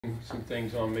some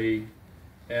things on me,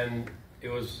 and it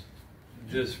was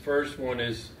this first one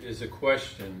is a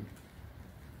question,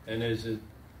 and is it,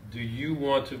 do you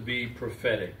want to be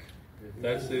prophetic? If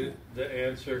that's the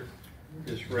answer,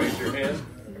 just raise your hand.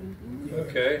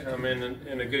 Okay, I'm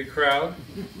in a good crowd.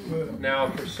 Now,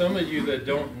 for some of you that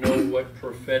don't know what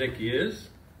prophetic is,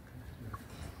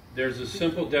 there's a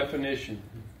simple definition.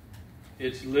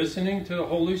 It's listening to the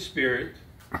Holy Spirit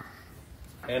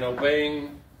and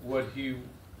obeying what He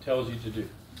tells you to do.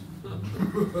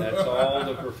 That's all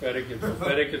the prophetic is.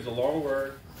 Prophetic is a long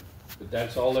word, but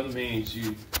that's all it means.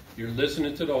 You're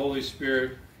listening to the Holy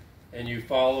Spirit and you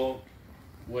follow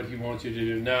what He wants you to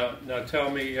do. Now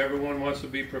tell me, everyone wants to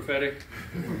be prophetic?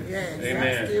 Yes.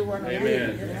 Amen.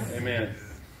 Amen. Yes. Amen.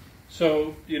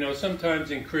 So, sometimes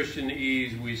in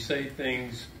Christianese we say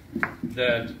things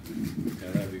that...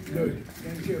 Yeah, that'd be good.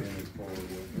 Thank you.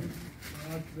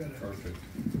 Perfect.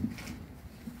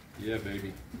 Yeah,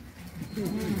 baby.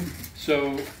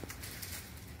 So,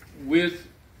 with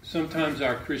sometimes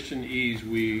our Christianese,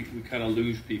 we kind of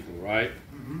lose people, right?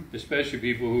 Mm-hmm. Especially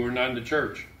people who are not in the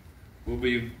church. We'll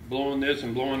be blowing this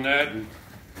and blowing that,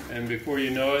 and before you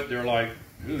know it, they're like,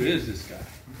 who is this guy?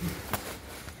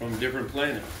 From a different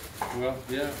planet. Well,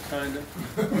 yeah, kind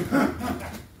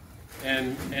of.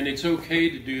 And it's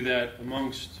okay to do that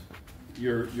amongst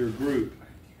your group,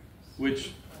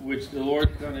 which the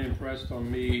Lord kind of impressed on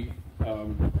me,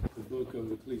 the book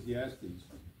of Ecclesiastes.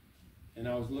 And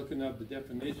I was looking up the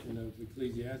definition of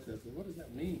Ecclesiastes. I said, what does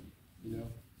that mean?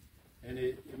 And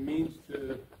it means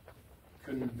to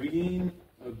convene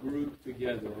a group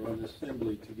together, or an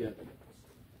assembly together.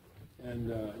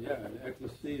 And an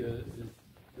ecclesia is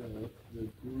the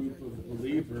group of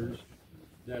believers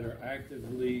that are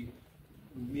actively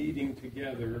meeting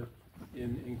together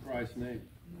in Christ's name.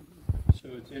 So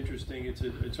it's interesting.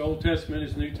 It's Old Testament,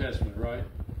 it's New Testament, right?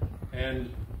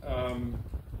 And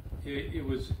it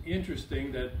was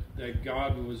interesting that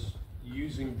God was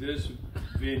using this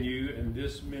venue and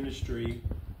this ministry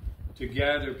to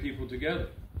gather people together.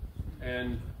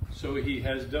 And so He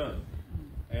has done.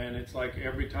 And it's like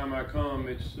every time I come,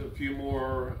 it's a few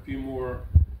more,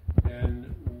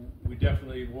 and we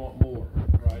definitely want more,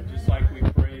 right? Just like we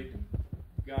prayed,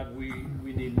 God, we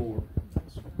need more.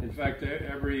 In fact,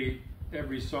 every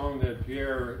song that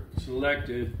Pierre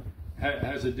selected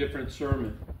has a different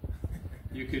sermon.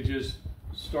 You could just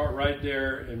start right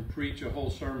there and preach a whole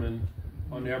sermon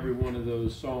on every one of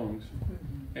those songs.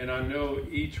 And I know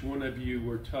each one of you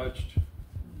were touched,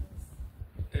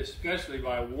 especially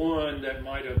by one that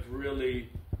might have really,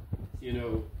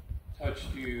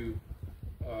 touched you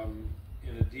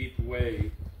in a deep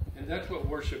way. And that's what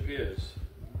worship is.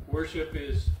 Worship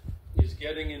is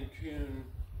getting in tune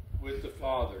with the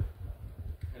Father.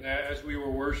 And as we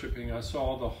were worshiping, I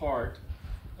saw the heart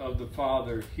of the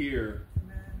Father here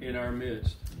in our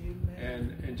midst.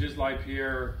 And just like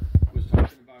Pierre was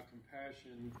talking about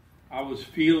compassion, I was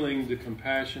feeling the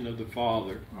compassion of the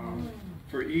Father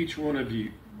for each one of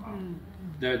you.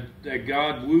 That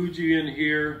God wooed you in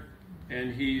here,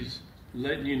 and He's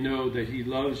letting you know that He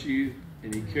loves you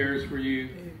and He cares for you,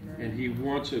 and He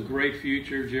wants a great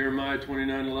future. Jeremiah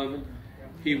 29:11.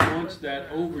 He wants that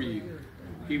over you.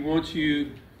 He wants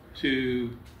you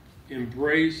to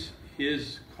embrace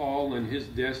His call and His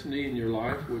destiny in your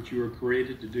life, what you were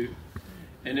created to do,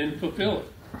 and then fulfill it.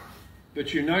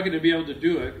 But you're not going to be able to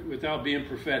do it without being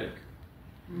prophetic.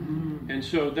 And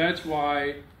so that's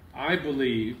why I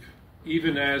believe,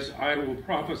 even as I will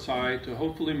prophesy to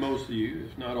hopefully most of you,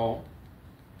 if not all,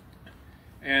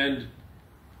 and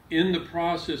in the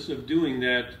process of doing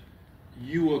that,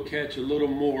 you will catch a little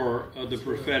more of the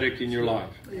prophetic in your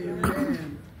life.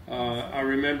 I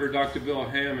remember Dr. Bill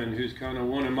Hammond, who's kind of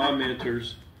one of my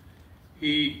mentors.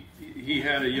 He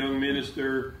had a young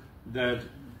minister that,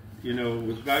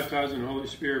 was baptized in the Holy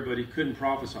Spirit, but he couldn't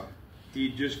prophesy. He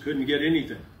just couldn't get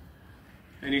anything.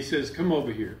 And he says, come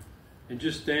over here and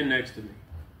just stand next to me.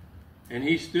 And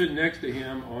he stood next to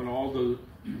him on all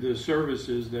the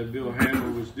services that Bill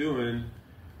Hammond was doing.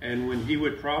 And when he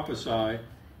would prophesy,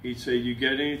 he'd say, you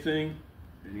get anything?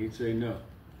 And he'd say, no.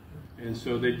 And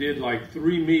so they did like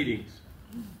 3 meetings.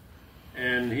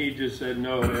 And he just said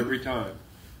no every time.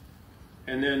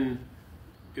 And then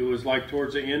it was like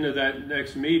towards the end of that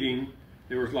next meeting,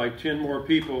 there was like 10 more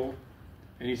people.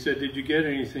 And he said, did you get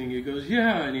anything? He goes,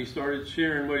 yeah. And he started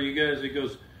sharing what you guys. He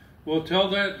goes, well, tell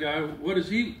that guy, what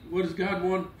does God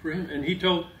want for him? And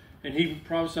he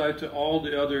prophesied to all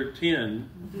the other 10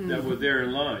 that were there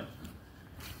in line.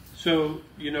 So,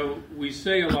 we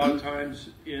say a lot of times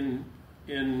in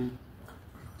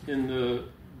the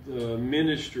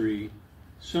ministry,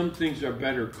 some things are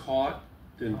better caught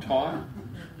than taught.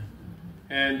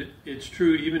 And it's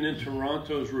true, even in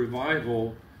Toronto's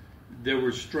revival, there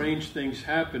were strange things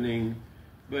happening,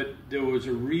 but there was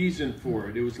a reason for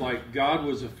it. It was like God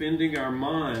was offending our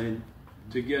mind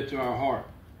to get to our heart.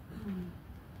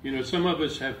 You know, some of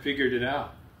us have figured it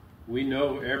out. We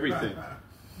know everything,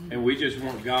 and we just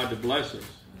want God to bless us.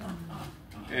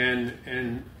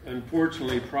 And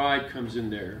unfortunately, pride comes in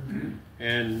there,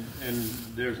 and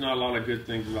there's not a lot of good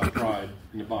things about pride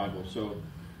in the Bible. So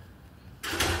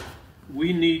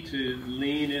we need to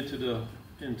lean into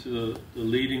the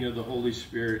leading of the Holy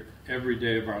Spirit every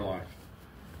day of our life,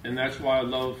 and that's why I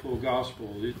love full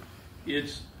gospel.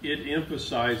 It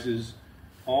emphasizes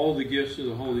all the gifts of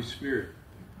the Holy Spirit,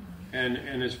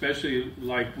 and especially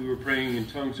like we were praying in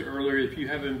tongues earlier. If you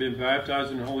haven't been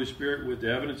baptized in the Holy Spirit with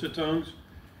the evidence of tongues,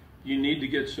 you need to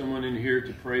get someone in here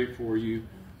to pray for you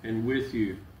and with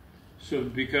you. So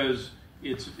because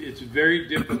it's very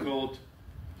difficult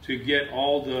to get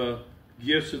all the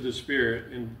gifts of the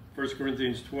Spirit in 1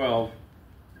 Corinthians 12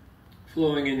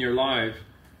 flowing in your life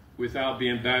without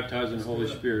being baptized in the Holy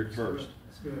Spirit first.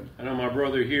 I know my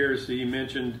brother here, so he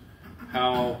mentioned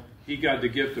how he got the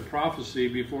gift of prophecy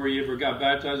before he ever got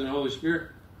baptized in the Holy Spirit.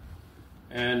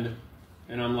 And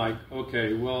I'm like,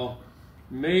 okay, well,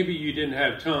 maybe you didn't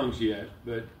have tongues yet,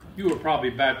 but you were probably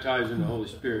baptized in the Holy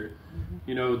Spirit.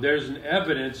 You know, there's an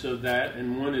evidence of that,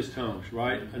 and one is tongues,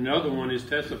 right? Another one is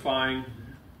testifying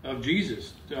of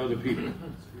Jesus to other people.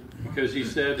 Because he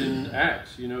said in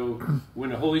Acts, you know, when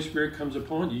the Holy Spirit comes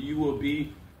upon you, you will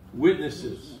be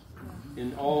witnesses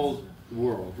in all the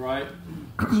world, right?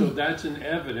 So that's an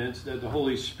evidence that the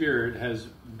Holy Spirit has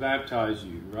baptized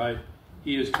you, right?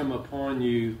 He has come upon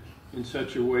you in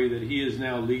such a way that he is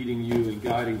now leading you and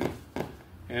guiding you.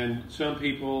 And some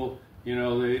people, you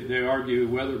know, they argue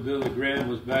whether Billy Graham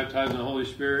was baptized in the Holy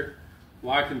Spirit.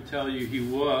 Well, I can tell you he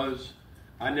was.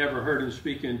 I never heard him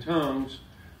speak in tongues,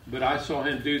 but I saw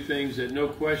him do things that no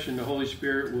question the Holy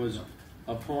Spirit was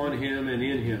upon him and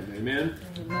in him. Amen?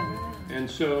 Amen. And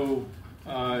so,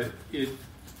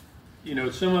 you know,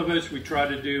 some of us, we try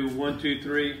to do 1, 2,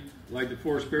 3, like the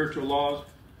 4 spiritual laws.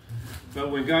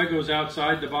 But when God goes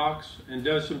outside the box and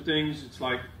does some things, it's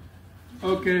like,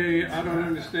 okay, I don't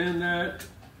understand that,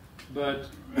 but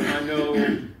I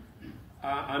know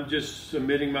I'm just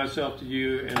submitting myself to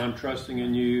you, and I'm trusting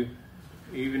in you.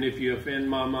 Even if you offend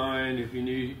my mind, if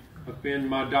you offend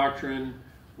my doctrine,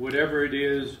 whatever it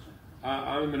is,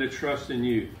 I'm going to trust in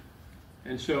you.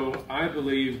 And so I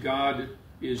believe God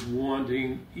is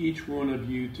wanting each one of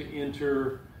you to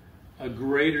enter a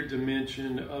greater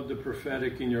dimension of the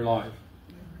prophetic in your life.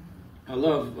 I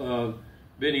love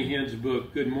Benny Hinn's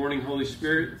book, Good Morning, Holy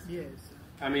Spirit. Yes.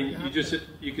 I mean,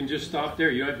 you can just stop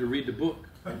there. You don't have to read the book.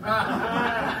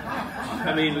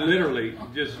 I mean, literally,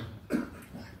 just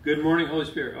Good Morning, Holy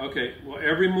Spirit. Okay, well,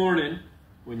 every morning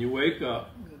when you wake up,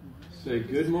 say,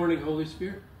 Good Morning, Holy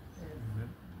Spirit.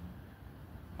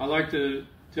 I like to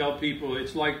tell people,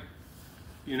 it's like,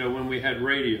 you know, when we had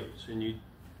radios and you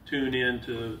tune in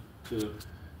to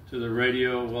the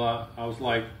radio. Well, I was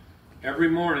like, every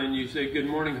morning you say, Good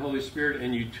Morning, Holy Spirit,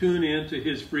 and you tune in to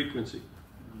his frequency.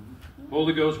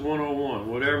 Holy Ghost 101,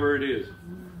 whatever it is.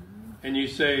 And you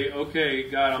say,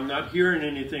 okay, God, I'm not hearing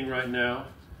anything right now,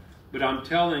 but I'm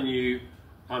telling you,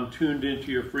 I'm tuned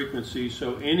into your frequency.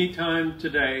 So anytime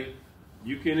today,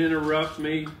 you can interrupt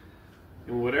me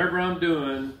in whatever I'm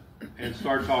doing and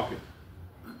start talking.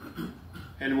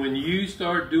 And when you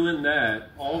start doing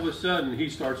that, all of a sudden he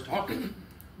starts talking.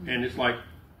 And it's like,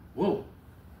 whoa.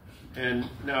 And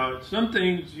now some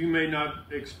things you may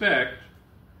not expect.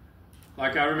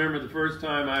 Like I remember the first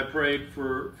time I prayed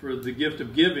for the gift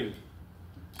of giving.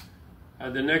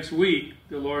 The next week,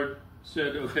 the Lord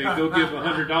said, okay, go give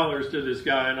 $100 to this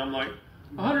guy. And I'm like,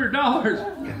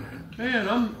 $100? Man,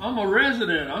 I'm a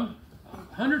resident. I'm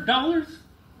 $100?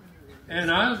 And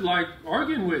I was like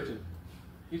arguing with him.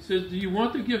 He says, do you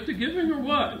want the gift of giving or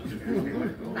what?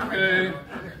 Okay.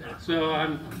 So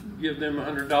I give them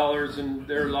 $100 and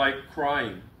they're like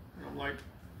crying. I'm like,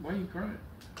 why are you crying?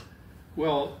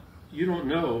 Well, you don't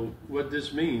know what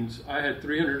this means. I had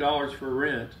 $300 for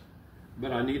rent,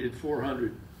 but I needed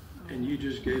 $400, and you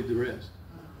just gave the rest.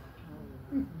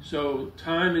 So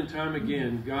time and time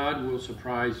again, God will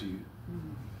surprise you.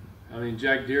 I mean,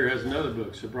 Jack Deere has another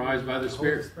book, Surprised by the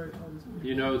Spirit.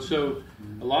 You know, so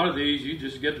a lot of these, you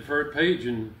just get the first page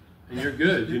and you're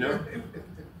good, you know.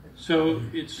 So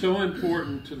it's so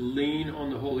important to lean on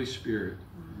the Holy Spirit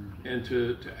and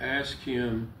to ask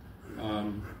him,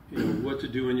 you know, what to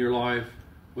do in your life,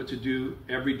 what to do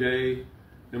every day,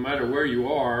 no matter where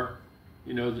you are.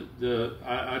 You know,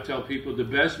 I tell people the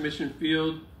best mission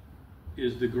field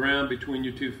is the ground between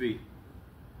your 2 feet.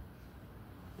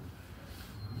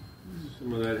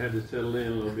 Some of that had to settle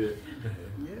in a little bit.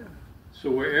 Yeah. So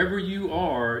wherever you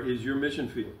are is your mission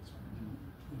field.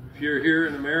 If you're here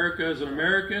in America as an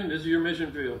American, this is your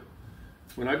mission field.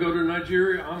 When I go to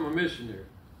Nigeria, I'm a missionary.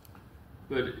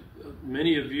 But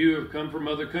many of you have come from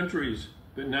other countries,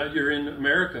 but now you're in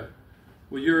America.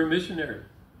 Well, you're a missionary.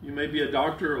 You may be a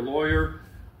doctor, a lawyer,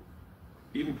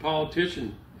 even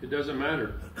politician. It doesn't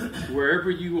matter. Wherever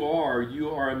you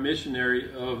are a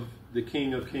missionary of the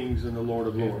King of Kings and the Lord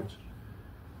of Lords.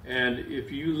 And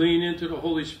if you lean into the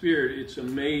Holy Spirit, it's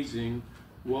amazing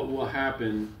what will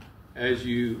happen as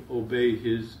you obey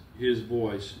His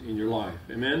voice in your life.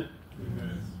 Amen?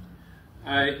 Amen.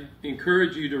 I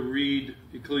encourage you to read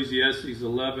Ecclesiastes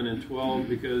 11 and 12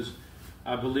 because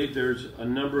I believe there's a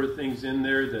number of things in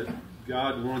there that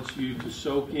God wants you to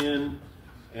soak in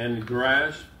and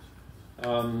grasp.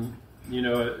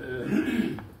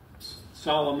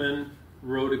 Solomon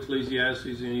wrote Ecclesiastes,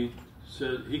 and he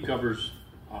said he covers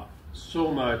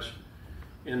so much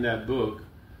in that book.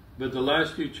 But the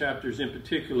last few chapters in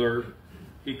particular,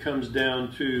 he comes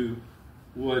down to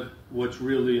what's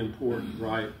really important,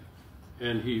 right?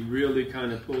 And he really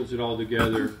kind of pulls it all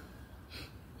together.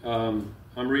 I'm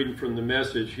reading from the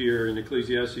Message here in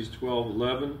Ecclesiastes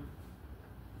 12:11.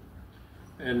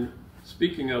 And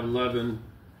speaking of 11,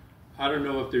 I don't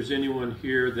know if there's anyone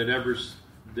here that ever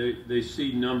they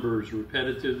see numbers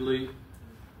repetitively,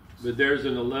 but there's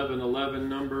an 1111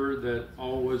 number that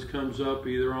always comes up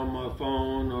either on my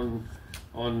phone,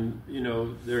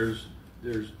 there's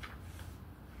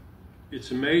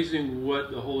it's amazing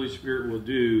what the Holy Spirit will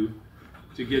do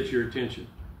to get your attention.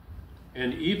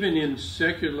 And even in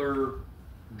secular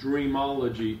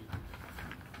dreamology,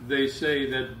 they say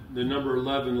that the number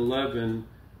 1111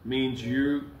 means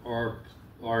you are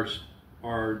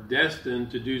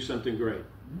destined to do something great.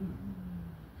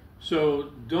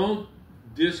 So don't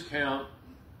discount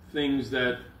things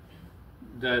that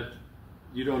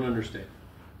you don't understand.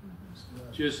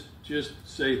 Just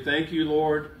say, thank you,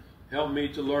 Lord. Help me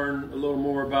to learn a little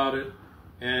more about it.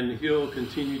 And He'll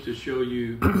continue to show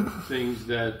you things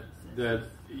that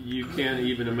you can't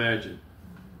even imagine.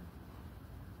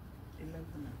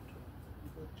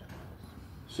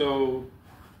 So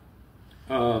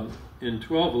in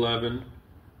 12:11,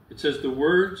 it says, the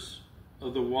words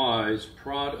of the wise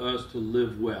prod us to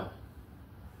live well.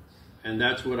 And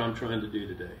that's what I'm trying to do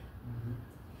today.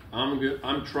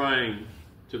 I'm trying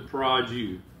to prod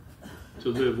you to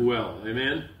live well.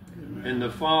 Amen? Amen. And the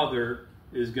Father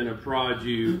is going to prod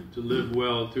you to live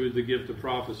well through the gift of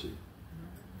prophecy.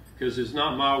 Because it's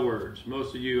not my words.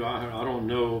 Most of you, I don't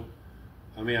know.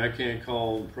 I mean, I can't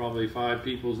call probably 5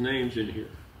 people's names in here.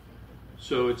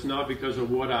 So it's not because of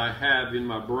what I have in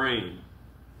my brain.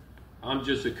 I'm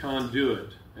just a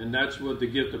conduit. And that's what the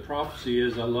gift of prophecy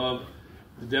is. I love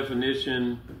the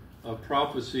definition of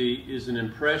prophecy is an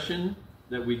impression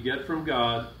that we get from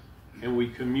God and we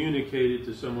communicate it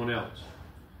to someone else.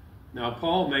 Now,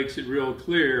 Paul makes it real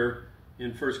clear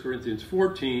in 1 Corinthians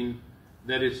 14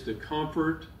 that it's to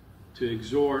comfort, to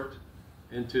exhort,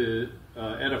 and to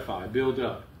edify, build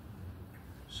up.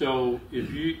 So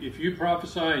if you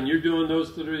prophesy and you're doing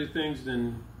those 3 things,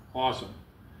 then awesome.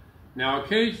 Now,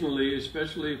 occasionally,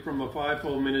 especially from a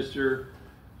fivefold minister,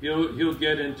 he'll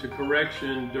get into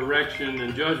correction, direction,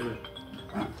 and judgment.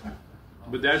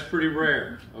 But that's pretty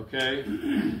rare, okay?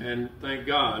 And thank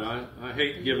God. I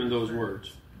hate giving those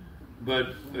words.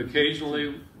 But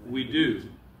occasionally we do.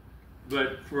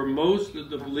 But for most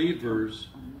of the believers,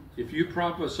 if you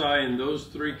prophesy in those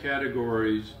 3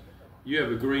 categories, you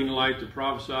have a green light to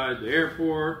prophesy at the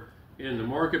airport, in the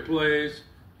marketplace,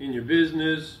 in your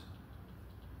business.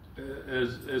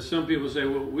 As some people say,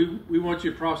 well, we want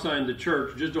you to prophesy in the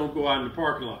church, just don't go out in the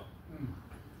parking lot.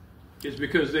 It's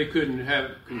because they couldn't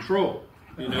have control,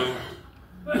 you know.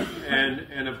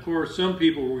 And of course, some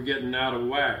people were getting out of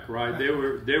whack, right? They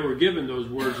were given those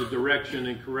words of direction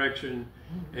and correction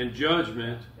and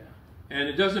judgment. And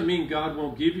it doesn't mean God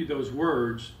won't give you those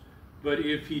words, but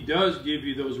if He does give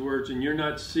you those words and you're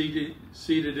not seated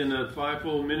in a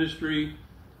fivefold ministry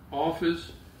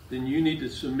office, then you need to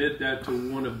submit that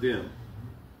to one of them.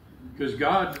 Because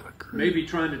God may be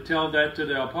trying to tell that to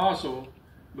the apostle,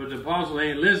 but the apostle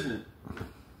ain't listening.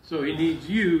 So He needs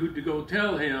you to go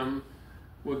tell him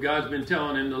what God's been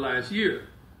telling him the last year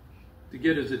to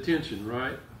get his attention,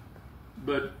 right?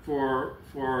 But for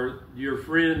your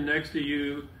friend next to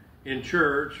you in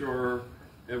church or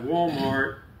at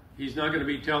Walmart, he's not going to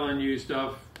be telling you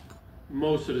stuff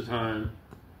most of the time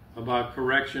about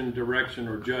correction, direction,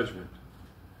 or judgment.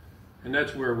 And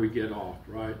that's where we get off,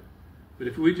 right? But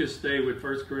if we just stay with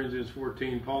 1 Corinthians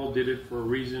 14, Paul did it for a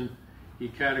reason. He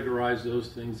categorized those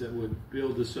things that would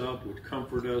build us up, would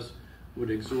comfort us, would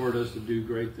exhort us to do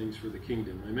great things for the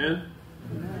kingdom. Amen?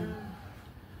 Amen.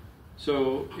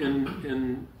 So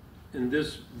in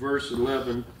this verse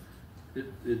 11,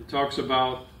 it talks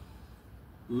about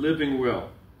living well.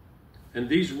 And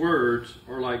these words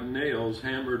are like nails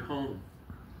hammered home,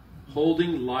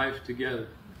 holding life together.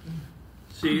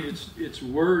 See, it's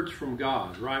words from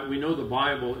God, right? We know the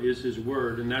Bible is His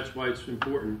Word, and that's why it's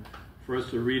important for us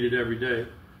to read it every day.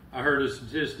 I heard a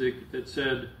statistic that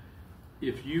said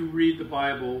if you read the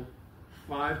Bible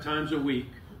 5 times a week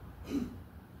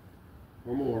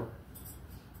or more,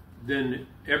 then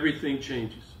everything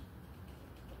changes.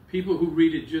 People who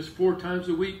read it just 4 times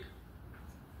a week,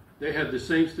 they have the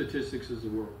same statistics as the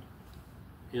world.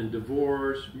 In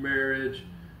divorce, marriage,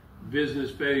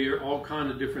 business failure, all kinds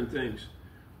of different things.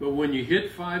 But when you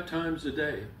hit 5 times a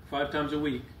day, 5 times a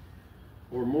week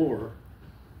or more,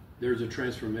 there's a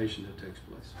transformation that takes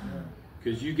place.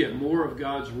 Because you get more of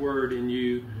God's Word in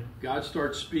you. God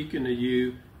starts speaking to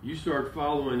you. You start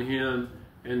following Him,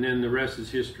 and then the rest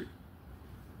is history.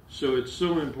 So it's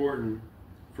so important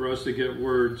for us to get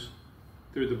words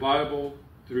through the Bible,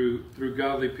 through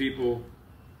godly people,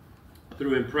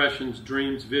 through impressions,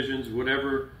 dreams, visions,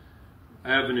 whatever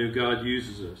avenue God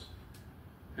uses us.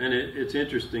 And it's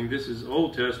interesting. This is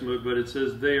Old Testament, but it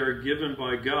says they are given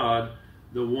by God,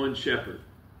 the one shepherd.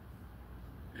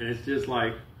 And it's just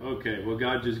like, okay, well,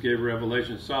 God just gave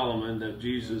revelation to Solomon that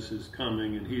Jesus is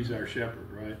coming and He's our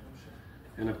shepherd, right?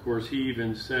 And of course, He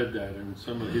even said that in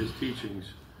some of His teachings,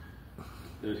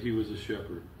 that He was a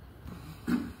shepherd.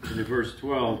 And in verse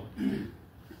 12,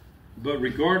 but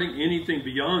regarding anything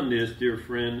beyond this, dear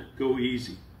friend, go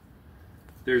easy.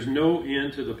 There's no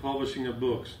end to the publishing of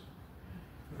books.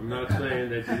 I'm not saying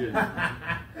that you didn't.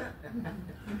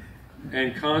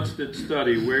 And constant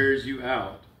study wears you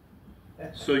out,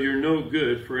 so you're no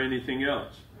good for anything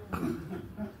else.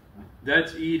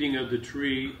 That's eating of the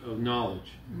tree of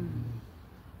knowledge.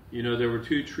 You know, there were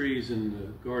 2 trees in the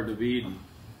Garden of Eden,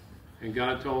 and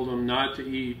God told them not to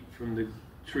eat from the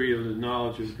tree of the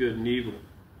knowledge of good and evil.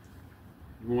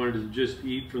 He wanted to just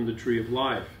eat from the tree of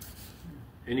life.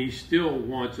 And He still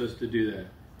wants us to do that.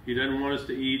 He doesn't want us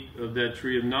to eat of that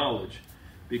tree of knowledge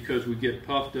because we get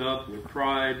puffed up with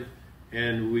pride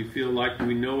and we feel like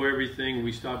we know everything and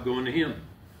we stop going to Him.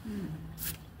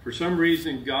 For some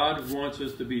reason, God wants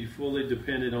us to be fully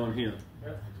dependent on Him.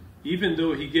 Even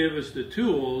though He gave us the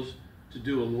tools to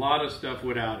do a lot of stuff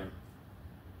without Him,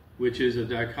 which is a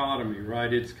dichotomy,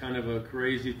 right? It's kind of a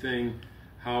crazy thing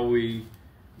how we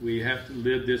have to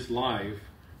live this life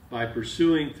by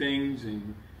pursuing things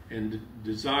and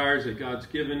desires that God's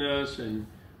given us and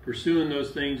pursuing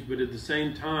those things, but at the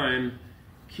same time,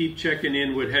 keep checking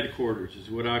in with headquarters is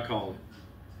what I call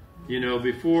it. You know,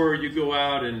 before you go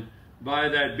out and buy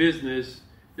that business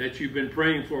that you've been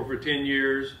praying for 10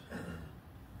 years,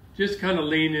 just kind of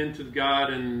lean into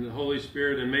God and the Holy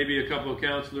Spirit and maybe a couple of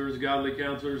counselors, godly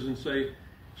counselors, and say,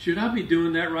 should I be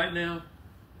doing that right now?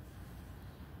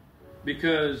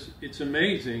 Because it's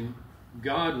amazing.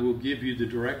 God will give you the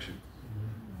direction.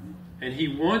 And He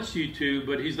wants you to,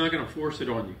 but He's not going to force it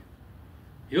on you.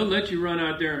 He'll let you run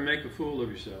out there and make a fool of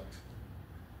yourself.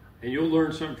 And you'll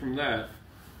learn something from that.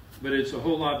 But it's a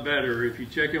whole lot better if you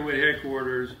check in with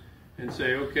headquarters and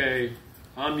say, okay,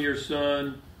 I'm your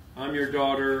son, I'm your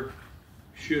daughter,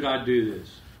 should I do this?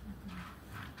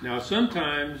 Now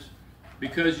sometimes,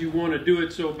 because you want to do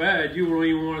it so bad, you don't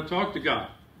even want to talk to God.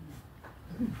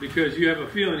 Because you have a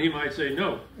feeling He might say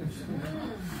no.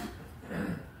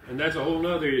 And that's a whole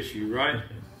other issue, right?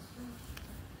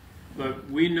 But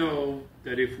we know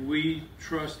that if we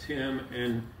trust Him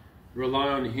and rely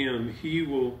on Him, He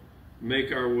will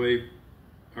make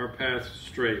our path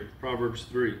straight. Proverbs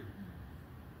 3.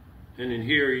 And in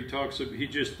here He's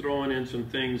just throwing in some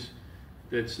things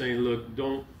that's saying, look,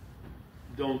 don't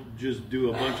just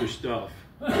do a bunch of stuff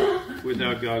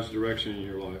without God's direction in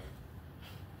your life.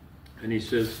 And he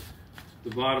says, the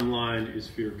bottom line is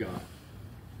fear God.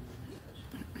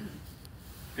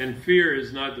 And fear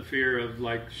is not the fear of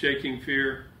like shaking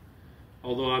fear,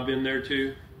 although I've been there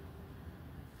too.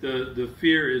 The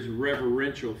fear is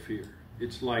reverential fear.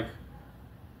 It's like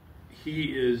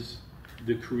He is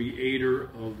the creator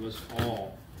of us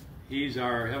all. He's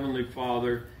our Heavenly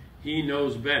Father. He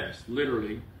knows best,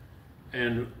 literally.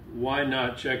 And why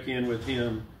not check in with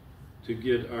Him to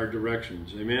get our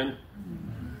directions? Amen?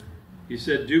 He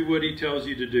said, do what He tells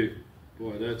you to do.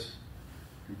 Boy, you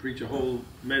can preach a whole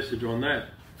message on that.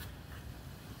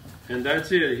 And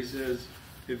that's it. He says,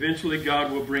 eventually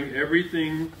God will bring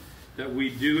everything that we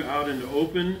do out in the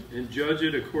open and judge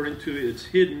it according to its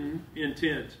hidden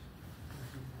intent,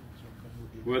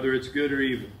 whether it's good or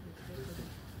evil.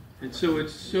 And so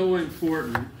it's so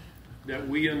important that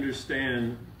we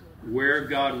understand where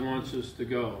God wants us to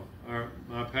go.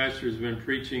 My pastor has been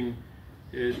preaching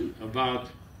about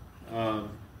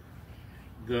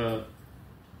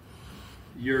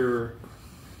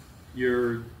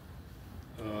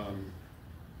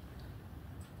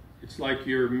it's like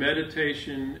your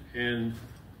meditation and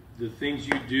the things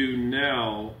you do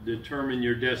now determine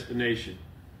your destination.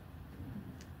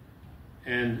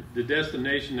 And the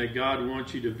destination that God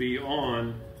wants you to be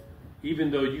on,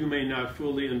 even though you may not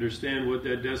fully understand what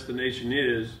that destination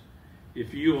is,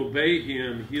 if you obey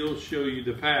Him, He'll show you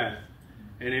the path.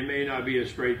 And it may not be a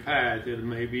straight path. It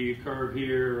may be a curve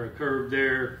here or a curve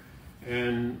there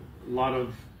and a lot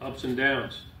of ups and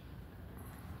downs.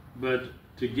 But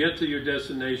to get to your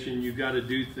destination, you've got to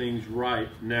do things right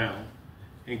now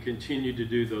and continue to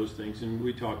do those things. And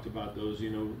we talked about those,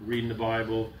 reading the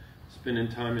Bible, spending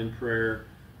time in prayer,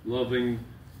 loving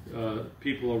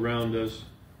people around us.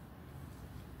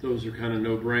 Those are kind of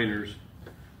no-brainers.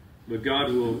 But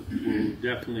God will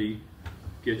definitely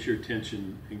get your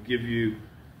attention and give you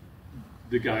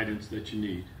the guidance that you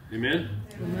need. Amen?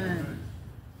 Amen.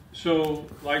 So,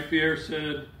 like Pierre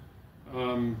said,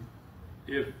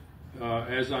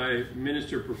 as I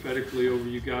minister prophetically over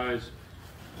you guys,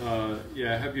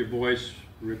 have your voice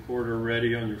recorder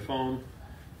ready on your phone.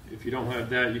 If you don't have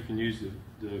that, you can use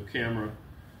the camera.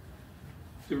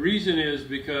 The reason is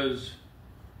because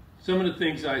some of the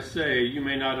things I say you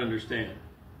may not understand,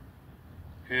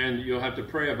 and you'll have to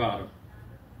pray about them.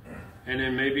 And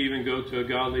then maybe even go to a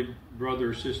godly brother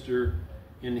or sister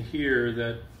in here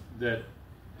that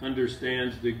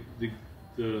understands the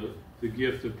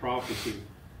gift of prophecy.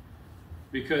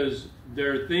 Because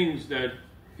there are things that,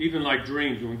 even like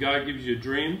dreams, when God gives you a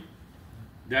dream,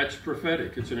 that's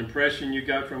prophetic. It's an impression you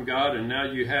got from God, and now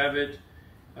you have it,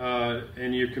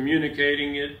 and you're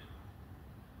communicating it,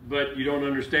 but you don't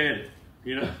understand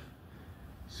it,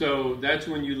 So that's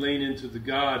when you lean into the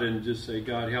God and just say,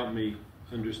 God, help me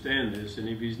understand this. And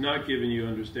if He's not giving you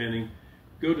understanding,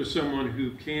 go to someone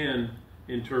who can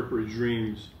interpret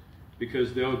dreams,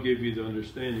 because they'll give you the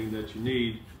understanding that you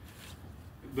need.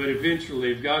 But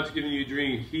eventually, if God's giving you a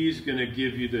dream, He's going to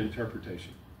give you the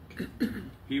interpretation.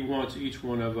 He wants each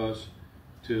one of us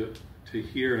to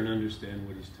hear and understand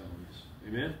what He's telling us.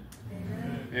 Amen?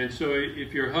 Amen. And so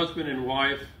if you're husband and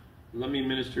wife, let me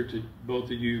minister to both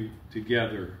of you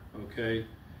together, okay?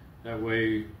 That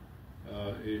way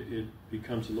it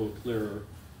becomes a little clearer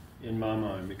in my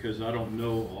mind, because I don't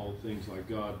know all things like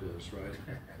God does, right?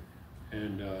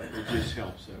 And it just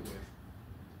helps that way.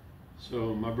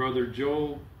 So my brother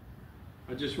Joel,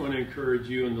 I just want to encourage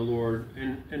you in the Lord.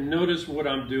 And notice what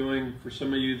I'm doing for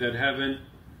some of you that haven't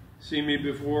seen me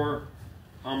before.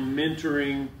 I'm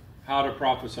mentoring how to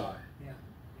prophesy.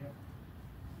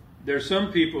 There's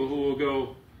some people who will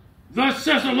go, "Thus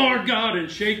says the Lord God,"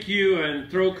 and shake you and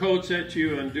throw coats at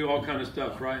you and do all kind of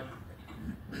stuff, right?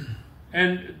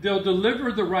 And they'll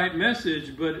deliver the right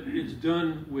message, but it's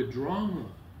done with drama.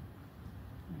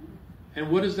 And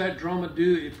what does that drama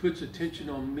do? It puts attention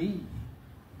on me,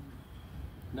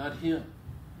 not Him.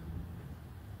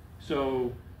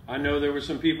 So I know there were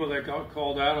some people that got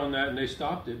called out on that, and they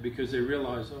stopped it because they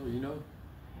realized,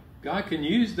 God can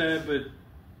use that, but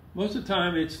most of the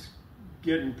time it's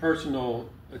getting personal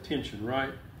attention,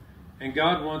 right? And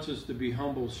God wants us to be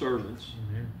humble servants.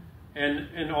 Mm-hmm.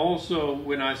 And also,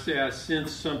 when I say I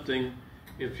sense something,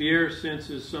 if Pierre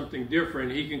senses something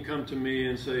different, he can come to me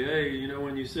and say, "Hey,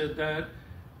 when you said that,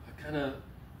 I kind of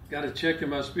got a check in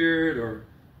my spirit, or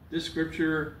this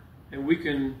scripture," and we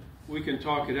can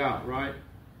talk it out, right?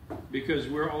 Because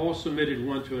we're all submitted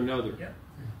one to another. Yep.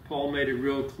 Paul made it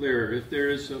real clear. If there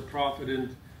is a prophet,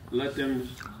 let them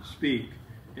speak.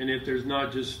 And if there's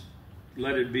not, just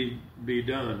let it be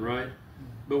done, right?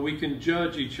 But we can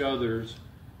judge each other's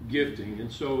gifting.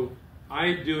 And so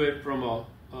I do it from a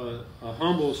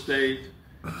humble state,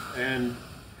 and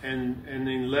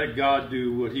then let God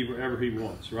do whatever He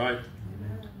wants, right?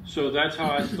 So that's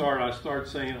how I start. I start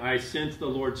saying, I sense the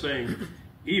Lord saying,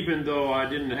 even though I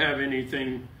didn't have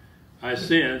anything I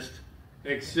sensed,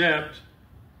 except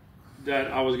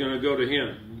that I was going to go to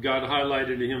Him. God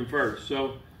highlighted to Him first.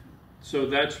 So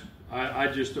that's, I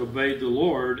just obeyed the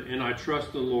Lord, and I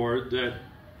trust the Lord that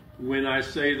when I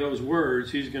say those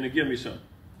words, He's going to give me some.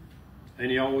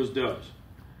 And He always does.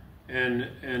 And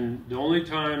the only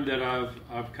time that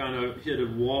I've kind of hit a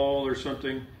wall or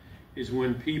something is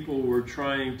when people were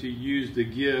trying to use the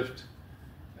gift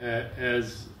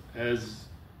as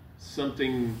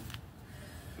something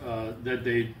that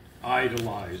they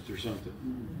idolized or something,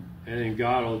 and then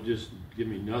God will just give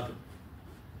me nothing.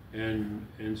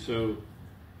 And so,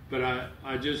 but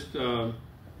I just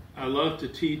I love to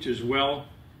teach as well.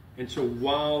 And so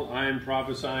while I am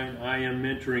prophesying, I am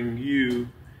mentoring you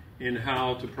in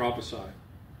how to prophesy.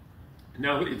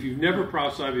 Now, if you've never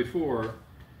prophesied before,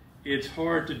 it's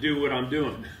hard to do what I'm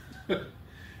doing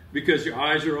because your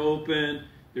eyes are open,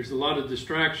 there's a lot of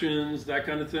distractions, that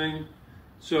kind of thing.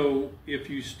 So if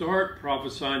you start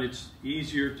prophesying, it's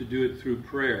easier to do it through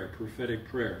prayer, prophetic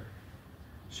prayer.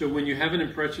 So when you have an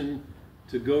impression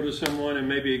to go to someone and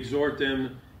maybe exhort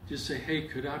them, just say, hey,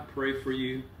 could I pray for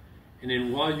you? And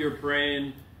then while you're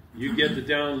praying, you get the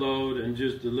download and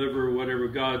just deliver whatever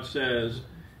God says.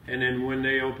 And then when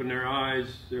they open their eyes,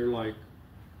 they're like,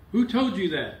 who told you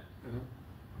that?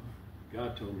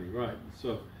 God told me, right.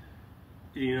 So,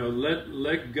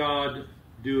 let God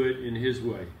do it in his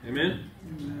way. Amen?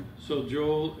 Amen. So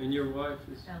Joel and your wife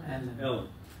is Ellen.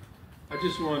 I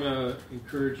just want to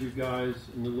encourage you guys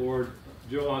in the Lord.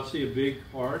 Joel, I see a big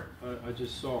heart. I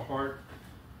just saw a heart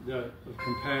of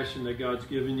compassion that God's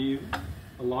given you.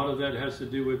 A lot of that has to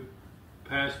do with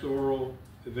pastoral,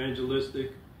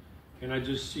 evangelistic, and I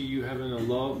just see you having a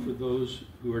love for those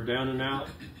who are down and out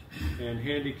and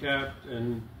handicapped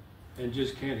and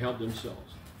just can't help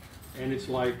themselves. And it's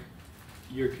like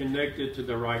you're connected to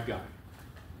the right guy.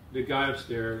 The guy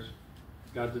upstairs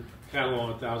got the cattle on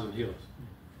 1,000 hills,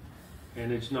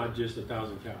 and it's not just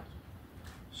 1,000 cows.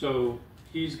 So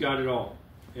he's got it all.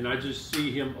 And I just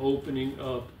see him opening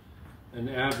up an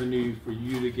avenue for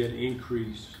you to get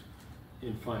increase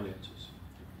in finances,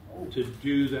 to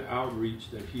do the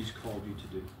outreach that he's called you to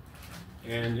do.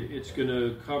 And it's going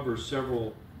to cover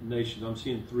several nations. I'm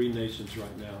seeing 3 nations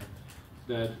right now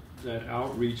that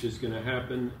outreach is going to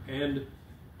happen, and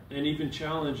even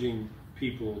challenging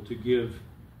people to give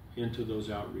into those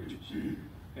outreaches.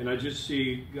 And I just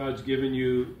see God's given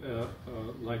you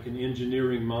like an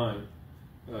engineering mind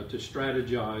to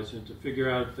strategize and to figure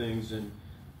out things and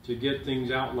to get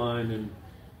things outlined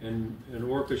and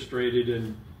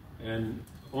orchestrated and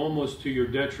almost to your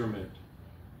detriment.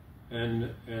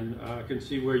 And I can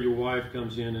see where your wife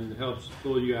comes in and helps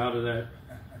pull you out of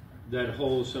that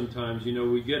hole sometimes.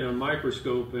 We get a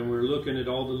microscope and we're looking at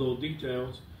all the little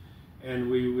details and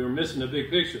we're missing the big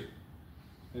picture.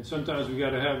 And sometimes we got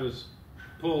to have us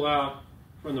pull out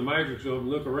from the microscope and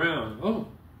look around. Oh,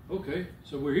 okay,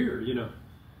 so we're here,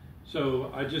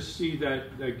 So I just see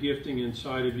that gifting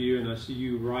inside of you, and I see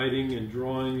you writing and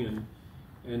drawing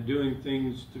and doing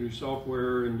things through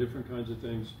software and different kinds of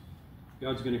things.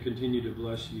 God's going to continue to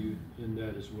bless you in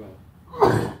that as well.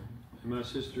 And my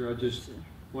sister, I just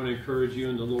want to encourage you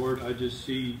in the Lord. I just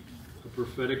see a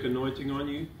prophetic anointing on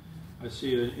you. I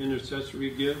see an intercessory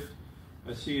gift.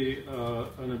 I see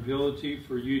an ability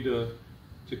for you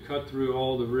to cut through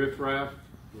all the riffraff,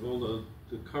 all the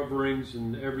coverings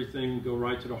and everything, go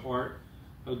right to the heart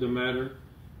of the matter.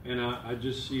 And I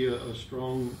just see a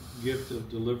strong gift of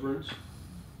deliverance.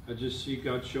 I just see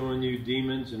God showing you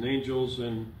demons and angels,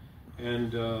 and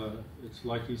it's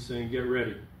like he's saying, get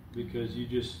ready, because you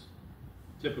just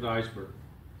tip of the iceberg.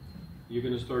 You're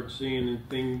going to start seeing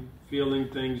and feeling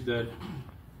things that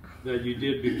you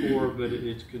did before, but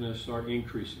it's going to start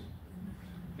increasing.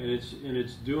 And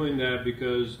it's doing that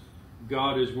because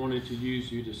God is wanting to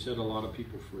use you to set a lot of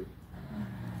people free.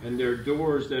 And there are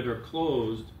doors that are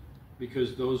closed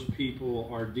because those people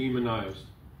are demonized.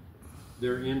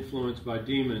 They're influenced by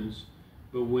demons.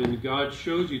 But when God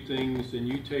shows you things and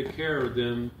you take care of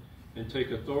them and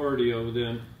take authority over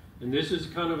them, and this is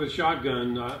kind of a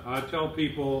shotgun. I tell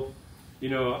people,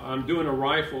 I'm doing a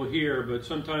rifle here, but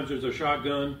sometimes there's a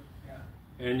shotgun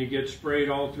and you get sprayed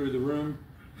all through the room.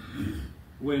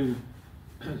 When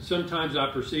sometimes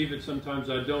I perceive it, sometimes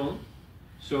I don't.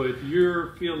 So if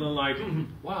you're feeling like,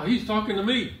 wow, he's talking to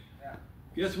me,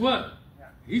 guess what?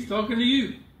 He's talking to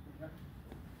you.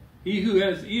 He who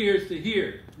has ears to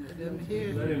hear,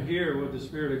 let him hear what the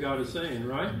Spirit of God is saying,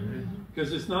 right?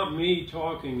 Because it's not me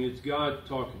talking, it's God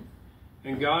talking.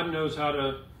 And God knows how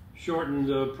to shorten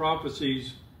the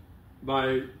prophecies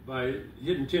by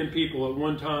hitting 10 people at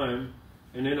one time,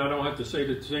 and then I don't have to say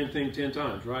the same thing 10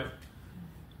 times, right?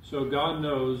 So God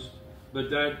knows, but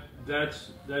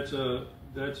that's a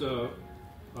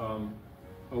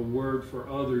word for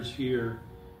others here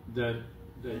that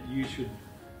you should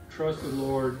trust the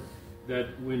Lord,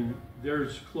 that when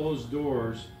there's closed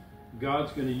doors,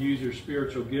 God's going to use your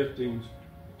spiritual giftings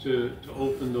to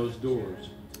open those doors.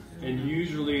 And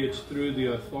usually it's through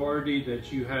the authority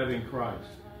that you have in Christ.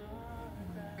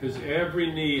 Because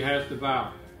every knee has to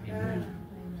bow.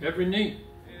 Every knee.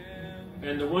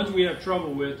 And the ones we have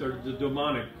trouble with are the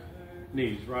demonic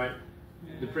needs, right?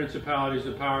 The principalities,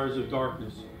 the powers of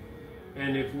darkness.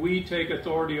 And if we take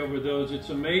authority over those, it's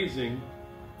amazing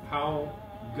how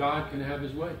God can have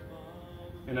his way.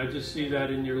 And I just see that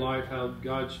in your life, how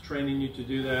God's training you to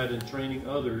do that and training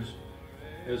others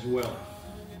as well.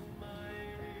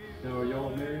 Now, are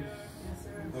y'all married? Yes,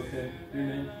 sir. Okay. Your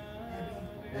name?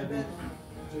 Evan?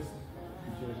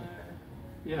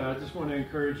 Yeah, I just want to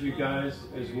encourage you guys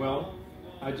as well.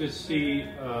 I just see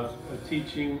a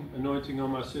teaching anointing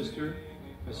on my sister.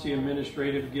 I see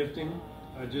administrative gifting.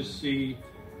 I just see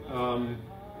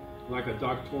like a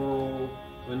doctoral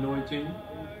anointing.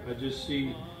 I just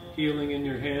see healing in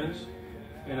your hands.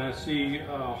 And I see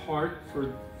a heart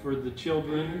for the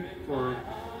children, for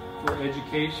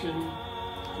education,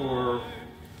 for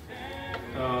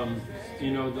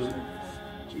the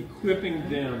equipping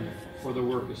them for the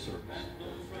work of service.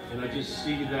 And I just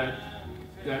see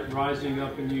that rising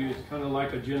up in you. It's kind of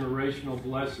like a generational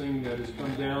blessing that has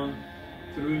come down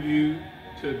through you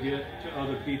to get to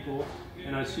other people.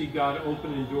 And I see God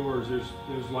opening doors.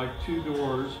 There's like 2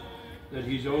 doors that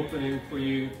he's opening for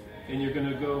you. And you're going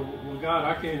to go, well, God,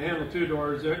 I can't handle 2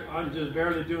 doors. I'm just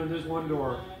barely doing this 1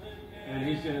 door. And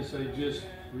he's going to say, just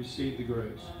receive the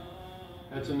grace.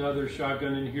 That's another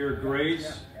shotgun in here.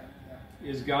 Grace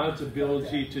is God's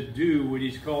ability to do what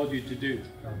he's called you to do.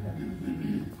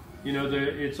 You know,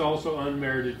 it's also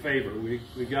unmerited favor.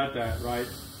 We got that, right?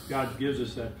 God gives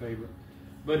us that favor.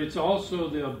 But it's also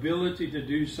the ability to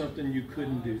do something you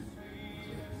couldn't do.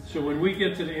 So when we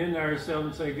get to the end of ourselves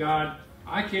and say, God,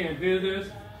 I can't do this,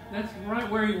 that's right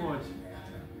where he wants you.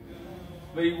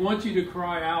 But he wants you to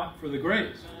cry out for the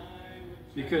grace,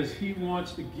 because he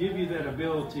wants to give you that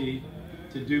ability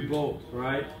to do both,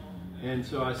 right? And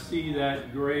so I see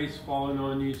that grace falling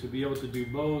on you to be able to do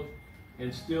both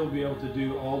and still be able to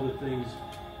do all the things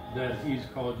that he's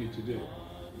called you to do.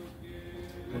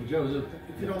 And Joseph,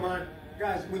 if you don't mind,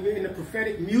 guys, when you're in the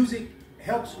prophetic, music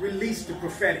helps release the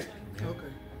prophetic. Okay.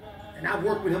 And I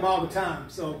work with him all the time,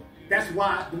 so that's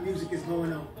why the music is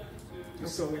going on,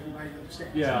 just so everybody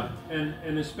understands. Yeah,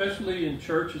 and especially in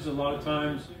churches, a lot of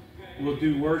times we'll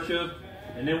do worship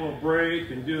and then we'll break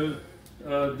and do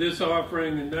this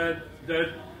offering and that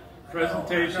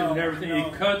presentation and everything.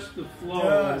 It cuts the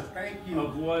flow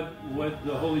of what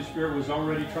the Holy Spirit was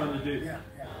already trying to do. Yeah.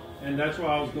 And that's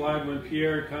why I was glad when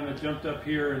Pierre kind of jumped up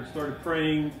here and started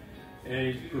praying,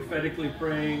 and he's prophetically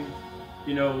praying.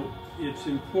 You know, it's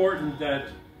important that,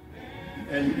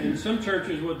 and in some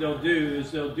churches what they'll do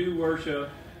is they'll do worship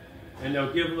and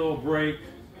they'll give a little break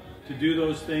to do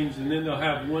those things, and then they'll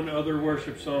have one other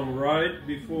worship song right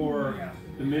before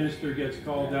the minister gets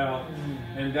called out.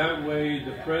 And that way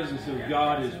the presence of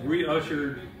God is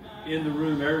re-ushered in the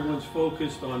room. Everyone's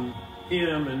focused on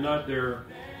him and not their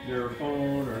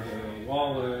phone or their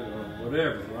wallet or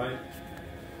whatever, right?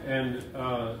 And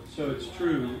so it's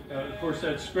true. Of course,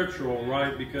 that's scriptural,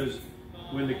 right? Because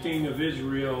when the king of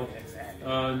Israel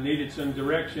needed some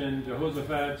direction,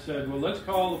 Jehoshaphat said, well, let's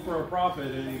call for a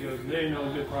prophet. And he goes, there ain't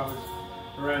no good prophets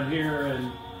around here.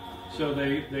 And so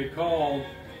they called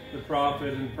the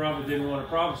prophet, and the prophet didn't want to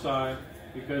prophesy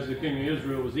because the king of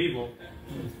Israel was evil.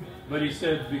 But he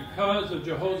said, because of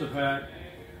Jehoshaphat,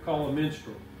 call a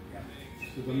minstrel.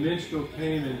 So the minstrel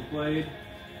came and played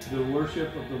the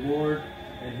worship of the Lord,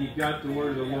 and he got the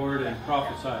word of the Lord and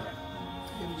prophesied.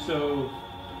 So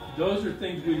those are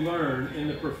things we learn in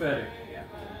the prophetic.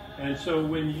 And so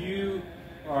when you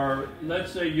are,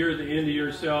 let's say you're at the end of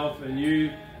yourself and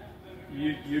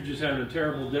you're just having a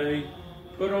terrible day,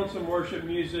 put on some worship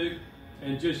music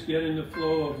and just get in the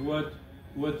flow of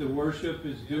what the worship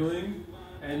is doing,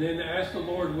 and then ask the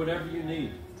Lord whatever you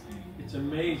need. It's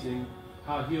amazing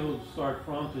how he'll start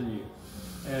prompting you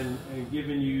and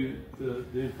giving you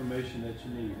the information that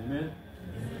you need. Amen?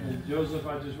 And Joseph,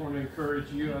 I just want to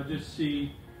encourage you. I just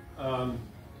see an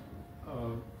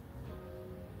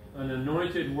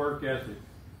anointed work ethic.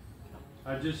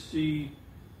 I just see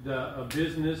a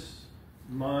business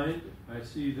mind. I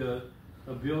see the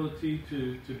ability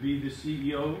to be the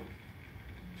CEO,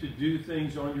 to do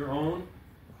things on your own.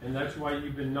 And that's why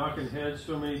you've been knocking heads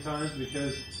so many times,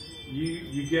 because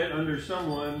you get under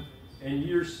someone and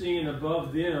you're seeing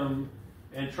above them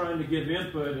and trying to give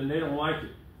input, and they don't like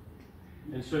it.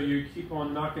 And so you keep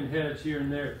on knocking heads here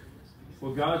and there.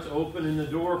 Well, God's opening the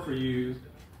door for you.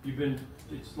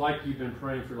 It's like you've been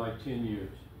praying for like 10 years.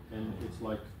 And it's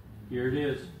like, here it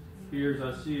is.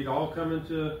 I see it all coming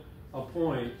to a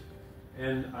point,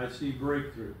 and I see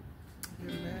breakthrough.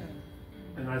 Amen.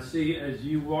 And I see as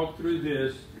you walk through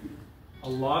this, a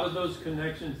lot of those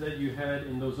connections that you had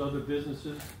in those other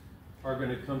businesses are going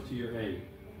to come to your aid.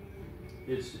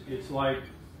 It's like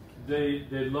they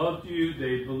loved you,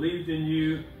 they believed in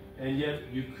you, and yet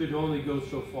you could only go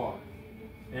so far.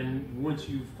 And once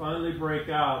you finally break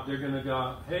out, they're going to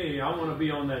go, hey, I want to be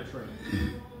on that train.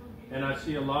 And I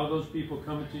see a lot of those people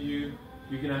coming to you.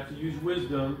 You're going to have to use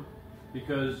wisdom,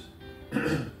 because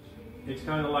it's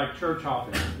kind of like church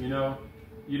hopping, you know.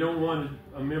 You don't want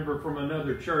a member from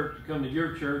another church to come to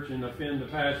your church and offend the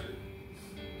pastor.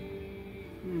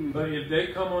 But if they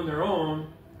come on their own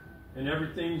and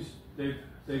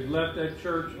they've left that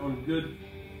church on good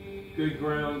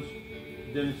grounds,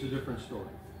 then it's a different story.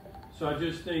 So I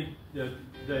just think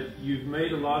that you've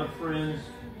made a lot of friends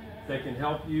that can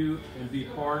help you and be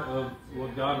part of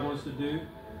what God wants to do.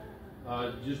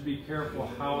 Just be careful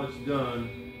how it's done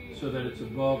so that it's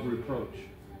above reproach.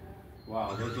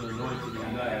 Wow, there's an anointing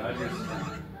in that.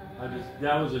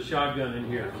 That was a shotgun in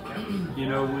here. You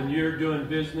know, when you're doing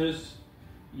business,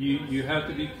 you have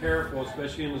to be careful,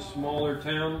 especially in a smaller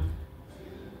town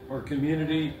or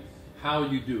community, how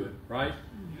you do it, right?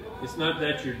 It's not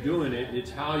that you're doing it,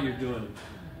 it's how you're doing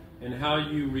it. And how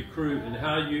you recruit, and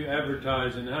how you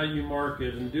advertise, and how you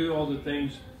market, and do all the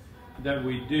things that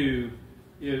we do.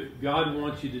 God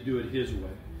wants you to do it His way.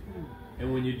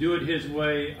 And when you do it His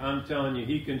way, I'm telling you,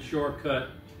 He can shortcut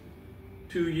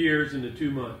 2 years into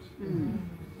 2 months.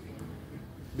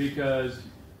 Because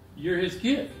you're His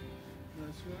kid.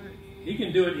 That's right. He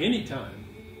can do it anytime.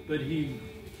 But He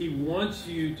wants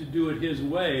you to do it His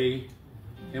way.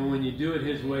 And when you do it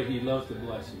His way, He loves to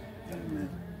bless you. Amen.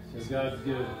 So God's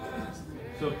good.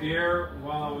 So Pierre,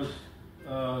 while I was,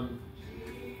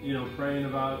 praying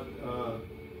about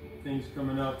things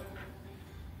coming up,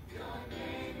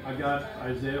 I got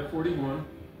Isaiah 41,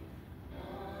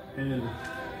 and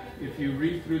if you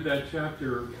read through that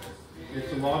chapter,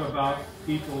 it's a lot about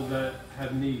people that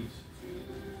have needs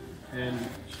and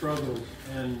struggles,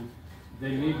 and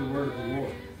they need the word of the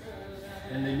Lord,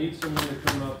 and they need someone to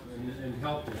come up and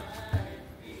help them.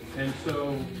 And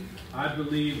so I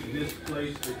believe this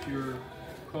place that you're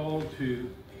called to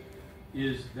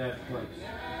is that place.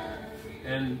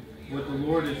 And what the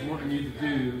Lord is wanting you to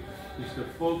do is to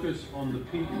focus on the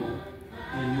people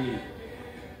in need.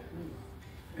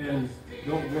 And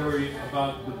don't worry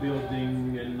about the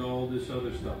building and all this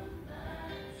other stuff.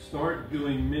 Start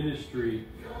doing ministry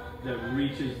that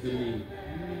reaches the need.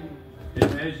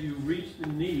 And as you reach the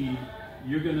need,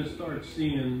 you're going to start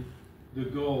seeing the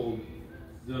gold,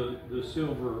 the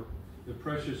silver, the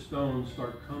precious stones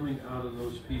start coming out of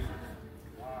those people.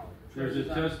 There's a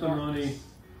testimony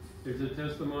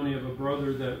of a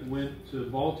brother that went to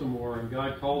Baltimore, and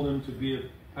God called him to be a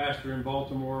pastor in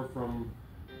Baltimore from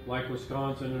like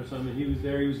Wisconsin or something. He was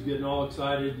there, he was getting all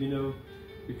excited,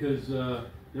 because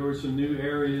there were some new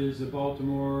areas of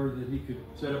Baltimore that he could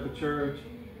set up a church.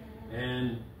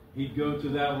 And he'd go to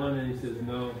that one and he says,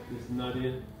 no, this is not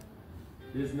it.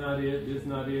 This is not it. This is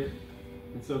not it.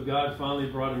 And so God finally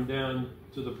brought him down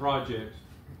to the projects.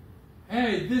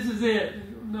 Hey, this is it.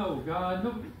 No, God,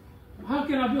 no. How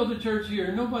can I build a church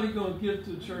here? Nobody going to give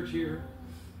to the church here.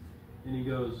 And he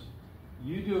goes,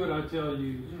 you do what I tell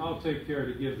you, I'll take care of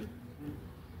the giving.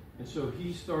 And so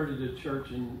he started a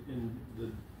church in the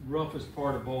roughest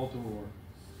part of Baltimore.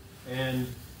 And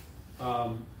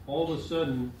all of a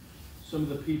sudden, some of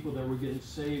the people that were getting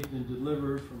saved and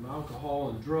delivered from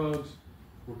alcohol and drugs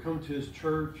were coming to his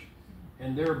church,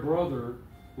 and their brother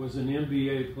was an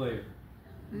NBA player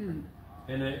and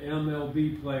an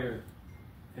MLB player.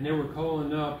 And they were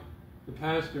calling up the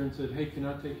pastor and said, hey, can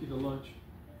I take you to lunch?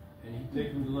 And he'd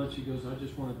take them to lunch. He goes, I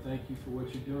just want to thank you for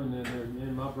what you're doing there.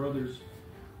 And my brother's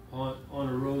on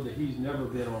a road that he's never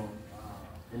been on.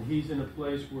 And he's in a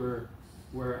place where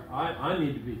I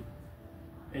need to be.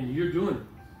 And you're doing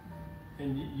it.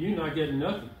 And you're not getting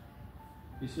nothing.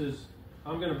 He says,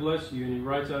 I'm going to bless you. And he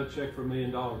writes out a check for $1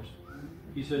 million.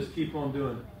 He says, keep on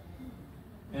doing it.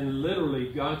 And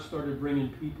literally, God started bringing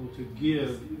people to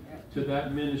give to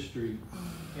that ministry.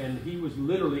 And he was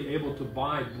literally able to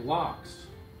buy blocks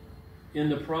in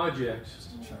the projects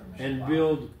and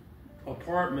build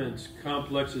apartments,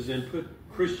 complexes, and put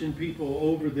Christian people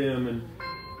over them, and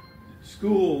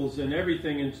schools and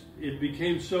everything. And it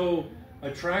became so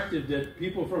attractive that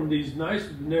people from these nice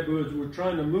neighborhoods were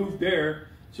trying to move there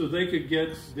so they could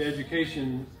get the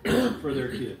education for their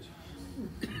kids.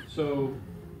 So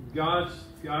God's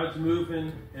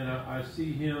moving, and I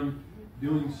see him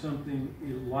doing something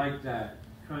like that,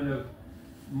 kind of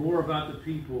more about the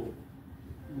people,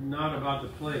 not about the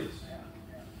place.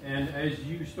 And as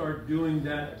you start doing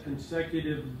that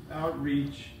consecutive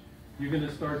outreach, you're going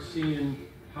to start seeing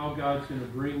how God's going to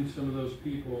bring some of those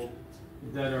people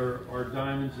that are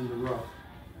diamonds in the rough.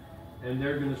 And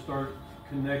they're going to start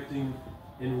connecting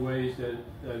in ways that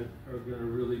are going to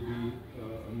really be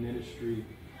a ministry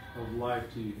of life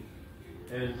to you.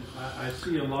 And I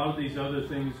see a lot of these other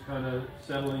things kind of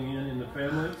settling in the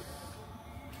family.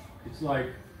 It's like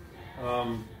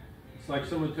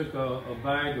someone took a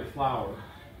bag of flour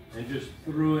and just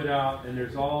threw it out, and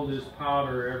there's all this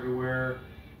powder everywhere,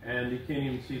 and you can't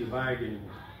even see the bag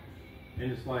anymore.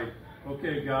 And it's like,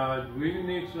 okay, God, we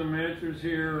need some answers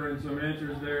here and some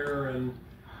answers there, and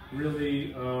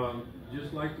really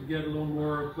just like to get a little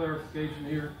more clarification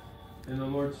here. And the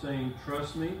Lord's saying,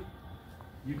 trust me,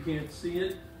 you can't see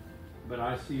it, but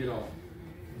I see it all.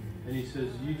 And he says,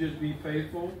 you just be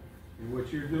faithful in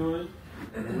what you're doing,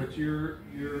 and what you're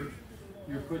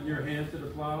putting your hand to the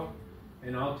plow,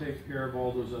 and I'll take care of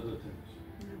all those other things.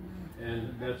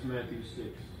 And that's Matthew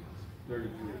 6:33.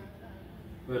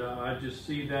 But I just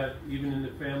see that even in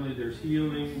the family, there's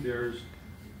healing, there's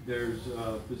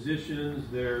positions,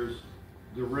 there's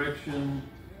direction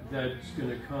that's going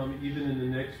to come even in the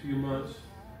next few months,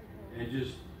 and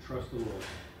just trust the Lord.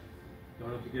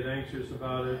 Don't have to get anxious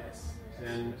about it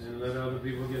and let other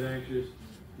people get anxious.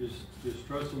 Just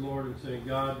trust the Lord and say,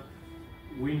 God,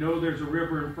 we know there's a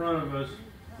river in front of us,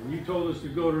 and you told us to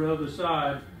go to the other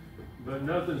side, but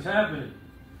nothing's happening.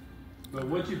 But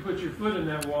once you put your foot in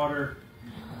that water,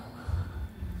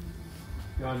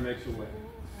 God makes a way.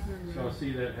 So I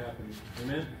see that happening.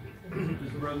 Amen?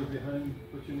 This brother behind you,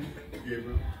 what's your name?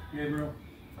 Gabriel. Gabriel.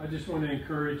 I just want to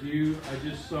encourage you. I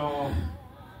just saw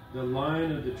the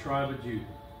Lion of the tribe of Judah.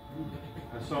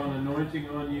 I saw an anointing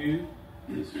on you.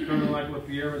 It's kind of like what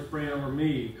Pierre was praying over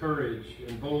me, courage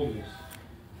and boldness.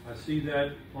 I see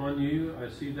that on you. I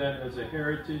see that as a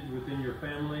heritage within your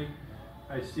family.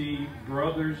 I see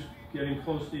brothers getting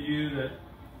close to you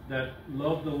that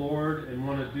love the Lord and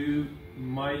want to do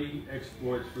mighty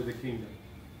exploits for the kingdom.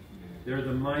 They're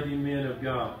the mighty men of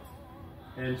God.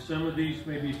 And some of these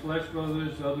may be flesh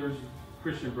brothers, others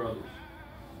Christian brothers.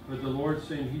 But the Lord's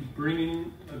saying he's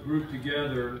bringing a group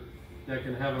together that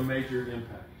can have a major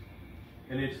impact.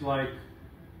 And it's like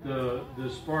the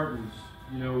Spartans,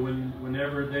 you know,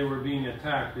 whenever they were being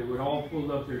attacked, they would all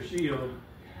pull up their shield,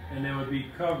 and they would be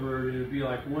covered, and it would be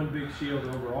like one big shield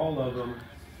over all of them,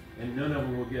 and none of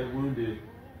them will get wounded.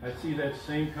 I see that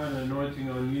same kind of anointing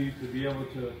on you to be able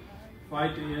to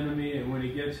fight the enemy, and when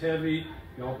he gets heavy,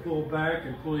 y'all pull back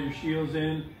and pull your shields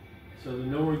in so that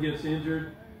no one gets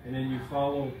injured, and then you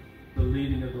follow the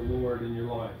leading of the Lord in your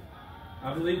life.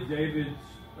 I believe David's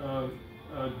a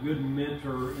good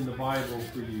mentor in the Bible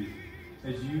for you.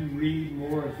 As you read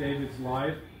more of David's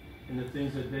life and the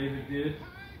things that David did,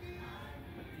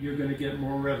 you're going to get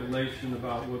more revelation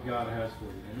about what God has for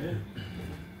you. Amen?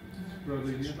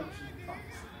 Brother, you?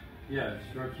 Yeah,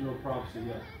 instructional prophecy,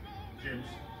 yeah.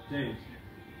 James.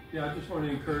 Yeah, I just want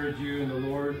to encourage you in the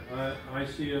Lord. I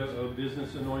see a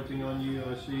business anointing on you.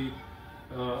 I see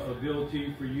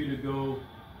ability for you to go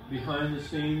behind the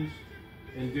scenes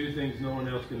and do things no one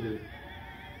else can do.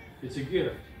 It's a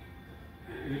gift.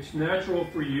 It's natural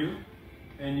for you,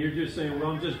 and you're just saying,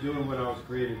 well, I'm just doing what I was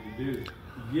created to do.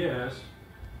 Yes,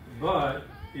 but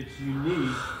it's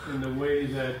unique in the way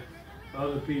that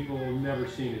other people have never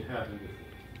seen it happen before.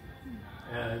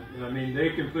 And I mean, they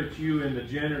can put you in the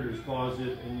janitor's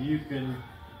closet, and you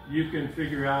can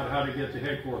figure out how to get to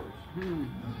headquarters.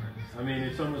 I mean,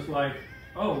 it's almost like,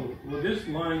 oh, well, this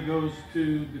line goes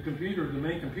to the computer, the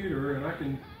main computer, and I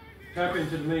can tap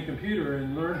into the main computer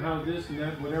and learn how this and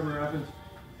that, whatever happens.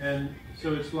 And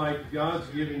so it's like God's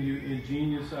giving you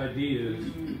ingenious ideas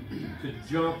to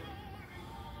jump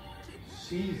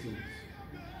seasons.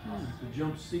 To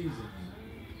jump seasons.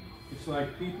 It's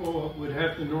like people would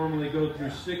have to normally go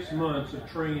through 6 months of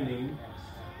training,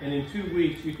 and in 2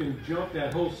 weeks you can jump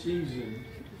that whole season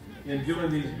in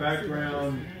doing these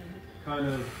background kind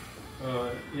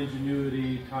of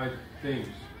ingenuity type things.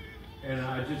 And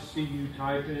I just see you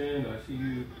typing, I see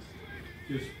you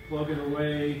just plugging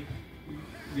away,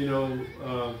 you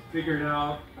know, figuring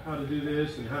out how to do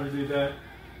this and how to do that.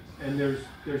 And there's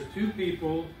 2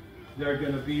 people that are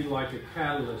going to be like a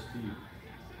catalyst to you.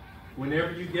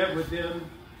 Whenever you get with them,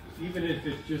 even if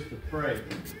it's just to pray,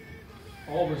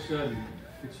 all of a sudden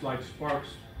it's like sparks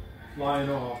flying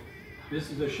off. This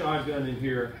is a shotgun in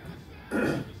here.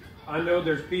 I know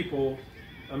there's people,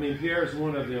 I mean, Pierre's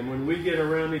one of them. When we get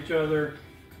around each other,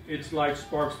 it's like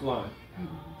sparks flying.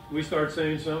 We start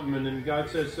saying something, and then God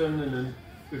says something, and then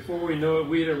before we know it,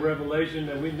 we had a revelation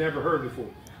that we'd never heard before.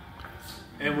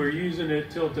 And we're using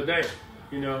it till today,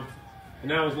 you know. And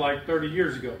that was like 30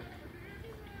 years ago.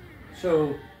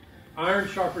 So, iron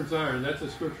sharpens iron. That's a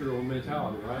scriptural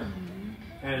mentality, right?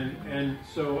 And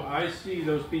so I see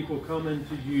those people coming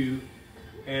to you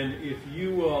And if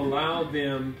you will allow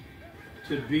them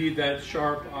to be that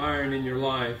sharp iron in your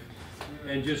life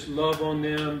and just love on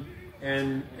them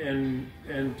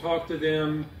and talk to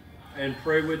them and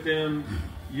pray with them,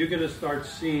 you're going to start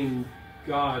seeing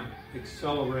God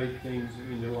accelerate things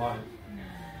in your life.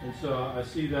 And so I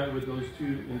see that with those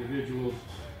two individuals,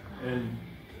 and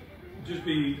just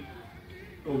be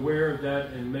aware of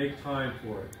that and make time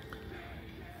for it.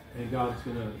 And God's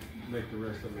going to make the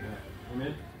rest of it happen.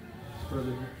 Amen?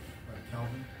 Further,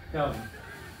 Calvin. Calvin,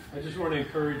 I just want to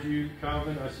encourage you,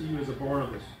 Calvin. I see you as a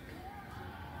Barnabas.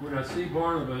 When I see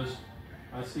Barnabas,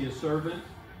 I see a servant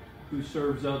who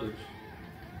serves others.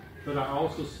 But I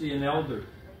also see an elder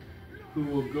who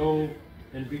will go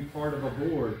and be part of a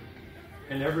board.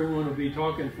 And everyone will be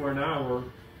talking for an hour,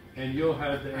 and you'll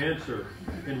have the answer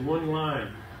in one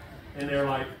line. And they're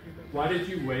like, why did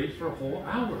you wait for a whole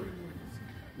hour?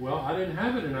 Well, I didn't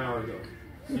have it an hour ago.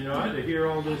 You know, I had to hear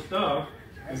all this stuff,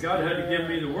 and God had to give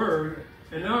me the word,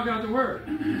 and now I got the word.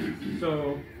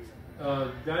 So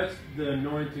that's the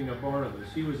anointing of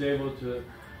Barnabas. He was able to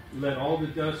let all the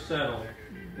dust settle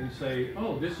and say,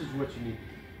 oh, this is what you need.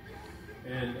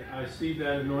 And I see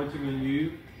that anointing in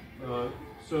you.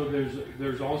 So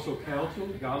there's also counsel,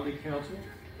 godly counsel.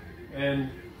 And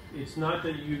it's not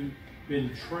that you've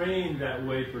been trained that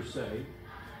way per se,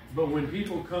 but when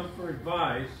people come for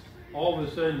advice, all of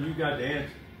a sudden you got the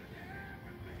answer.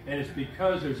 And it's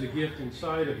because there's a gift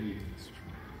inside of you.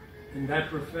 And that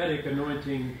prophetic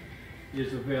anointing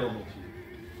is available to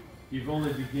you. You've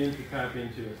only begun to tap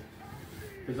into it.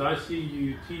 Because I see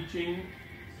you teaching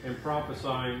and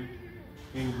prophesying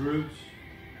in groups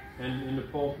and in the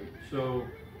pulpit. So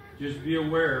just be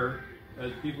aware,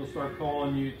 as people start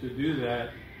calling you to do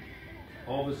that,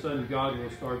 all of a sudden God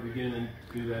will start beginning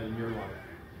to do that in your life.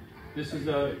 This is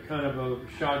a kind of a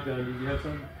shotgun. Did you have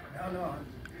something?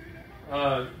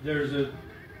 No. There's a,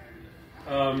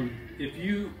 if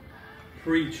you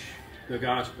preach the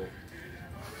gospel,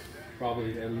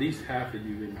 probably at least half of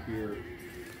you in here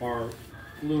are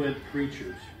fluent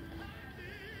preachers.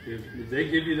 If they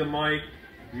give you the mic,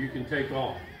 you can take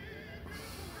off.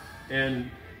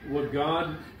 And what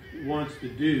God wants to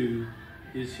do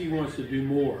is He wants to do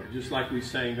more, just like we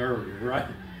sang earlier, right?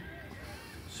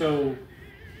 So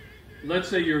let's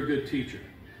say you're a good teacher,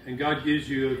 and God gives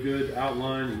you a good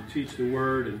outline, and you teach the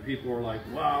word, and people are like,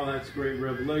 wow, that's great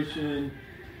revelation.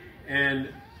 And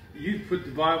you put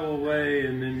the Bible away,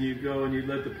 and then you go and you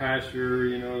let the pastor,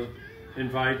 you know,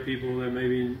 invite people that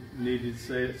maybe needed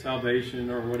salvation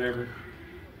or whatever.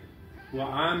 Well,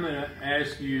 I'm going to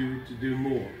ask you to do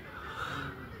more.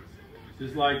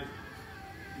 Just like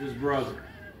this brother.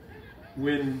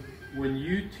 When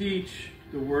you teach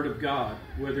the Word of God,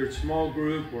 whether it's small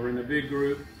group or in a big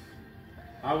group,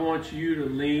 I want you to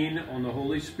lean on the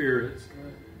Holy Spirit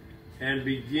and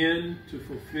begin to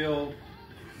fulfill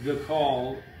the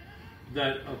call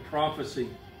that of prophecy,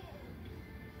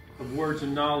 of words of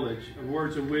knowledge, of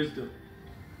words of wisdom,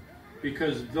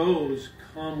 because those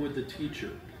come with the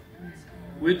teacher.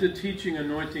 With the teaching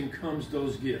anointing comes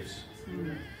those gifts.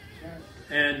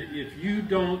 And if you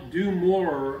don't do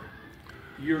more,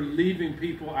 you're leaving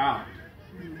people out.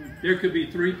 There could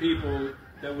be 3 people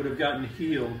that would have gotten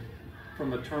healed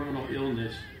from a terminal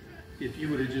illness if you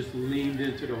would have just leaned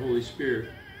into the Holy Spirit.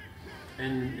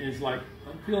 And it's like,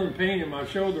 I'm feeling pain in my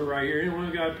shoulder right here.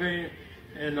 Anyone got pain?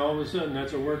 And all of a sudden,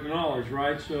 that's a word of knowledge,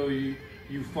 right? So you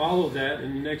follow that,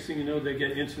 and the next thing you know, they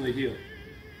get instantly healed,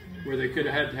 where they could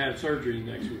have had to have surgery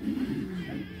next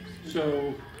week.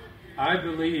 So I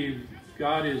believe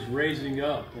God is raising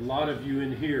up a lot of you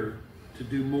in here to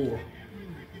do more.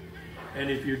 And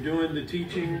if you're doing the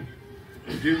teaching,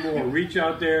 do more. Reach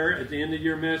out there at the end of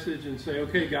your message and say,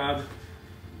 okay, God,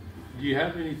 do you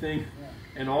have anything?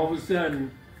 And all of a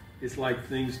sudden, it's like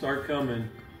things start coming,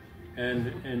 and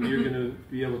you're going to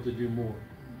be able to do more.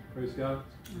 Praise God.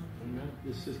 Amen.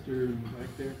 This sister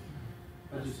right there.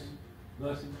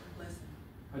 Blessing.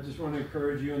 I just want to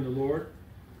encourage you in the Lord.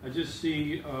 I just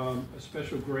see a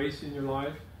special grace in your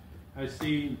life. I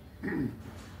see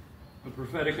a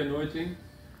prophetic anointing.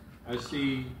 I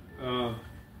see,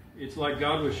 it's like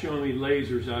God was showing me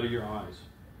lasers out of your eyes.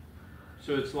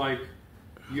 So it's like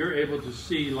you're able to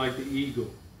see like the eagle,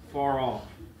 far off,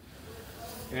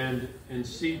 and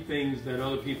see things that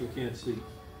other people can't see.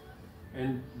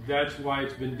 And that's why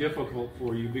it's been difficult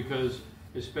for you, because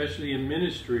especially in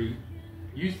ministry,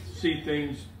 you see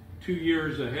things 2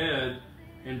 years ahead,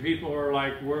 and people are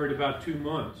like worried about 2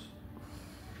 months.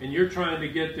 And you're trying to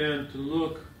get them to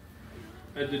look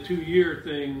at the 2-year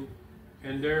thing,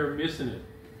 and they're missing it.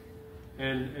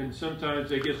 And sometimes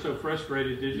they get so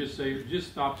frustrated, they just say,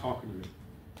 just stop talking to me.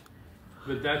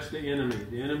 But that's the enemy.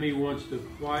 The enemy wants to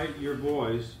quiet your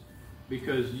voice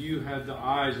because you have the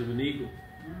eyes of an eagle.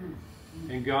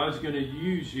 And God's going to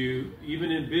use you,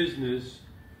 even in business,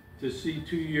 to see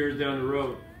 2 years down the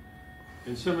road.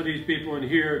 And some of these people in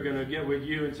here are going to get with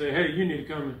you and say, hey, you need to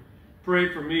come and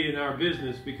pray for me in our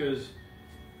business because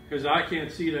I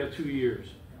can't see that 2 years.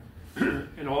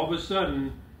 And all of a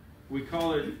sudden, we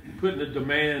call it putting a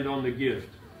demand on the gift.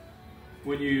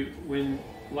 When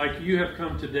like you have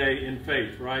come today in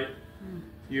faith, right?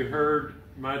 You heard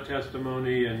my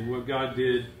testimony and what God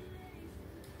did.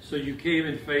 So you came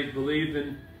in faith,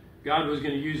 believing God was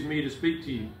going to use me to speak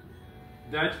to you.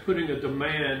 That's putting a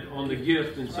demand on the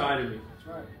gift inside of me. That's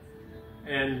right.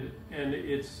 And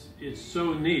it's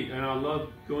so neat. And I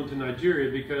love going to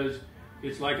Nigeria because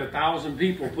it's like 1,000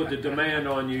 people put the demand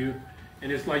on you,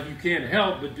 and it's like you can't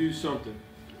help but do something.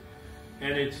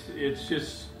 And it's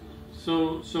just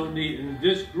so neat. And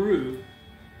this group,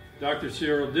 Dr.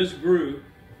 Cyril, this group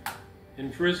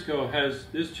in Frisco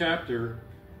this chapter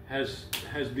has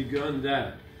begun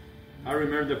that. I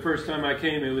remember the first time I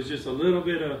came, it was just a little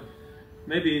bit of,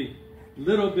 maybe a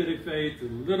little bit of faith, a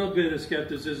little bit of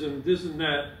skepticism, this and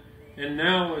that. And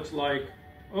now it's like,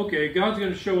 okay, God's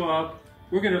going to show up.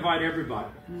 We're going to invite everybody.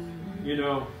 You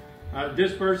know,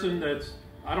 this person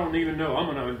I don't even know, I'm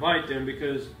going to invite them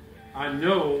because I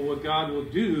know what God will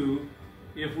do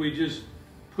if we just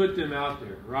put them out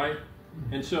there, right?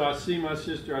 And so I see my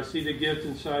sister, I see the gift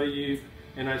inside of you,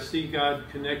 and I see God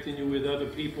connecting you with other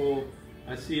people.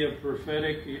 I see a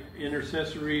prophetic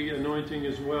intercessory anointing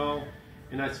as well,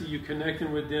 and I see you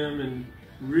connecting with them and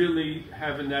really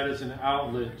having that as an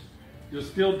outlet. You'll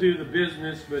still do the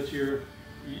business, but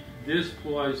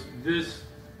this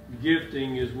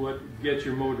gifting is what gets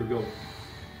your motor going.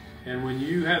 And when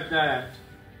you have that,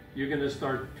 you're going to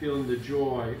start feeling the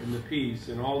joy and the peace,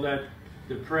 and all that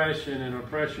depression and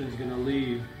oppression is going to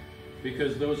leave,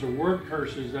 because those are word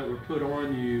curses that were put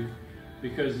on you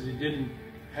because it didn't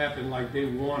happen like they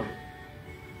wanted.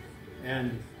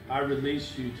 And I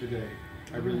release you today.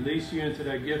 I release you into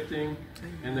that gifting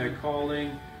and that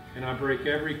calling, and I break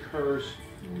every curse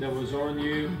that was on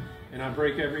you, and I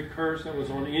break every curse that was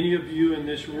on any of you in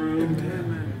this room,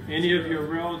 any of your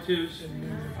relatives.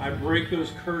 I break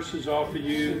those curses off of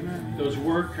you, those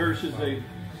word curses.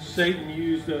 Satan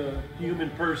used a human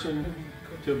person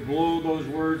to blow those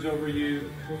words over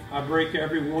you. I break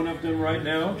every one of them right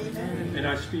now, and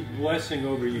I speak blessing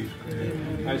over you.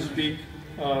 I speak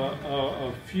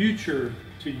a future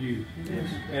to you,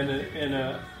 and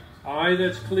an eye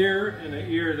that's clear and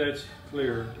an ear that's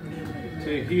clear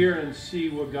to hear and see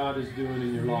what God is doing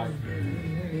in your life.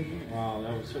 Wow,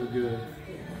 that was so good.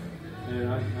 And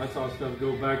I saw stuff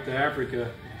go back to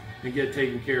Africa and get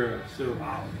taken care of. So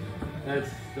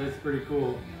that's pretty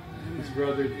cool. His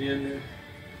brother at the end there.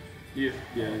 Yeah.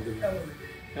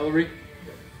 Ellery.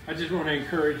 I just want to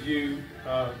encourage you.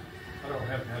 I don't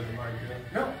have to have the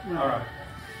mic. No. All right.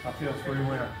 I feel free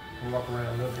when I walk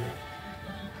around a little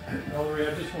bit. Ellery,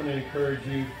 I just want to encourage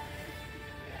you.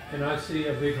 And I see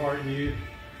a big heart in you,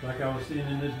 like I was seeing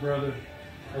in this brother.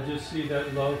 I just see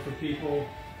that love for people,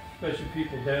 especially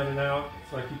people down and out.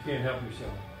 It's like you can't help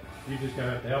yourself. You just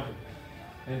gotta have to help them.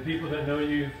 And people that know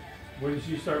you, once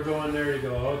you start going there, you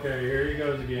go, okay, here he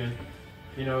goes again.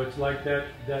 You know, it's like that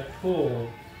pull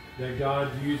that God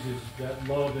uses, that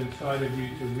love inside of you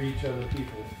to reach other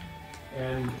people.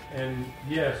 And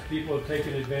yes, people have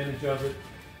taken advantage of it,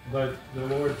 but the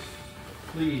Lord's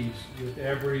pleased with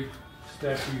every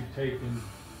step you've taken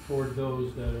toward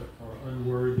those that are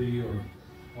unworthy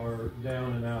or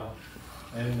down and out.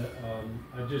 And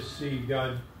I just see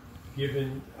God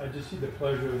I just see the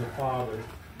pleasure of the Father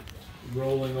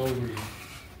rolling over you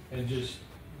and just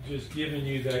giving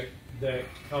you that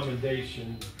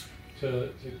commendation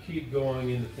to keep going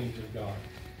in the things of God.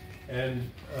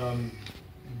 And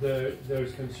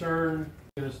there's concern.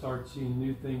 You're going to start seeing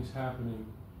new things happening.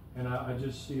 And I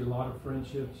just see a lot of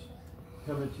friendships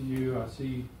coming to you.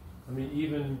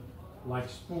 Even like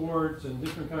sports and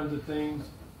different kinds of things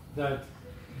that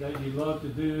you love to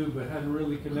do but hadn't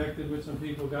really connected with some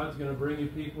people. God's going to bring you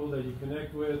people that you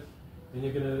connect with, and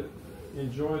you're going to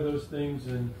enjoy those things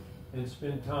and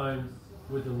spend time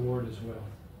with the Lord as well.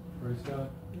 Praise God.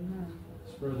 Amen.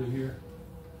 This brother here,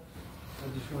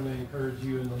 I just want to encourage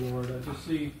you in the Lord. I just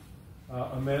see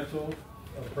a mantle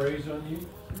of praise on you.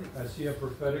 I see a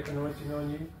prophetic anointing on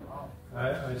you.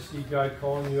 I see God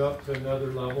calling you up to another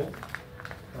level.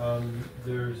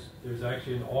 There's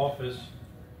actually an office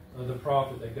of the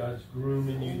prophet that God's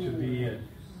grooming you to be in.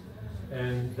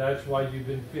 And that's why you've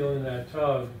been feeling that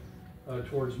tug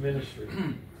towards ministry.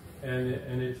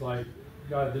 And it's like,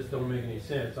 God, this don't make any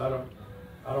sense.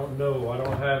 I don't know. I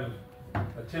don't have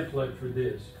a template for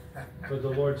this. But the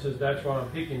Lord says, that's why I'm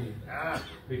picking you.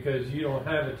 Because you don't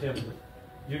have a template.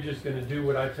 You're just going to do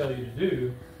what I tell you to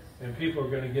do, and people are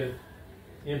going to get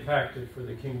impacted for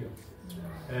the kingdom.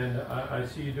 And I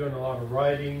see you doing a lot of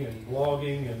writing and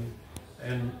blogging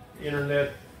and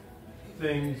internet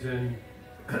things, and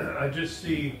I just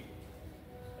see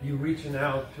you reaching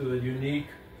out to a unique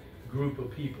group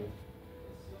of people.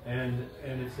 And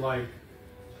it's like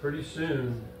pretty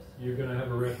soon you're going to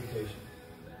have a reputation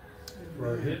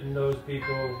for hitting those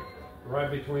people right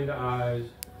between the eyes,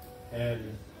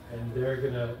 and they're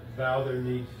going to bow their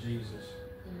knee to Jesus.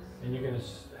 And you're going to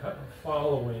have a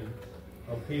following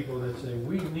of people that say,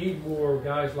 we need more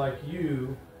guys like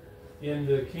you in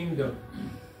the kingdom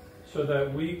so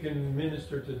that we can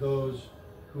minister to those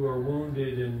who are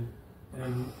wounded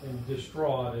and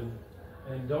distraught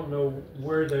and don't know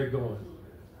where they're going.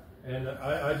 And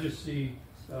I just see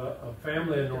a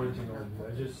family anointing on you.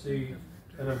 I just see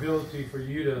an ability for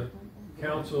you to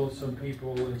counsel some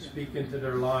people and speak into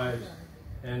their lives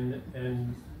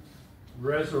and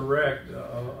resurrect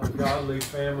a godly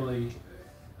family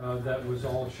that was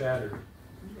all shattered.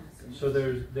 So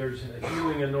there's a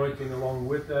healing anointing along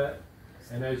with that.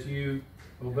 And as you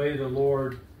obey the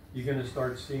Lord, you're going to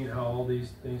start seeing how all these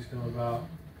things come about.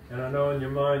 And I know in your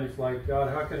mind it's like, God,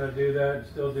 how can I do that and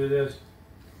still do this?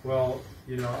 Well,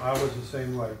 you know, I was the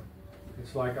same way.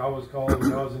 It's like I was called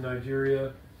when I was in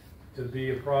Nigeria to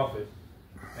be a prophet.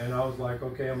 And I was like,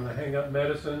 okay, I'm going to hang up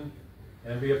medicine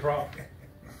and be a prophet.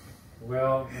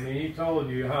 Well, I mean, he told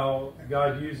you how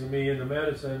God used me in the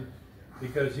medicine,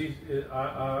 because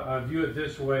I view it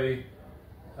this way,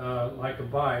 like a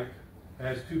bike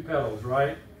has two pedals,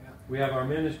 right? We have our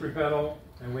ministry pedal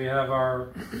and we have our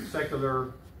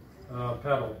secular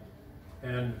pedal.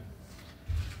 And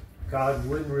God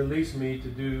wouldn't release me to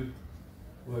do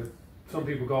what some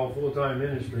people call full-time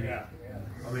ministry. Yeah.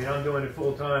 I mean, I'm doing it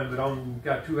full-time, but I've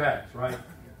got two hats, right?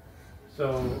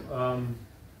 So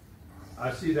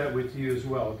I see that with you as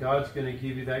well. God's going to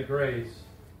give you that grace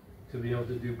to be able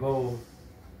to do both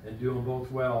and do them both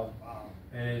well.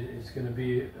 And it's going to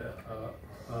be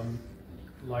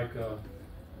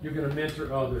you're going to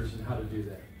mentor others in how to do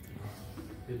that.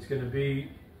 It's going to be,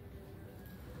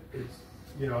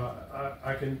 you know,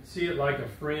 I can see it like a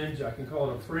fringe. I can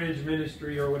call it a fringe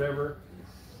ministry or whatever,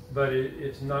 but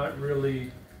it's not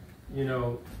really, you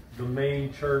know, the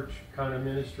main church kind of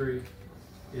ministry.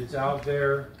 It's out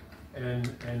there, and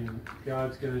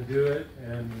God's going to do it,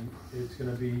 and it's going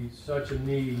to be such a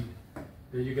need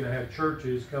that you're going to have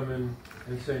churches coming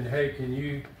and saying, hey, can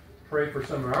you pray for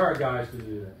some of our guys to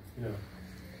do that? You know,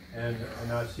 and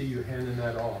I see you handing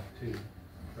that off too.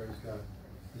 Praise God.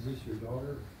 Is this your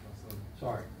daughter?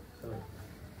 Sorry.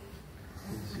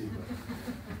 Didn't see you.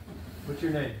 What's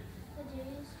your name?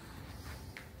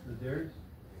 Ladarius.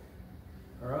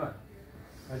 All right.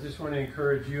 I just want to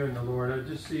encourage you in the Lord. I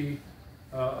just see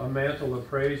a mantle of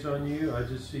praise on you. I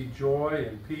just see joy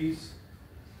and peace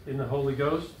in the Holy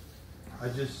Ghost. I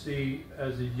just see,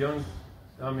 as a young,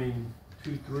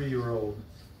 2-3-year-old,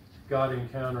 God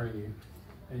encountering you.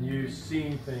 And you've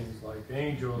seen things like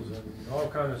angels and all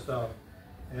kind of stuff.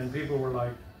 And people were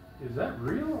like, is that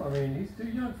real? I mean, he's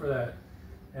too young for that.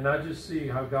 And I just see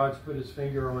how God's put his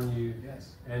finger on you. Yes.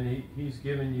 And he's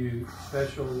given you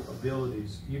special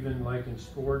abilities, even like in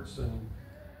sports and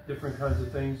different kinds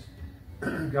of things.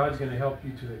 God's going to help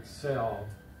you to excel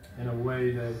in a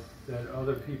way that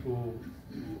other people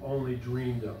only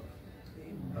dreamed of.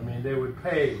 I mean, they would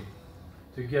pay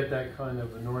to get that kind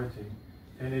of anointing,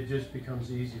 and it just becomes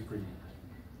easy for you.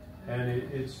 And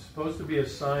it's supposed to be a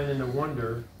sign and a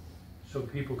wonder so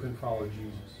people can follow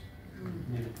Jesus.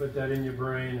 You need to put that in your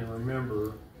brain and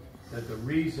remember that the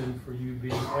reason for you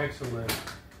being excellent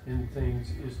in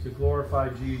things is to glorify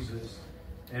Jesus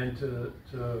and to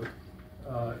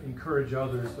encourage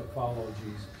others to follow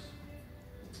Jesus.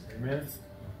 Amen?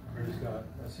 Praise God.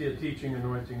 I see a teaching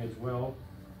anointing as well.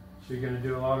 So you're going to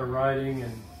do a lot of writing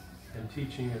and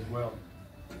teaching as well.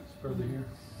 This brother here?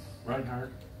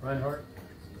 Reinhardt. Reinhardt?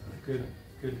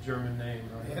 Good German name,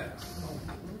 right? Yeah.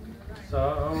 So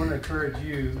I want to encourage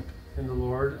you in the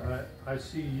Lord. I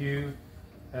see you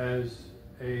as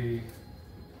a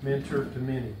mentor to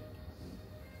many.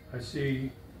 I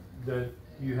see that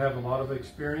you have a lot of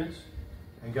experience,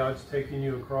 and God's taking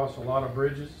you across a lot of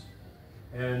bridges,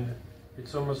 and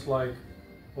it's almost like,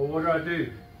 well, what do I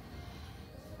do?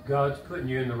 God's putting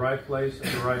you in the right place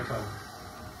at the right time.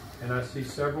 And I see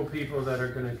several people that are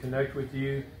going to connect with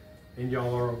you, and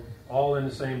y'all are all in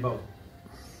the same boat.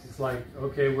 It's like,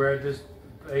 okay, we're at this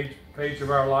page of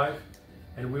our life,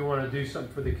 and we want to do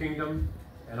something for the kingdom,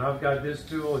 and I've got this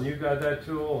tool and you've got that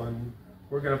tool, and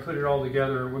we're going to put it all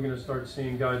together, and we're going to start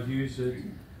seeing God use it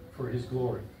for His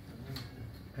glory.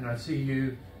 And I see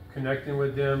you connecting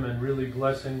with them and really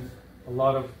blessing a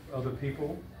lot of other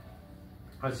people.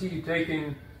 I see you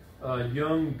taking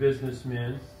young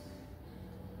businessmen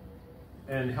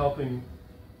and helping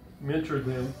mentor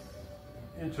them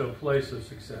into a place of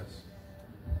success,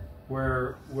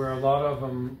 where a lot of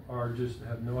them are just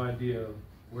have no idea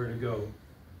where to go.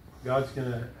 God's going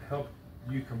to help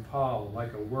you compile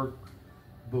like a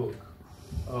workbook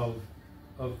of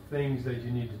things that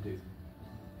you need to do.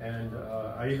 And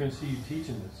I even see you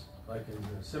teaching this, like in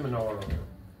a seminar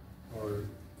or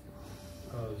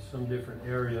some different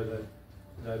area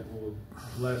that will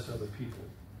bless other people.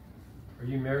 Are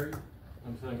you married?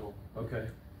 I'm single. Okay.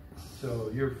 So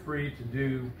you're free to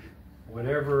do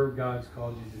whatever God's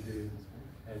called you to do,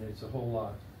 and it's a whole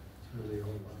lot. It's really a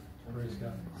whole lot. Praise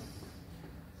God.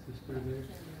 Sister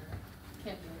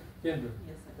there? Kendra.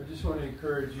 Yes, sir. I just want to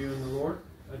encourage you in the Lord.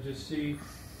 I just see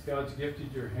God's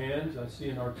gifted your hands. I see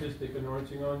an artistic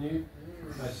anointing on you.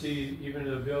 I see even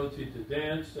an ability to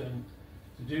dance and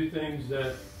to do things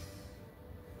that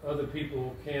other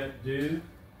people can't do.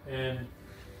 And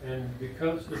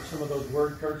because of some of those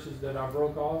word curses that I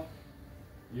broke off,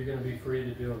 you're going to be free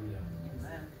to do them now.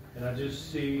 Amen. And I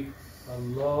just see a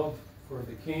love for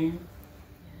the King.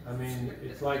 I mean,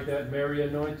 it's like that Mary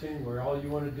anointing where all you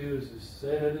want to do is just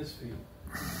sit at His feet.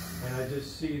 And I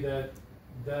just see that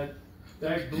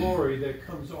glory that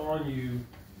comes on you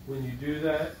when you do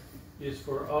that is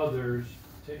for others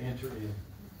to enter in.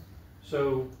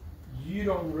 So you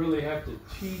don't really have to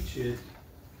teach it,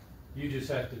 you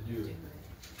just have to do it.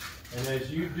 And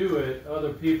as you do it,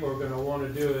 other people are going to want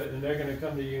to do it, and they're going to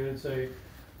come to you and say,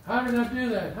 how did I do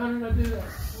that? How did I do that?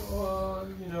 Well,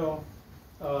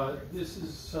 this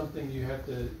is something you have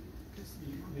to,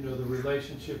 the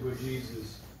relationship with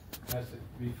Jesus has to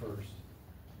be first.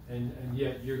 And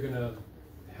yet you're going to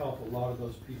help a lot of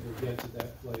those people get to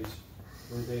that place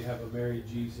where they have a married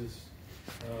Jesus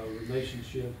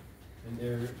relationship, and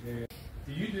they're.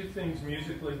 Do you do things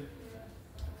musically?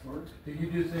 Sorry? Do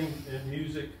you do things in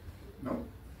music? No.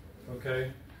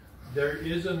 Okay. There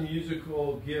is a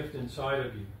musical gift inside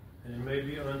of you, and it may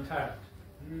be untapped.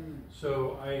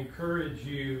 So I encourage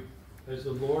you, as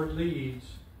the Lord leads,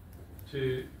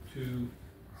 to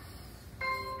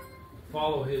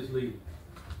follow His lead.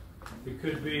 It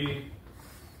could be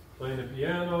playing the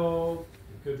piano.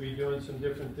 It could be doing some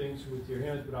different things with your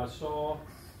hands. But I saw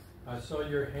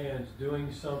your hands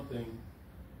doing something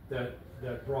that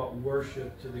brought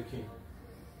worship to the King.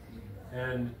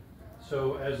 And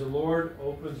so as the Lord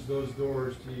opens those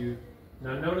doors to you,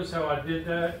 now notice how I did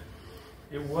that.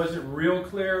 It wasn't real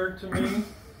clear to me,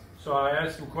 so I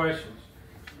asked some questions.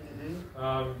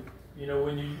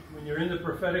 When you're in the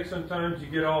prophetic, sometimes you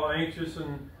get all anxious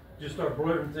and just start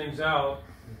blurting things out,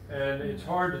 and it's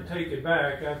hard to take it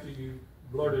back after you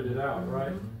blurted it out,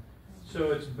 right?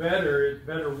 So it's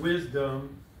better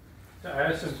wisdom to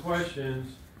ask some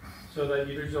questions so that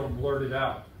you just don't blurt it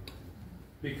out.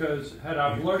 Because had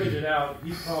I blurted it out,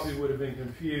 he probably would have been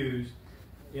confused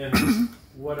in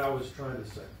what I was trying to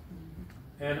say.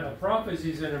 And a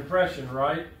prophecy is an impression,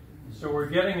 right? So we're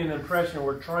getting an impression.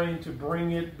 We're trying to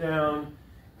bring it down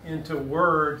into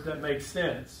words that make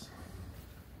sense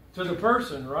to the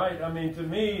person, right? I mean, to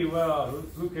me, well,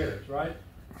 who cares, right?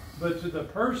 But to the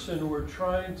person, we're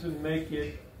trying to make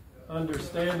it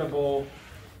understandable.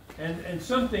 And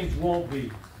some things won't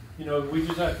be. We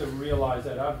just have to realize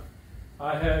that.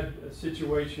 I had a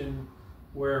situation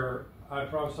where I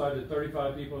prophesied to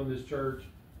 35 people in this church,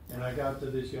 and I got to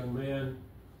this young man,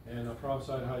 and I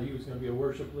prophesied how he was going to be a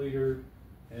worship leader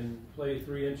and play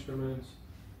 3 instruments.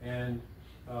 And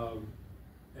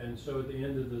so at the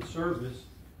end of the service,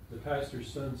 the pastor's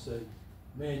son said,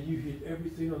 "Man, you hit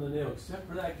everything on the nail except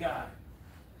for that guy.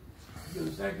 He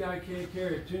goes, that guy can't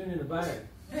carry a tune in a bag.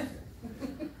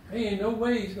 Hey, ain't no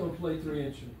way he's going to play 3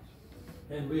 instruments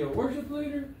and be a worship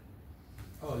leader."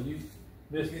 Oh, you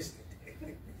missed it.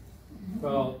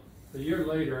 Well, a year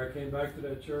later, I came back to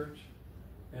that church,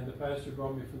 and the pastor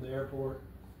brought me from the airport.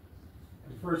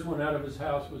 The first one out of his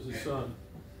house was his son.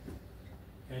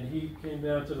 And he came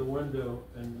down to the window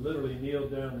and literally kneeled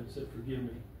down and said, "Forgive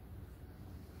me."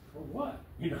 For what?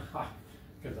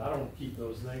 Because I don't keep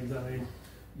those things. I mean,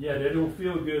 yeah, they don't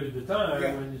feel good at the time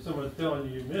when someone's telling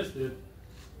you missed it.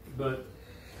 But,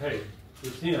 hey,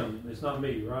 it's him. It's not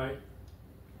me, right?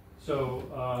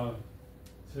 So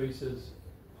he says,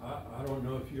 I don't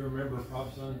know if you remember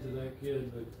prophesying to that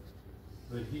kid,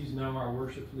 but he's now our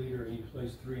worship leader, and he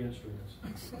plays 3 instruments.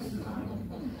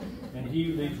 And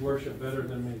he leads worship better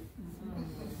than me.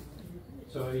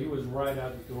 So he was right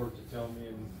out the door to tell me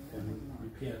and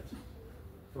repent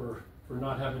for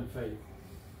not having faith.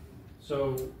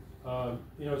 So,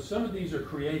 some of these are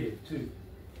creative too.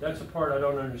 That's the part I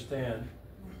don't understand.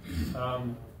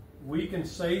 We can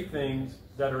say things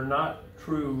that are not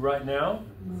true right now,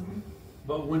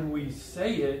 but when we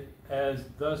say it as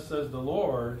thus says the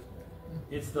Lord,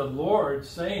 it's the Lord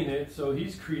saying it, so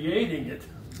he's creating it.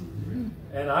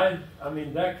 And I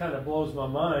mean, that kind of blows my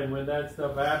mind when that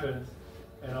stuff happens.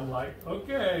 And I'm like,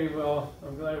 okay, well,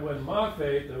 I'm glad it wasn't my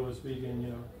faith that was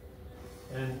speaking,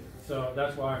 And so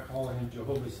that's why I call him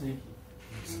Jehovah Sneaky.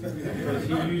 Because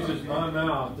he uses my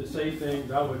mouth to say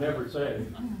things I would never say.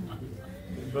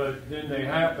 But then they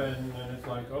happen, and it's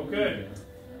like, okay,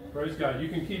 praise God. You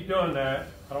can keep doing that.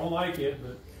 I don't like it,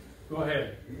 but go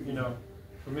ahead.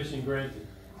 Permission granted.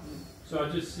 So I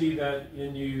just see that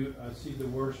in you. I see the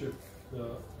worship,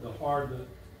 the heart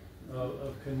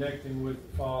of connecting with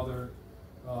the Father,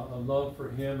 a love for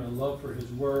Him, a love for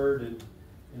His Word,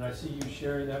 and I see you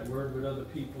sharing that Word with other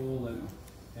people,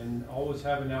 and always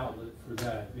have an outlet for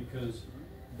that, because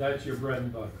that's your bread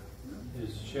and butter,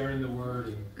 is sharing the Word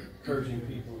and encouraging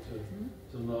people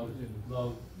to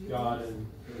love God and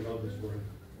to love His Word.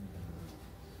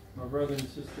 My brother and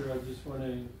sister, I just want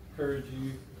to encourage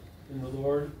you in the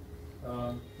Lord.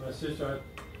 My sister,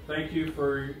 I thank you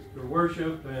for your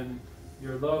worship and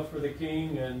your love for the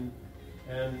King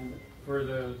and for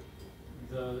the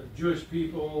Jewish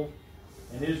people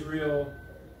and Israel.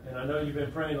 And I know you've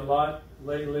been praying a lot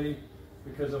lately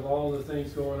because of all the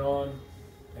things going on.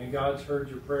 And God's heard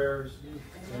your prayers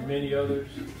and many others.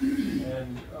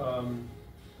 And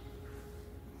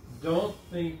don't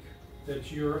think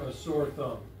that you're a sore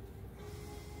thumb.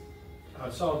 I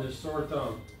saw this sore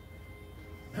thumb.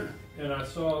 And I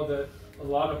saw that a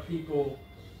lot of people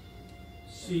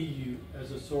see you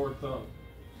as a sore thumb.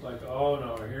 Like, oh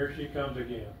no, here she comes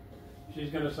again.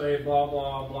 She's going to say blah,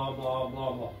 blah, blah, blah,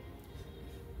 blah, blah.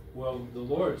 Well, the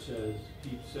Lord says,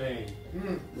 keep saying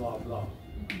blah, blah.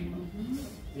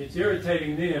 It's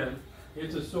irritating them.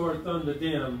 It's a sore thumb to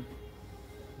them,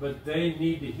 but they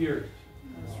need to hear it.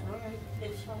 That's right.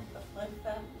 It's not my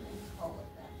family call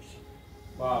it action.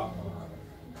 Wow.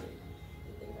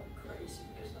 They think I'm crazy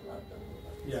because I love them.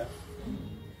 Yeah.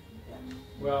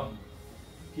 Well,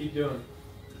 keep doing it.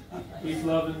 Keep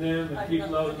loving them and keep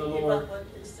loving the Lord.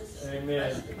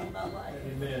 Amen.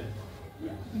 Amen.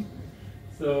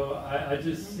 So I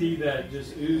just see that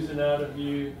just oozing out of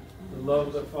you, the love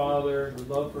of the Father, the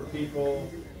love for people,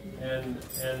 and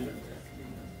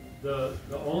the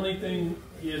only thing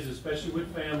is, especially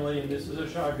with family, and this is a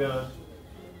shotgun,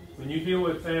 when you deal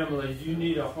with family, you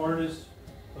need a harness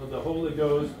of the Holy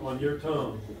Ghost on your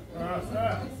tongue.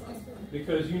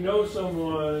 Because you know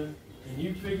someone, and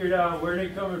you figured out where they're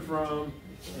coming from,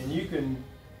 and you can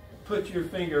put your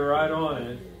finger right on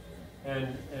it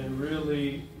and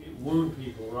really wound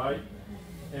people, right?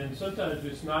 And sometimes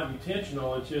it's not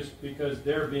intentional, it's just because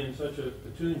they're being such a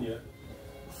petunia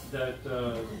that,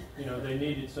 they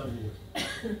needed something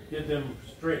to get them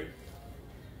straight.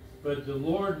 But the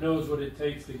Lord knows what it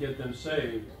takes to get them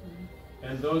saved,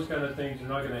 and those kind of things are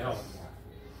not going to help.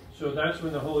 So that's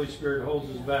when the Holy Spirit holds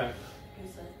us back.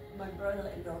 Because my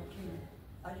brother-in-law came,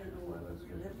 I don't know where we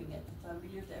were living at the time, we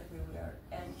lived everywhere,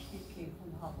 and he came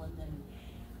from Holland, and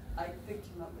I picked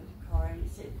him up with the car, and he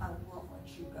said, I want what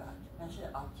you got. I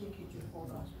said, I'll take you to hold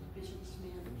on to the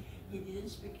businessman. He didn't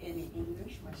speak any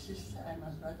English. My sister and my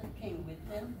brother came with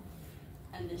them,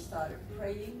 and they started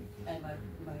praying, and my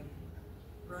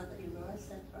brother-in-law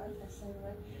said, right? I said,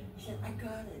 right? He said, I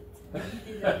got it. And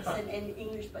he didn't understand any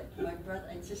English, but my brother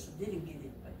and sister didn't get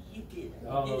it, but he did.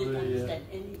 He didn't understand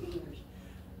any English.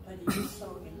 But he was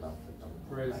so in love with them.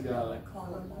 Praise God. I call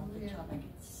him all the time. I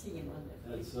can see him on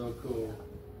their face. That's so cool.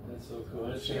 That's so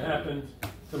cool. It's going to happen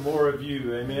to more of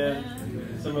you. Amen.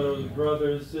 Some of those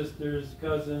brothers, sisters,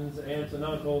 cousins, aunts, and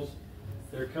uncles,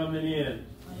 they're coming in.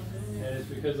 And it's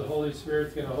because the Holy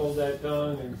Spirit's going to hold that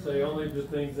tongue and say only the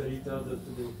things that He tells us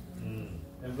to do.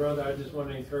 And brother, I just want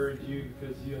to encourage you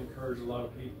because you encourage a lot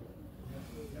of people.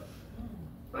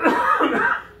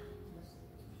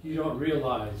 You don't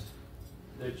realize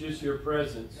that just your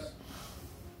presence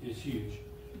is huge.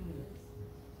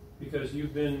 Because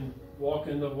you've been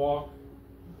walking the walk,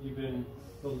 you've been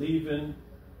believing,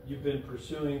 you've been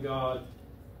pursuing God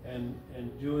and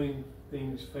doing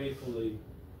things faithfully.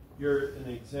 You're an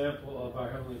example of our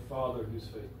Heavenly Father who's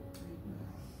faithful.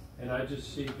 And I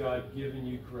just see God giving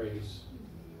you grace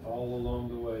all along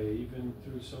the way, even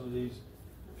through some of these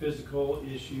physical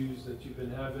issues that you've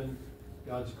been having.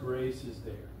 God's grace is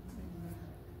there.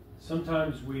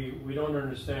 Sometimes we don't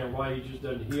understand why He just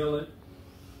doesn't heal it,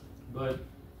 but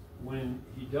when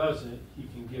he doesn't, he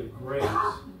can give grace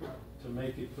to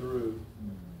make it through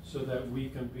so that we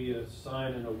can be a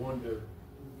sign and a wonder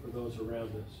for those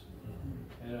around us.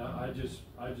 And I just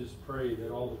pray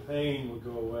that all the pain would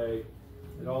go away,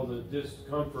 that all the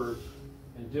discomfort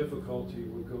and difficulty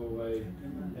would go away,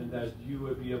 and that you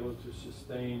would be able to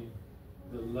sustain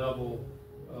the level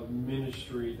of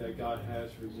ministry that God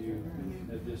has for you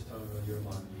at this time of your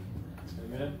life.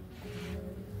 Amen.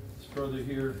 This brother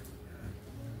here,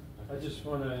 I just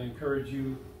want to encourage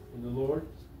you in the Lord.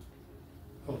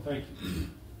 Oh, thank you.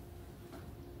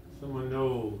 Someone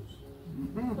knows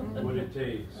what it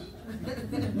takes.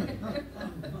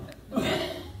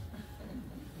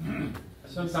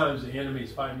 Sometimes the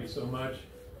enemies fight me so much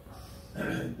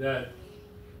that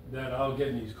I'll get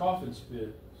in these coffin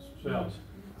spells,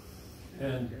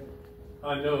 and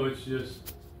I know it's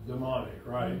just demonic,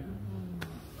 right?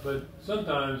 But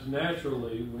sometimes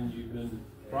naturally, when you've been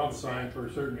prophesying for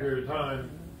a certain period of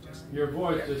time, your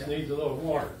voice just needs a little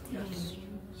water.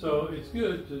 So it's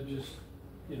good to just,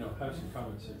 have some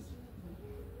common sense.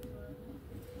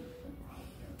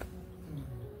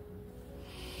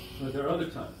 But there are other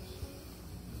times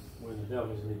when the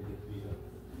devils need to get beat up.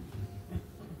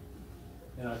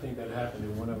 And I think that happened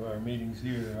in one of our meetings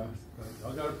here.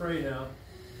 Y'all got to pray now,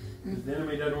 because the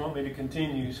enemy doesn't want me to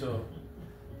continue, so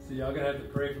y'all going to have to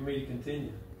pray for me to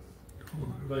continue.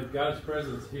 But God's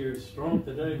presence here is strong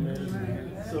today,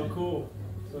 man. It's so cool.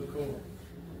 So cool.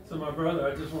 So my brother,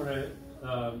 I just want to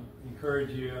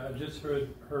encourage you. I just heard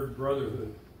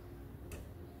brotherhood.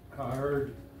 I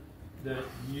heard that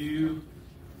you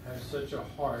have such a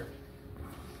heart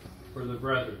for the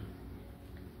brethren.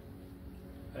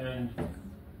 And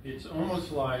it's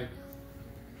almost like,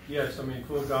 yes,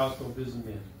 full gospel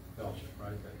businessmen fellowship,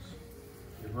 right?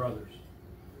 That's your brothers.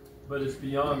 But it's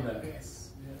beyond that.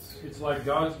 It's like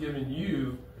God's given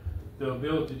you the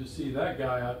ability to see that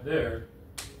guy out there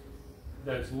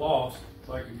that's lost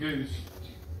like a goose,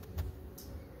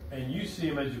 and you see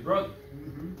him as your brother.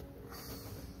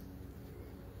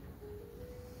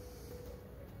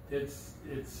 It's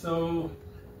so,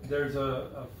 there's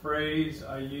a phrase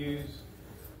I use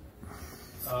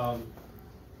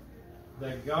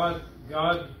that God,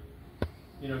 John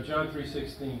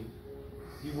 3:16,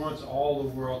 he wants all the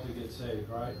world to get saved,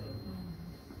 right?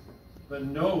 But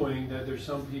knowing that there's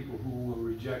some people who will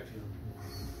reject him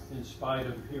in spite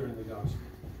of hearing the gospel.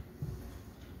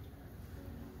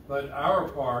 But our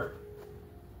part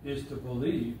is to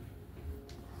believe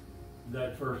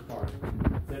that first part,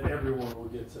 that everyone will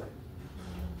get saved.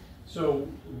 So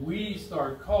we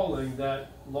start calling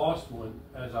that lost one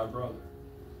as our brother.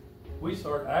 We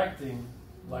start acting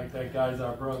like that guy's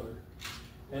our brother.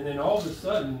 And then all of a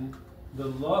sudden, the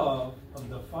love of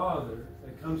the Father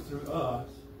that comes through us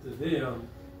to them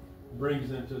brings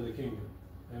them to the kingdom.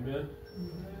 Amen?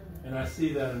 And I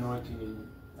see that anointing in you.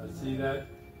 I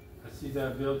see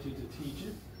that ability to teach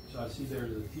it. So I see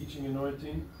there's a teaching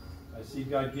anointing. I see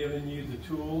God giving you the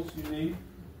tools you need.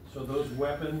 So those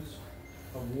weapons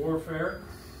of warfare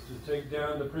to take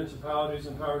down the principalities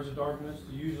and powers of darkness,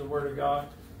 to use the Word of God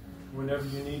whenever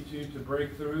you need to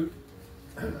break through.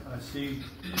 I see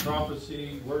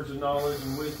prophecy, words of knowledge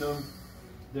and wisdom.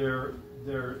 They're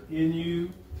in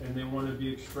you, and they want to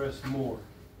be expressed more.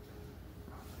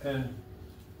 And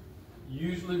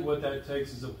usually what that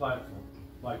takes is a platform.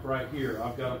 Like right here,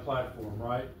 I've got a platform,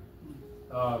 right?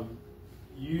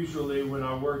 Usually when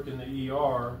I work in the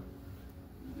ER,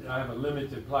 I have a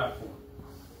limited platform.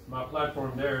 My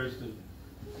platform there is to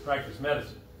practice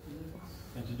medicine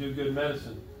and to do good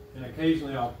medicine. And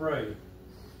occasionally I'll pray.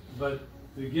 But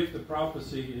the gift of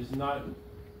prophecy is not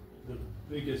the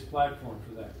biggest platform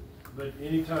for that. But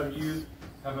anytime you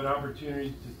have an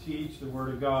opportunity to teach the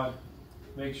Word of God,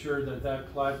 make sure that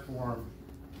that platform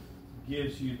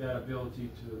gives you that ability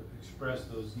to express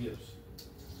those gifts.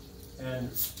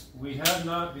 And we have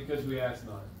not because we ask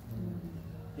not.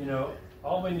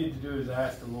 All we need to do is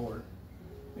ask the Lord.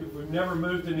 If we've never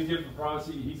moved in the gift of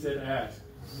prophecy, he said ask.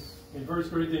 In 1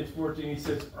 Corinthians 14, he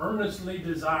says, earnestly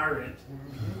desire it.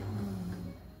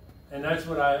 And that's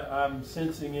what I'm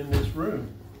sensing in this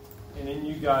room. And in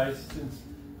you guys, since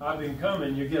I've been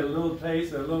coming, you get a little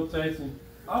taste, and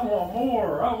I want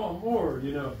more,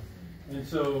 And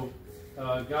so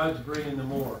God's bringing the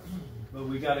more. But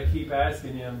we got to keep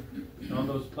asking him on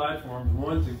those platforms.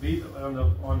 One, to be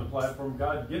on the platform.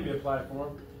 God, give me a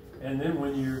platform. And then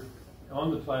when you're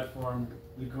on the platform,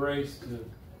 the grace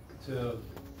to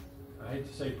I hate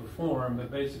to say perform, but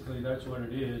basically that's what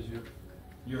it is.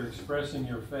 You're expressing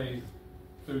your faith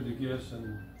through the gifts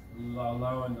and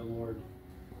allowing the Lord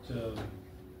to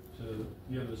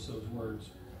give us those words.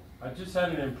 I just had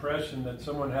an impression that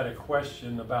someone had a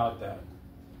question about that.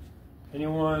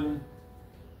 Anyone,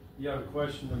 you have a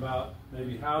question about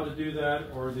maybe how to do that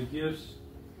or the gifts?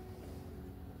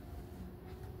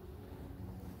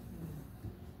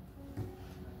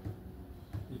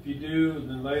 If you do,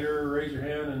 then later raise your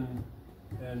hand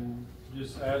and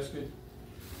just ask it.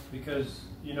 Because,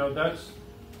 you know, that's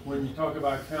when you talk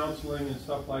about counseling and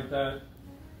stuff like that,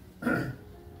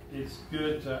 it's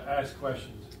good to ask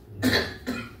questions.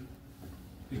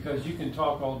 Because you can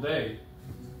talk all day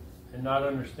and not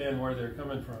understand where they're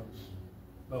coming from.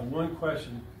 But one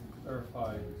question can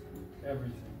clarify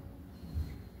everything.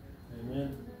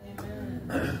 Amen?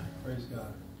 Amen. Praise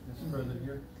God. This brother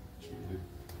here.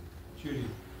 Judy.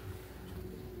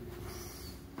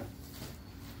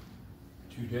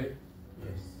 Judy?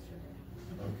 Yes.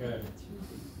 Okay.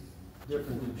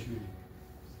 Different than Judy.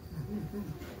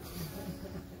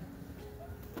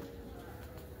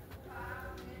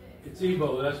 It's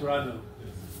Igbo, that's what I know.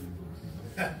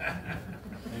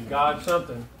 And God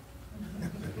something.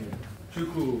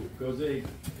 Chukwu goes eight.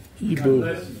 Igbo.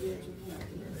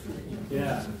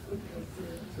 Yeah.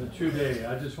 So Chude,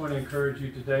 I just want to encourage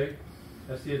you today.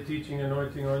 I see a teaching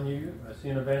anointing on you. I see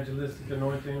an evangelistic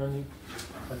anointing on you.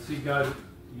 I see God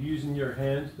using your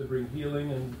hands to bring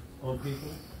healing on people.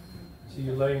 I see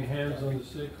you laying hands on the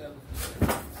sick.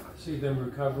 I see them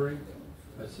recovering.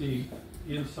 I see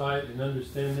insight and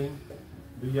understanding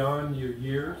beyond your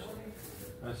years.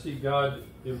 I see God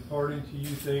imparting to you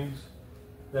things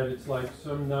that it's like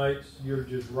some nights you're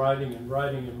just writing and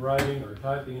writing and writing, or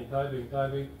typing and typing and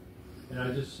typing, and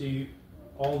I just see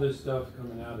all this stuff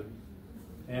coming out of you.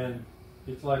 And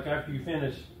it's like after you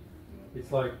finish,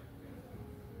 it's like,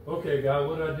 okay, God,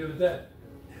 what do I do with that?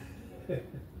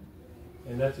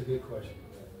 And that's a good question,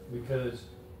 because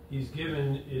He's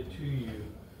given it to you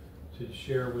to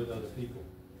share with other people.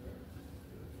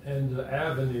 And the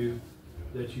avenue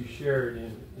that you share it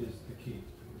in is the key.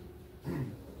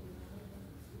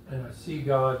 And I see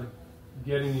God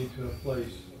getting you to a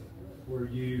place where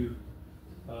you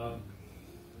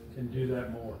can do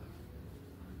that more.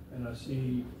 And I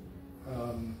see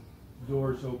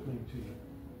doors opening to you.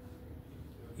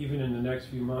 Even in the next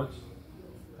few months,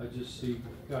 I just see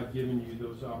God giving you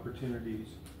those opportunities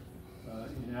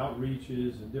in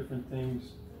outreaches and different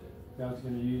things. God's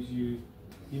going to use you,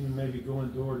 even maybe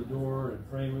going door to door and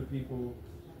praying with people.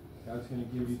 God's going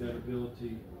to give you that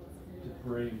ability to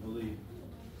pray and believe.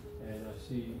 And I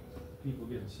see people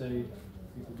getting saved,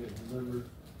 people getting delivered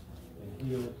and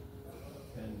healed,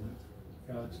 and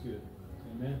God's good.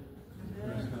 Amen?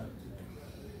 Praise God.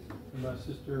 And my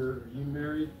sister, are you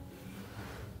married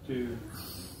to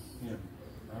him?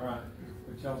 All right.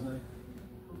 What's y'all's name?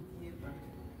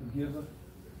 Forgive her.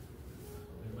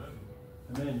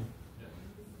 Amen.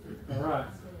 All right.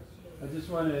 I just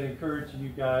want to encourage you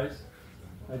guys.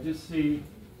 I just see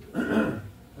a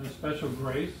special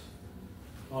grace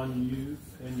on you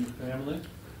and your family.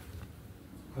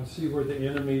 I see where the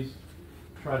enemies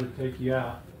try to take you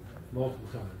out multiple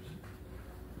times.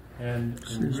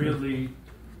 And really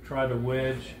try to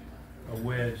wedge a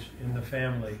wedge in the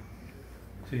family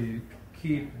to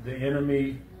keep the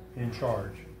enemy in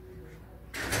charge.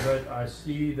 But I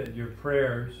see that your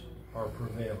prayers are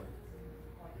prevailing.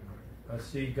 I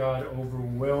see God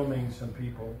overwhelming some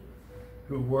people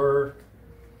who were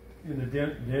in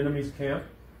the enemy's camp,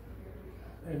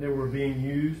 and they were being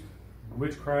used,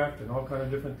 witchcraft and all kind of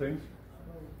different things.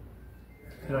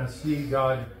 And I see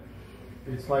God,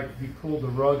 it's like He pulled the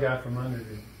rug out from under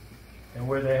them. And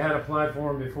where they had a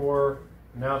platform before,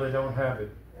 now they don't have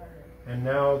it. And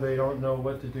now they don't know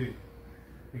what to do.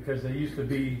 Because they used to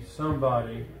be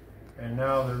somebody, and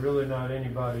now they're really not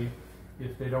anybody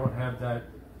if they don't have that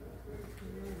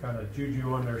kind of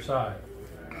juju on their side.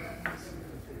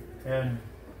 And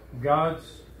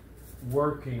God's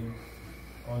working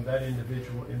on that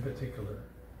individual in particular,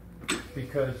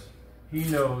 because He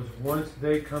knows once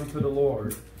they come to the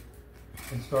Lord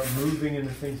and start moving in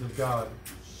the things of God,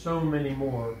 so many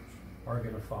more are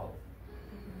going to follow.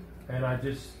 And I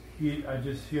just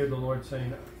hear the Lord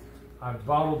saying, I've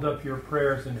bottled up your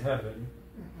prayers in heaven,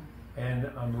 and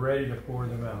I'm ready to pour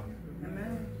them out.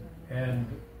 Amen. And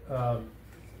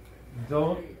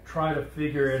don't try to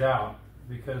figure it out,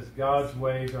 because God's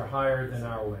ways are higher than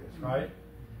our ways, right?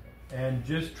 And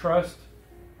just trust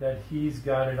that He's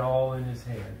got it all in His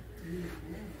hand.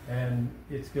 And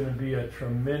it's going to be a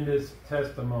tremendous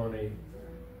testimony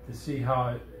to see how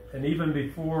it, and even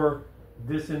before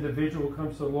this individual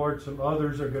comes to the Lord, some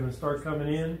others are going to start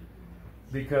coming in,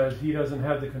 because He doesn't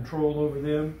have the control over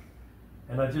them.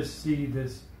 And I just see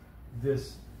this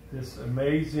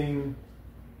amazing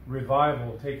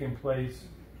revival taking place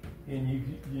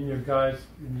in your guys,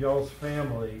 in y'all's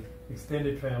family,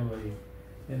 extended family,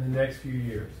 in the next few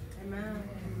years. Amen.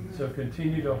 So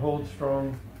continue to hold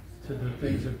strong to the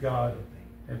things of God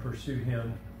and pursue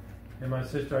Him. And my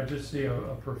sister, I just see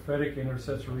a prophetic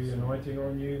intercessory anointing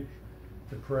on you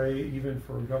to pray even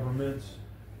for governments,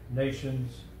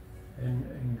 nations,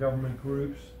 and government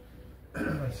groups.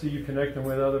 I see you connecting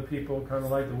with other people, kind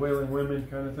of like the Wailing Women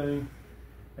kind of thing.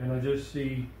 And I just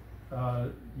see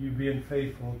you being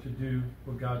faithful to do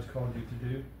what God's called you to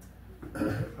do.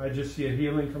 I just see a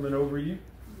healing coming over you.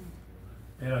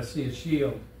 And I see a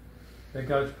shield that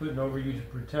God's putting over you to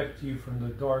protect you from the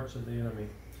darts of the enemy.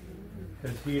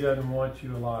 Because He doesn't want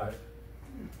you alive.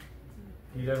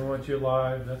 He doesn't want you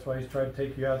alive. That's why He's tried to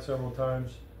take you out several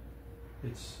times.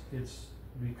 It's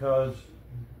because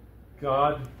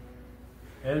God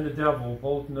and the devil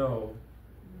both know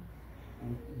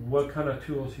what kind of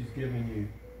tools He's giving you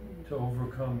to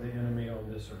overcome the enemy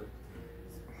on this earth.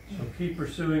 So keep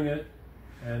pursuing it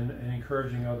and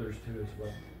encouraging others too as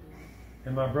well.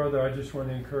 And my brother, I just want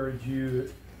to encourage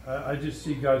you. I just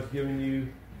see God's giving you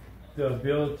the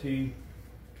ability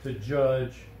to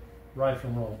judge right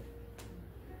from wrong.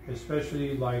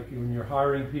 Especially like when you're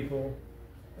hiring people.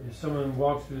 If someone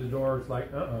walks through the door, it's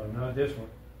like, not this one.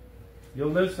 You'll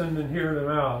listen and hear them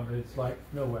out, but it's like,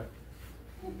 no way.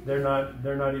 They're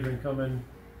not even coming,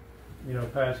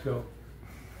 past go.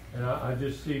 And I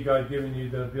just see God giving you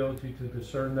the ability to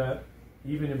discern that,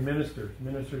 even in ministers.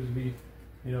 Ministers be,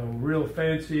 real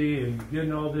fancy and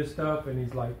getting all this stuff, and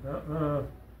He's like,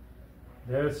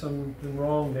 there's something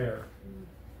wrong there.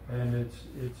 And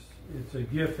it's a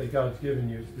gift that God's given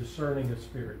you. It's discerning of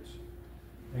spirits.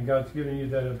 And God's given you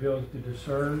that ability to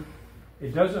discern.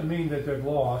 It doesn't mean that they're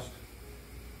lost.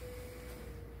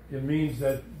 It means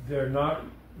that they're not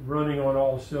running on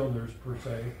all cylinders, per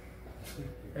se.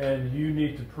 And you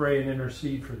need to pray and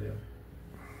intercede for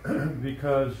them.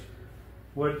 Because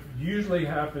what usually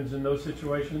happens in those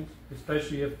situations,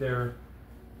 especially if they're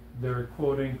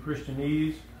quoting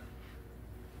Christianese,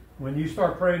 when you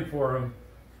start praying for them,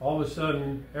 all of a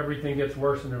sudden everything gets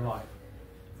worse in their life.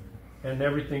 And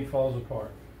everything falls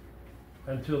apart.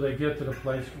 Until they get to the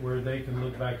place where they can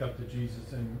look back up to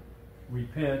Jesus and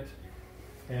repent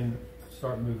and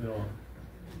start moving on.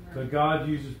 But God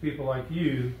uses people like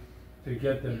you to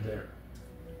get them there.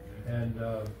 And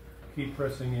keep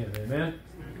pressing in. Amen?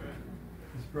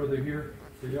 This brother here,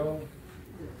 for y'all?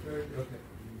 Okay.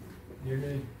 Your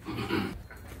name?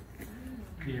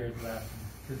 Pierre's laughing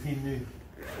because he knew.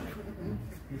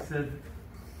 He said,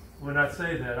 when I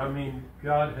say that, I mean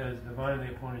God has divinely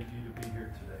appointed you to be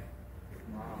here today.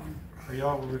 Wow. Are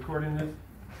y'all recording this?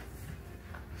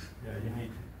 Yeah, you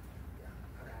need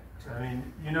to. I mean,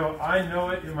 I know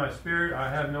it in my spirit. I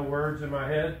have no words in my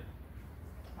head.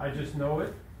 I just know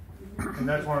it. And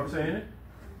that's why I'm saying it.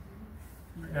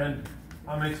 And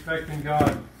I'm expecting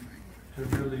God to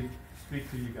really speak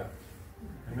to you guys.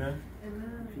 Amen?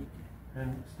 Amen.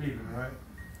 And Stephen, right?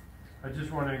 I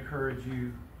just want to encourage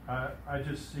you. I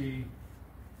just see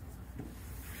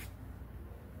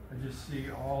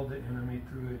all the enemy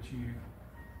threw at you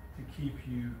to keep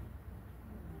you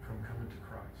from coming to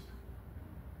Christ.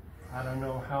 I don't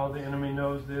know how the enemy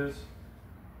knows this,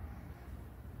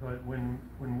 but when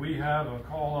we have a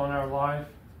call on our life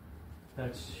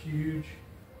that's huge,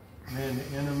 man,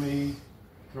 the enemy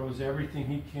throws everything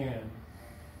he can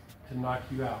to knock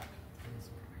you out.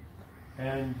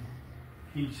 And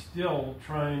he's still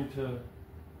trying to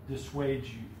dissuade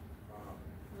you.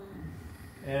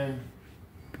 And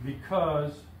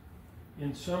because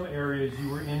in some areas you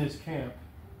were in his camp,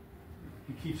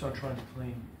 he keeps on trying to claim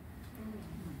you.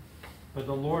 But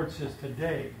the Lord says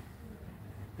today,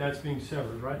 that's being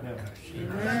severed right now.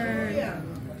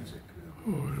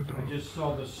 I just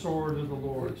saw the sword of the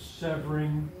Lord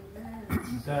severing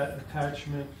that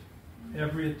attachment,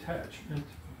 every attachment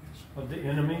of the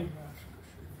enemy.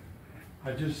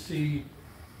 I just see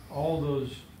all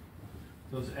those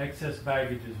excess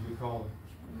baggages, we call them.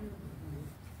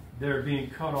 They're being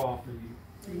cut off of you.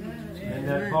 Amen. And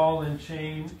that ball and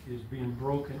chain is being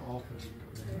broken off of you.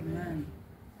 Amen.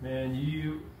 Man,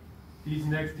 these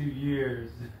next 2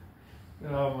 years,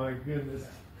 oh my goodness,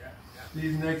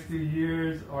 these next 2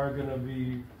 years are going to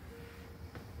be,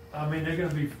 they're going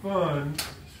to be fun,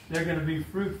 they're going to be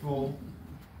fruitful,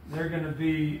 they're going to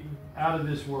be out of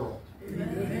this world.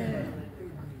 Amen.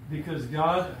 Because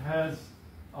God has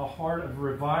a heart of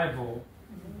revival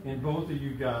in both of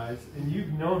you guys, and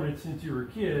you've known it since you were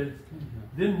kids,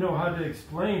 didn't know how to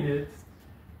explain it,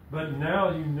 but now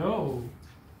you know.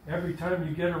 Every time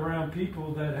you get around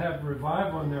people that have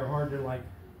revival in their heart, they're like,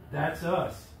 that's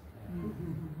us.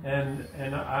 And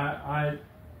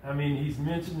I mean, he's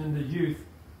mentioning the youth.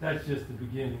 That's just the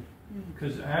beginning.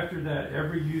 Because after that,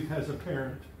 every youth has a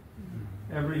parent.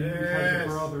 Every youth has a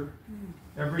brother.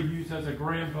 Every youth has a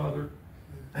grandfather.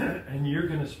 And you're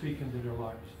going to speak into their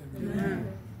lives.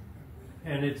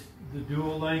 And it's the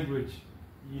dual language.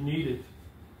 You need it.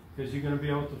 Because you're going to be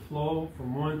able to flow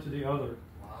from one to the other.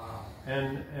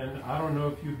 And I don't know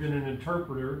if you've been an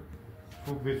interpreter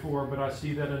before, but I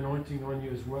see that anointing on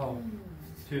you as well.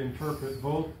 To interpret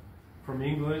both from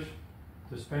English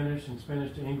to Spanish and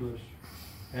Spanish to English.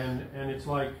 And it's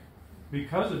like,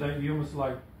 because of that, you almost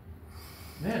like,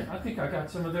 man, I think I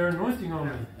got some of their anointing on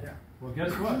me. Well,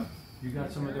 guess what? You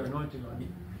got some of their anointing on you.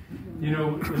 You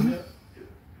know,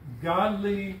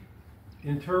 godly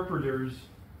interpreters,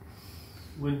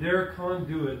 when they're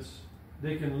conduits,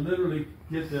 they can literally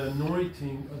get the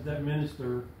anointing of that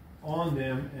minister on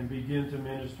them and begin to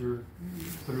minister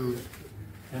through it.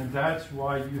 And that's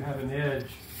why you have an edge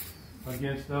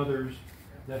against others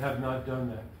that have not done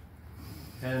that.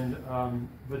 And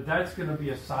but that's going to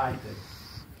be a side thing.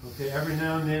 Okay, every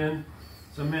now and then,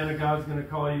 some man of God's going to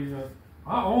call you.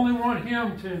 I only want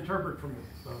him to interpret for me.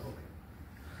 So,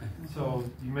 okay. So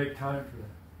you make time for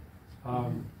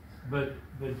that. But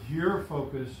your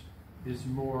focus is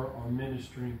more on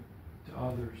ministering to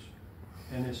others,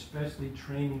 and especially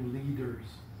training leaders.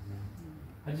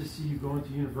 I just see you going to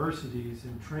universities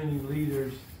and training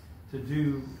leaders to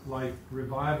do like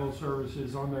revival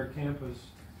services on their campus,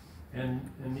 and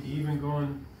even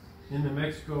going into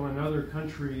Mexico and other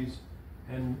countries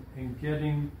and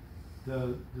getting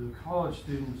the college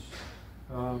students,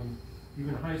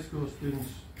 even high school students,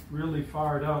 really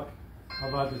fired up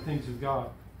about the things of God.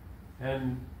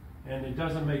 And it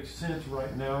doesn't make sense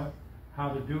right now how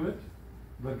to do it,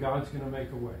 but God's going to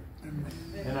make a way.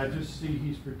 And I just see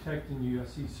He's protecting you. I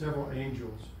see several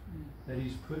angels that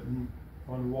He's putting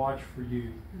on watch for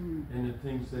you and the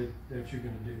things that you're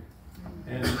going to do.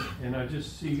 And I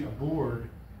just see a board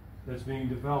that's being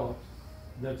developed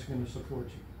that's going to support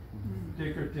you.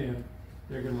 Thick or thin,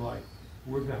 they're going to like,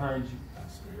 we're behind you.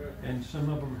 And some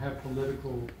of them have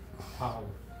political power.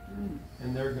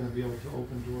 And they're going to be able to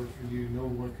open doors for you no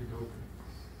one could open.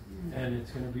 And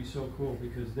it's going to be so cool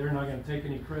because they're not going to take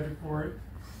any credit for it.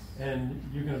 And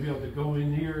you're going to be able to go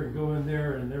in here and go in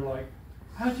there, and they're like,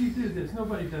 how'd you do this?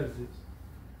 Nobody does this.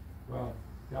 Well,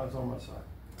 God's on my side.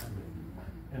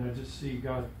 And I just see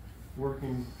God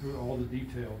working through all the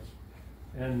details.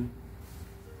 And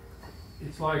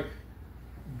it's like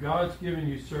God's given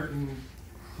you certain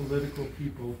political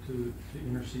people to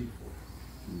intercede for.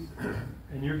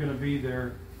 And you're going to be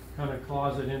their kind of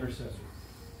closet intercessor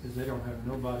because they don't have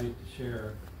nobody to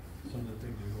share some of the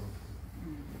things you're going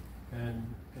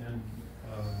through. And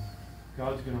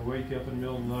God's going to wake you up in the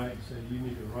middle of the night and say, you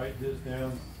need to write this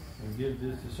down and give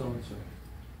this to so-and-so.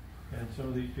 And some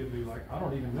of these people are like, I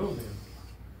don't even know them.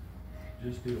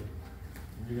 Just do it.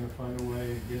 And you're going to find a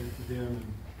way and get it to them,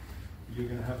 and you're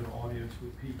going to have an audience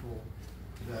with people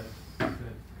that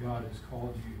God has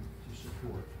called you to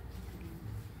support.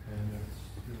 And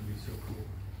it's going to be so cool.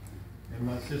 And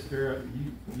my sister,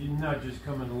 you're not just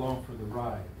coming along for the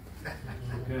ride.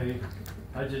 Okay?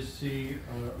 I just see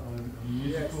a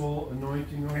musical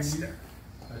anointing on you.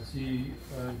 I see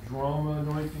a drama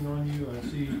anointing on you. I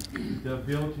see the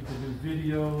ability to do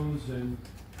videos and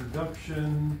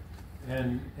production.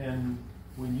 And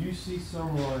when you see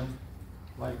someone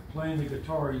like playing the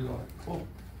guitar, you're like, oh,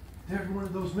 they're one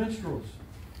of those minstrels.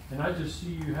 And I just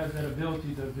see you have that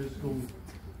ability to just go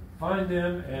find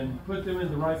them and put them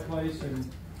in the right place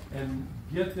and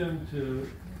get them to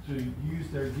use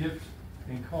their gift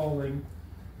and calling,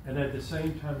 and at the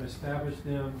same time establish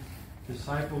them,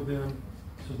 disciple them,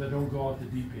 so they don't go off the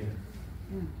deep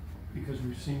end. Because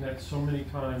we've seen that so many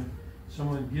times.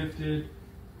 Someone gifted,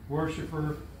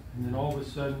 worshiper, and then all of a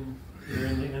sudden they're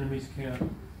in the enemy's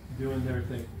camp doing their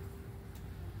thing.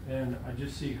 And I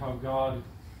just see how God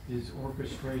is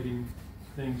orchestrating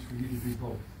things for you to do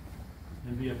both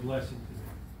and be a blessing to them.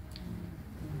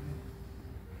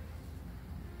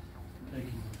 Thank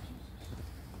you,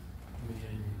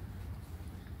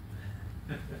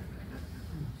 Jesus.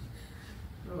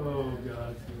 Oh,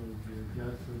 God's so good.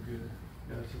 God's so good.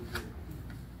 God's so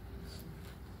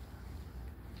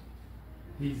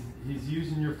good. He's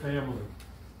using your family.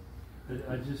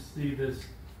 I just see this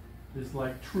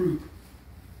like troop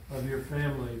of your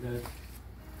family that,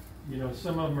 you know,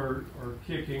 some of them are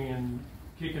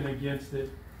kicking against it,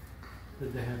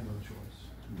 that they have no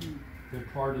choice. They're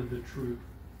part of the troop.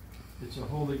 It's a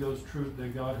Holy Ghost troop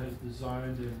that God has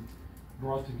designed and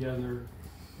brought together,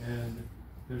 and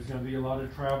there's going to be a lot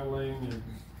of traveling and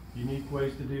unique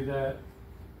ways to do that.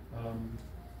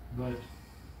 But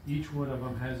each one of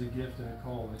them has a gift and a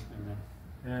calling.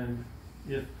 And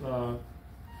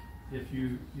if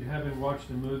you haven't watched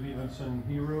the movie Unsung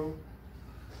Hero,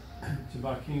 it's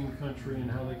about King and Country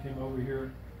and how they came over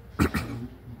here. And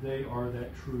they are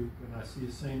that troop, and I see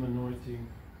the same anointing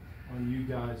on you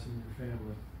guys and your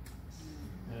family,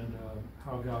 and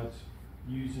how God's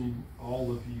using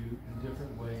all of you in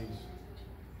different ways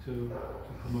to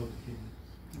promote the kingdom.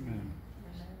 Amen.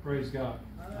 Praise God.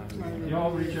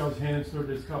 Y'all reach out hands toward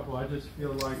this couple. I just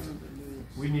feel like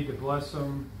we need to bless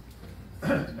them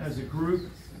as a group,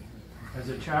 as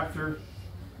a chapter.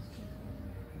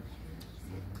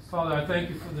 Father, I thank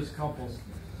you for this couple,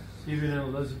 Stephen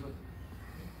and Elizabeth.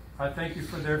 I thank you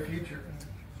for their future.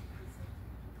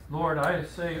 Lord, I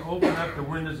say open up the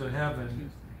windows of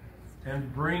heaven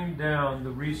and bring down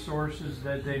the resources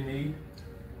that they need,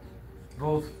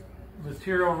 both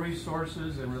material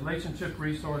resources and relationship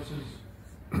resources.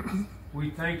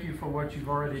 We thank you for what you've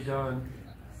already done.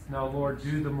 Now, Lord,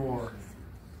 do the more.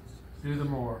 Do the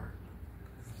more.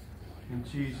 In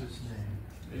Jesus'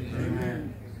 name.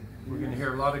 Amen. We're going to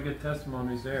hear a lot of good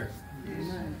testimonies there.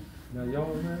 Now,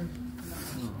 y'all remember?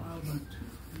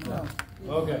 No.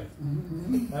 Okay.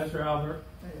 Pastor Albert,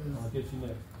 I'll get you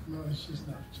next. No, it's just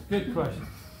not. Good question.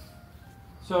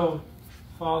 So,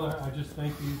 Father, I just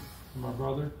thank you for my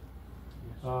brother.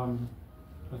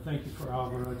 I thank you for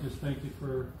Albert. I just thank you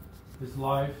for his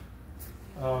life.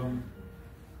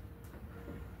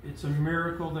 It's a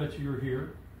miracle that you're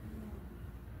here.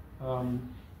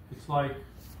 It's like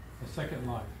a second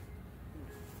life.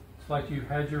 It's like you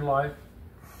had your life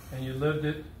and you lived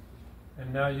it,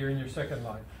 and now you're in your second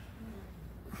life.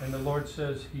 And the Lord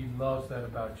says He loves that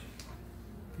about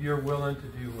you. You're willing to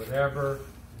do whatever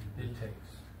it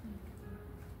takes.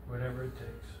 Whatever it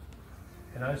takes.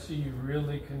 And I see you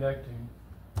really connecting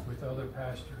with other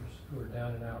pastors who are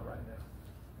down and out right now.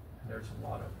 And there's a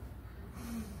lot of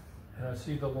them. And I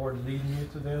see the Lord leading you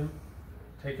to them,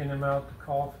 taking them out to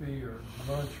coffee or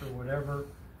lunch or whatever,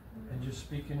 and just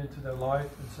speaking into their life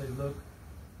and say, look,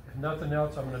 if nothing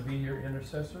else, I'm going to be your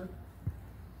intercessor,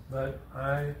 but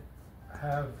I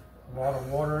have a lot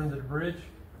of water under the bridge,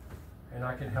 and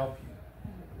I can help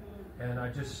you. And I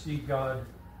just see God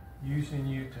using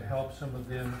you to help some of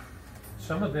them.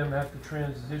 Some of them have to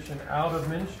transition out of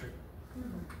ministry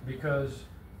because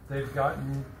they've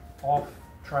gotten off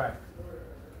track.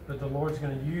 But the Lord's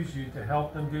going to use you to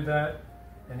help them do that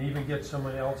and even get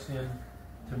someone else in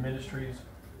to ministries.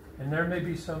 And there may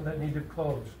be some that need to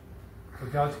close,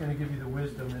 but God's going to give you the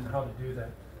wisdom in how to do that.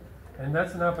 And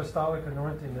that's an apostolic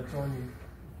anointing that's on you.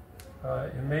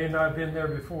 It may not have been there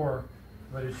before,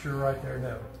 but it's sure right there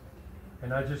now.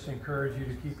 And I just encourage you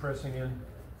to keep pressing in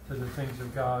to the things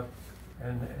of God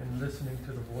and listening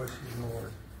to the voice of the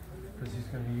Lord, because He's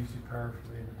going to use you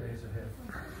powerfully in the days ahead.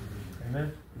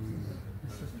 Amen?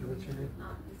 Sister, what's your name?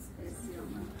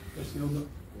 Essilda.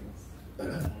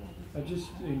 I just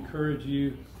encourage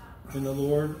you in the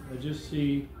Lord. I just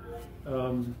see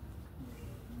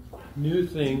new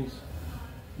things,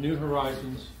 new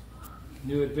horizons,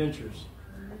 new adventures.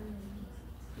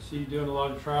 I see you doing a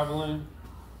lot of traveling.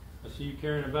 I see you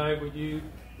carrying a bag with you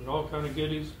with all kind of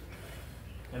goodies.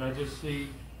 And I just see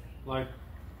like,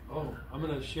 oh, I'm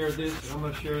going to share this and I'm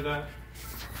going to share that.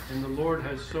 And the Lord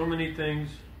has so many things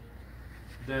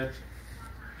that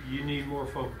you need more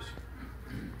focus.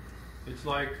 It's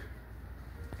like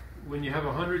when you have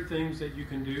 100 things that you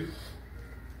can do,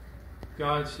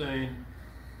 God's saying,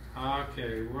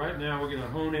 okay, right now we're going to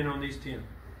hone in on these 10.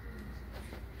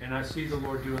 And I see the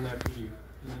Lord doing that for you.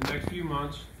 In the next few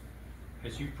months,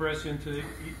 as you press into it,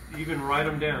 even write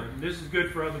them down. And this is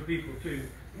good for other people too.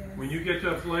 Yes. When you get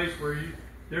to a place where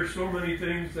there's so many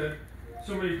things that,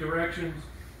 so many directions,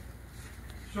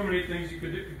 so many things you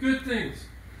can do, good things,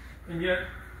 and yet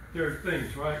there are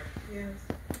things, right? Yes.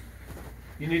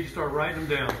 You need to start writing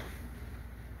them down.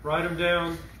 Write them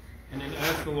down, and then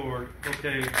ask the Lord,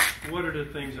 okay, what are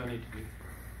the things I need to do?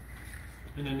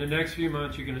 And in the next few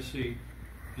months, you're going to see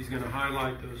He's going to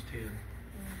highlight those 10.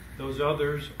 Those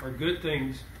others are good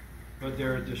things, but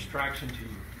they're a distraction to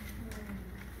you.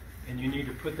 And you need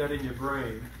to put that in your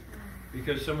brain,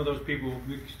 because some of those people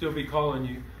will still be calling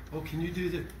you, oh, can you do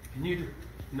that? Can you do?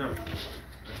 No,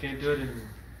 I can't do it anymore.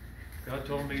 God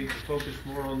told me to focus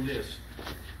more on this.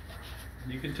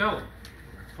 And you can tell Him,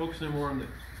 focusing more on this.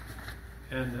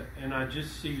 And I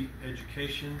just see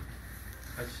education.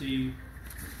 I see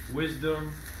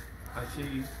wisdom. I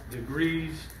see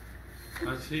degrees.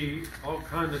 I see all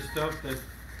kinds of stuff that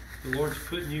the Lord's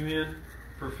putting you in,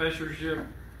 professorship.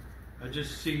 I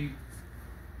just see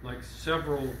like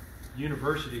several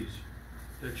universities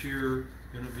that you're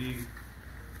going to be,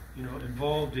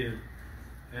 involved in.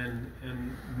 and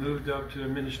moved up to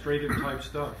administrative type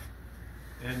stuff.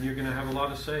 And you're going to have a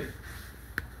lot of say.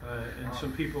 And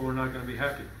some people are not going to be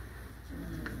happy.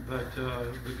 But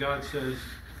God says,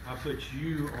 I put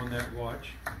you on that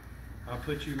watch. I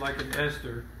put you like an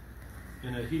Esther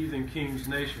in a heathen king's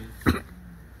nation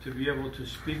to be able to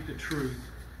speak the truth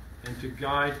and to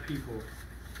guide people.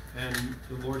 And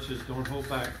the Lord says, don't hold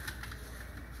back.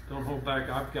 Don't hold back.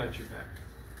 I've got your back.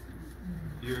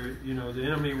 The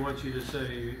enemy wants you to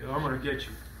say, I'm going to get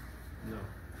you. No,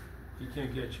 he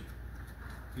can't get you.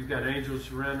 You've got angels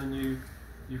surrounding you.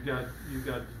 You've got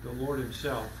the Lord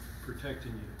himself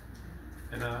protecting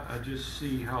you. And I just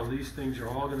see how these things are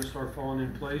all going to start falling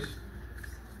in place.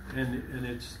 And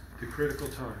it's the critical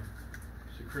time.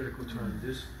 It's the critical time.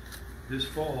 This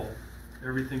fall,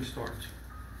 everything starts.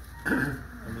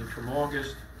 From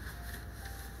August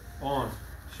on,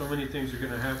 so many things are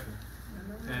going to happen.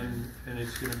 And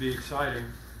it's going to be exciting.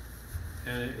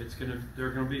 And there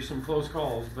are going to be some close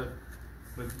calls, but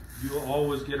you'll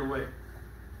always get away.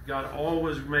 God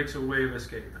always makes a way of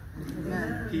escape.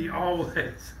 Amen. He always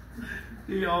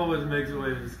makes a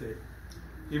way of escape.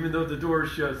 Even though the door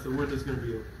is shut, the window's going to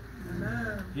be open.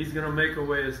 Amen. He's going to make a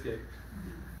way of escape.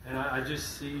 And I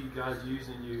just see God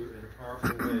using you in a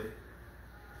powerful way.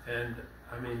 And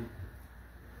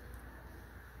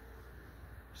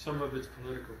some of it's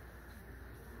political.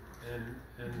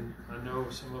 And I know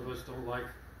some of us don't like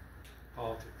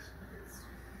politics.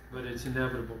 But it's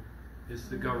inevitable. It's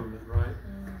the government, right?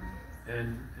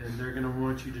 And they're going to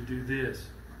want you to do this.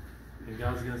 And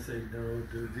God's going to say, no,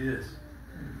 do this.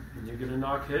 And you're going to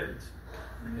knock heads.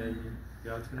 And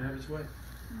God's going to have his way.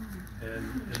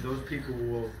 And those people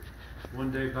will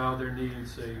one day bow their knee and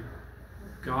say,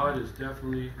 God has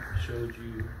definitely showed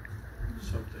you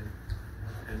something.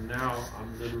 And now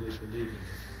I'm literally believing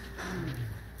it.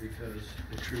 Because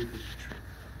the truth is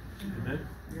the truth. Amen?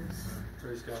 Yes.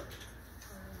 Praise God.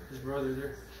 His brother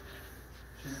there.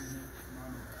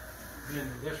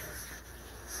 Emmanuel, that's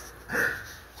right.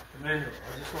 Emmanuel,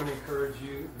 I just want to encourage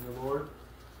you in the Lord.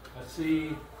 I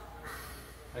see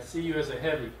you as a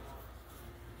heavy.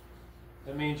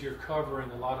 That means you're covering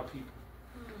a lot of people.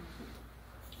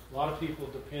 A lot of people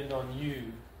depend on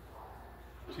you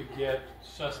to get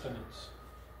sustenance.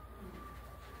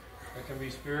 That can be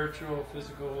spiritual,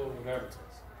 physical, whatever.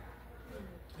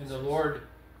 And the Lord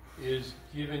is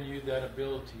giving you that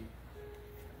ability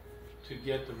to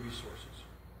get the resources.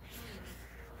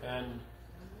 And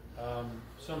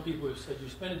some people have said, you're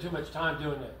spending too much time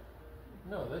doing that.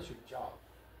 No, that's your job.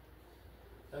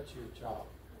 That's your job.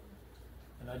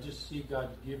 And I just see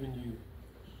God giving you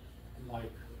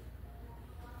like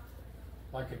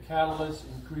a catalyst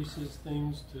increases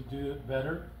things to do it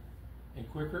better and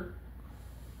quicker.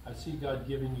 I see God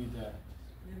giving you that.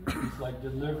 It's like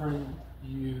delivering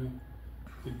you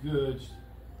the goods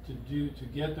to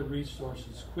get the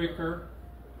resources quicker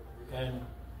and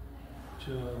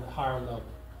to a higher level.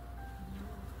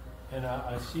 And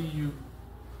I see you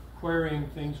querying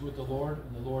things with the Lord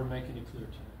and the Lord making it clear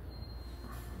to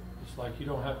you. It's like you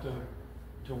don't have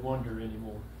to wonder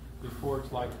anymore. Before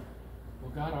it's like,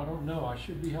 well, God, I don't know. I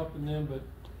should be helping them, but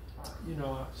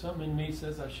something in me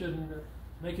says I shouldn't.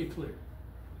 Make it clear.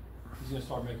 He's going to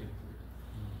start making it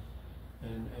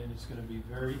clear. And it's going to be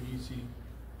very easy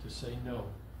to say no.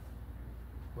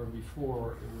 Where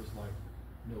before it was like,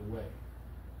 no way.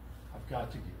 I've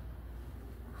got to give.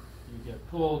 You get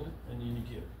pulled and then you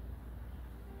give.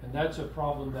 And that's a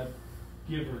problem that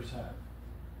givers have.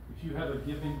 If you have a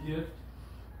giving gift,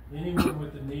 anyone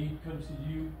with a need comes to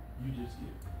you, you just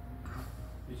give.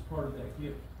 It's part of that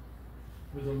gift.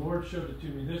 But the Lord showed it to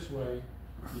me this way.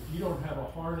 If you don't have a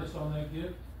harness on that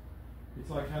gift, it's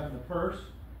like having a purse.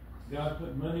 God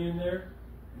put money in there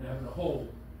and having a hole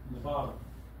in the bottom,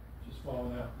 just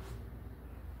falling out.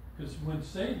 Because when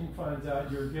Satan finds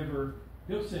out you're a giver,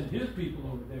 he'll send his people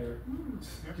over there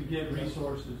to get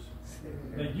resources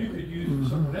that you could use for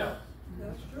someone else.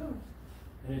 That's true.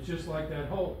 And it's just like that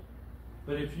hole.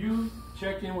 But if you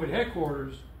check in with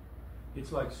headquarters,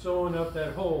 it's like sewing up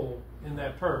that hole in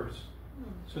that purse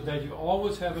so that you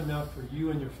always have enough for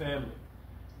you and your family.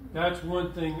 That's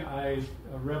one thing, a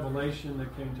revelation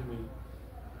that came to me.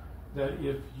 That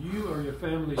if you or your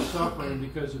family is suffering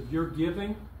because of your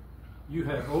giving, you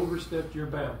have overstepped your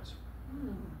bounds.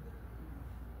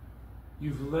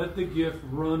 You've let the gift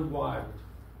run wild.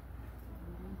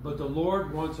 But the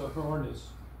Lord wants a harness,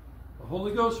 a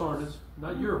Holy Ghost harness,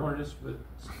 not your harness, but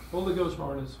Holy Ghost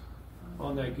harness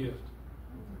on that gift.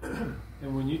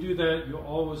 And when you do that, you'll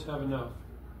always have enough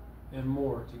and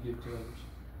more to give to others.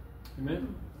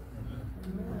 Amen?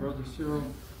 Amen. Brother Cyril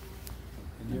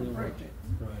and your right,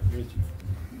 Richie.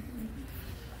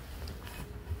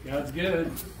 God's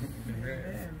good.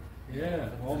 Amen. Yeah,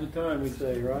 all the time we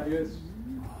say, right? Yes.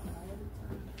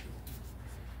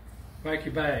 Pack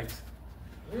your bags.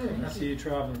 I see you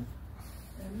traveling.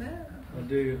 Amen. I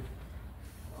do.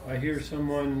 I hear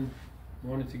someone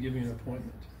wanted to give you an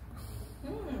appointment.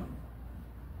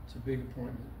 It's a big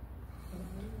appointment.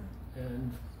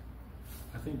 And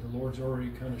I think the Lord's already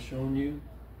kind of shown you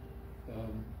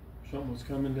something was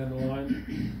coming down the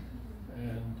line.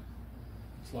 And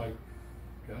it's like,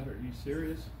 God, are you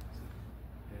serious?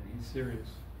 And He's serious.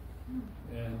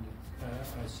 And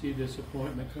I see this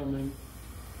appointment coming,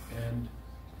 and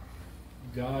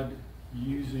God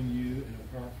using you in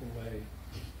a powerful way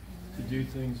to do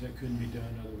things that couldn't be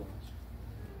done otherwise.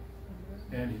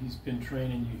 And He's been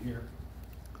training you here.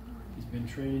 He's been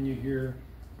training you here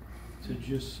to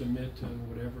just submit to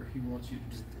whatever He wants you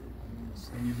to do.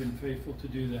 And you've been faithful to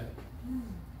do that.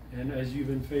 And as you've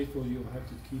been faithful, you'll have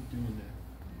to keep doing that.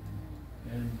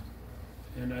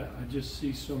 And I just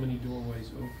see so many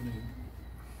doorways opening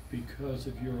because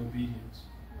of your obedience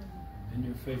and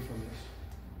your faithfulness.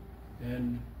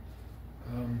 And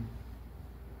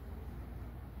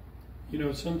you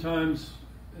know, sometimes,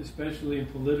 especially in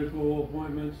political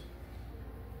appointments,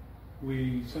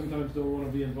 we sometimes don't want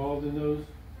to be involved in those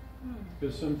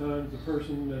because sometimes the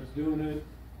person that's doing it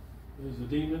is a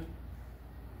demon.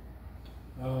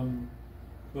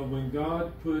 But when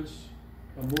God puts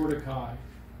a Mordecai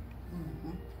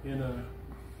in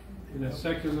a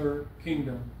secular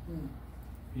kingdom,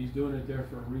 He's doing it there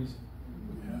for a reason.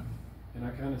 And I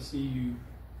kind of see you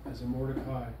as a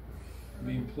Mordecai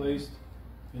being placed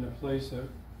in a place that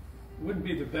wouldn't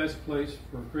be the best place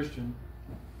for a Christian,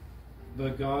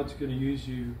 but God's going to use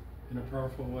you in a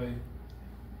powerful way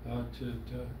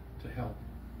to help.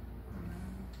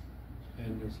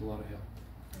 And there's a lot of help.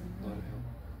 A lot of help.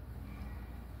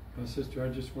 My sister, I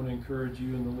just want to encourage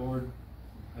you in the Lord.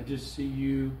 I just see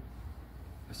you.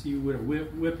 I see you with a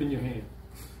whip in your hand.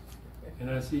 And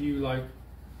I see you like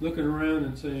looking around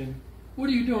and saying, "What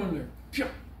are you doing there?"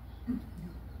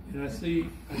 And I see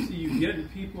you getting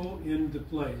people into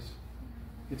place.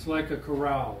 It's like a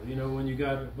corral. You know, when you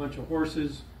got a bunch of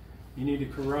horses, you need to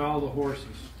corral the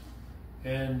horses.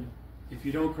 And if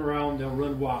you don't corral them, they'll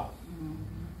run wild.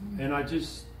 And I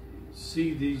just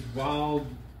see these wild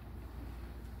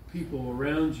people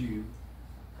around you,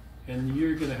 and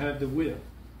you're going to have the whip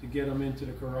to get them into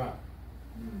the corral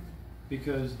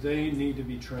because they need to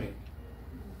be trained.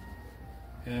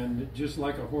 And just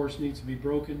like a horse needs to be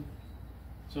broken,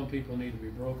 some people need to be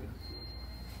broken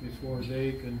before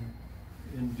they can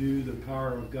endue the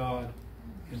power of God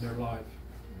in their life.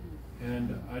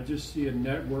 And I just see a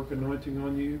network anointing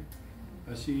on you.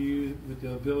 I see you with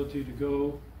the ability to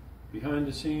go behind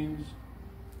the scenes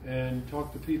and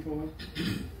talk to people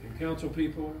and counsel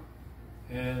people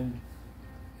and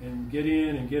get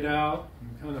in and get out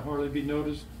and kind of hardly be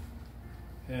noticed.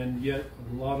 And yet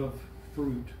a lot of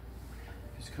fruit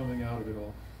is coming out of it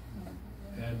all.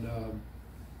 And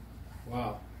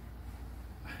wow.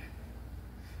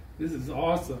 This is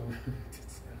awesome.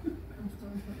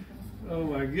 Oh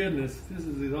my goodness, this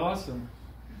is awesome.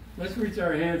 Let's reach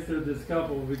our hands to this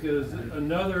couple because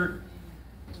another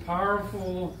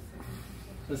powerful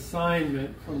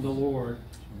assignment from the Lord.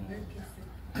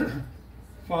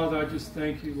 Father, I just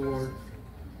thank you, Lord,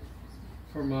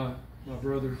 for my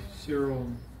brothers Cyril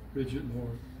and Bridget,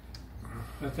 Lord.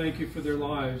 I thank you for their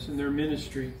lives and their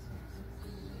ministry.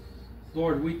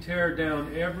 Lord, we tear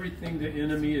down everything the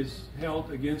enemy has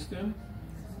held against them.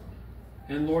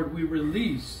 And Lord, we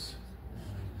release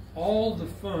all the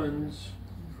funds,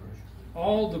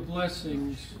 all the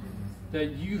blessings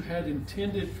that you had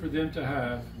intended for them to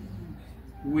have.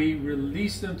 We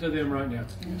release them to them right now.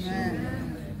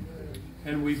 Amen.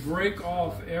 And we break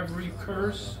off every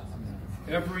curse,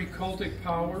 every cultic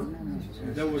power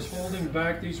that was holding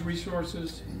back these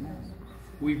resources.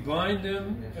 We bind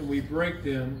them and we break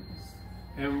them.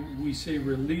 And we say,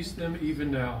 release them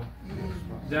even now.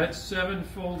 That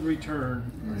sevenfold return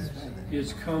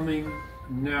is coming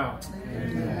now.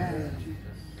 Amen.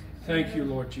 Thank you,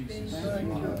 Lord Jesus.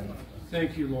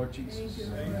 Thank you, Lord Jesus.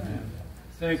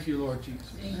 Thank you, Lord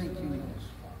Jesus.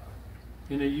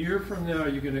 In a year from now,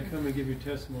 you're going to come and give your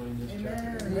testimony in this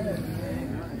chapter.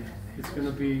 It's going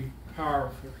to be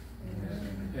powerful.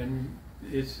 And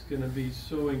it's going to be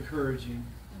so encouraging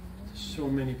to so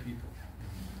many people.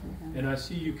 And I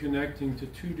see you connecting to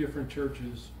 2 different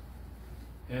churches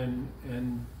and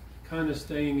kind of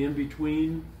staying in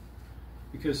between,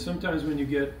 because sometimes when you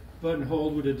get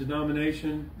buttonholed with a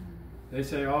denomination, they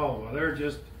say, oh, well, they're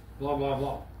just blah, blah,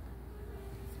 blah.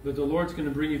 But the Lord's going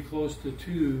to bring you close to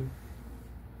 2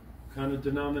 kind of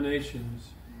denominations,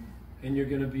 and you're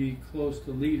going to be close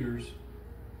to leaders,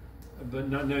 but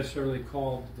not necessarily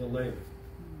called the label.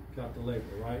 Got the label,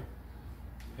 right?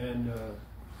 And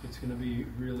it's going to be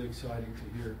really exciting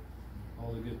to hear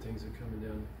all the good things that are coming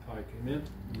down the pike. Amen?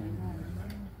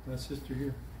 My sister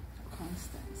here.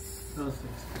 Constance.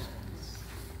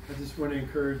 I just want to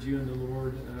encourage you in the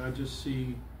Lord, and I just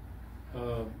see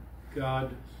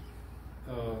God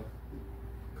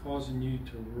causing you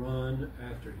to run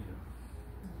after Him.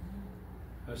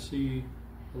 I see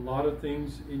a lot of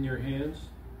things in your hands,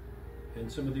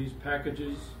 and some of these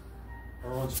packages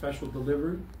are on special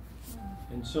delivery,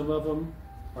 and some of them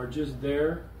are just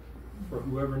there for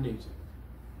whoever needs it.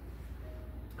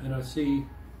 And I see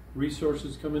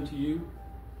resources coming to you,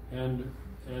 and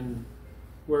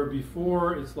where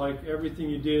before it's like everything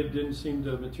you did didn't seem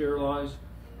to materialize,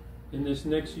 in this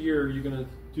next year you're going to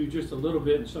do just a little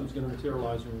bit and something's going to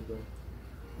materialize and we'll go,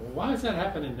 well, why is that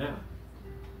happening now?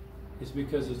 It's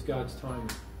because it's God's timing.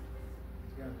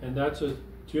 And that's a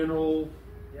general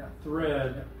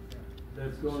thread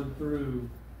that's going through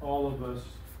all of us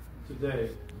today,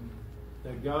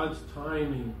 that God's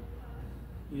timing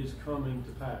is coming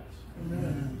to pass.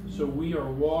 Amen. So we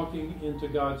are walking into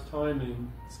God's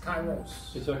timing. It's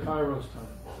Kairos. It's a Kairos time,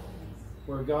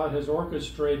 where God has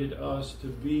orchestrated us to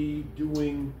be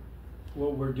doing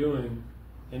what we're doing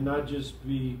and not just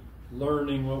be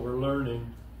learning what we're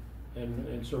learning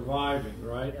and surviving,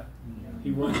 right? Yeah.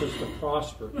 He wants us to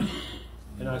prosper.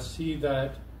 And I see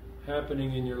that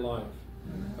happening in your life.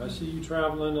 I see you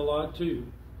traveling a lot too.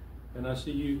 And I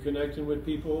see you connecting with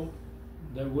people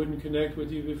that wouldn't connect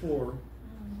with you before.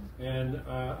 And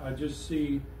I just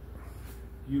see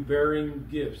you bearing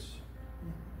gifts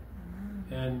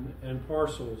and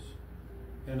parcels.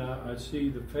 And I see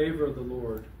the favor of the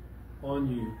Lord on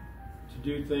you to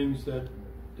do things that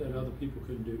other people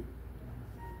couldn't do.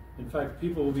 In fact,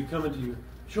 people will be coming to you,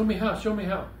 show me how, show me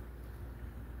how.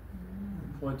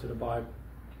 Point to the Bible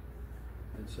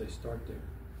and say, start there.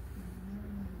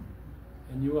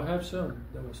 And you will have some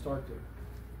that will start there.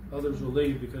 Others will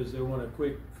leave because they want a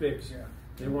quick fix.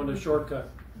 They want a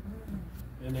shortcut.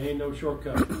 And there ain't no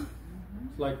shortcut.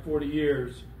 It's like 40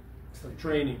 years of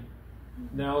training.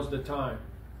 Now's the time.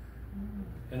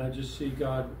 And I just see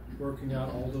God working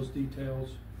out all those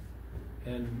details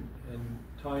and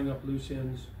tying up loose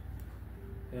ends.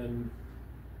 And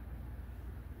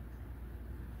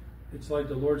it's like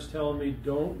the Lord's telling me,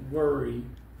 don't worry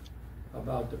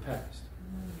about the past.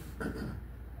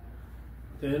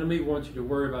 The enemy wants you to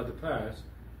worry about the past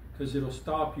because it'll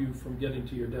stop you from getting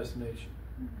to your destination.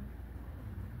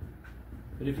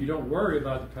 But if you don't worry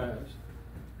about the past,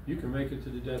 you can make it to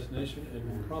the destination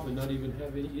and probably not even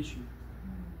have any issue.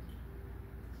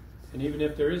 And even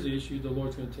if there is an issue, the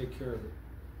Lord's going to take care of it.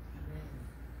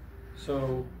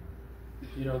 So,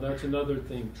 that's another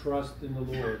thing. Trust in the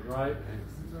Lord, right?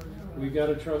 We've got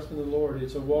to trust in the Lord.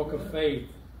 It's a walk of faith.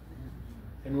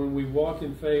 And when we walk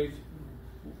in faith,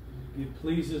 it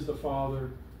pleases the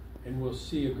Father, and we'll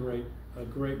see a great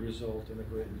result and a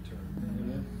great return.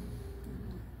 Amen.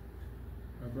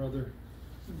 My brother.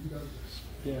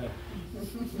 Yeah.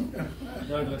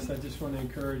 Douglas, I just want to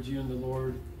encourage you in the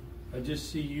Lord. I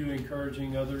just see you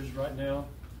encouraging others right now.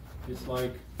 It's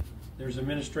like there's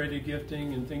administrative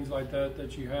gifting and things like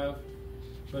that you have,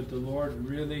 but the Lord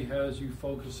really has you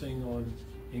focusing on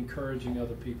encouraging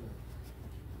other people,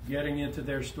 getting into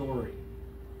their story.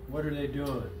 What are they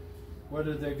doing? What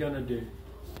are they going to do?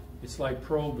 It's like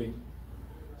probing.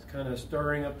 It's kind of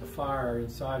stirring up the fire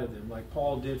inside of them, like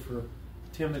Paul did for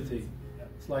Timothy.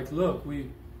 It's like, look,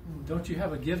 don't you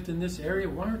have a gift in this area?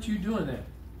 Why aren't you doing that?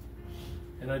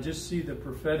 And I just see the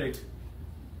prophetic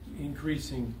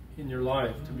increasing in your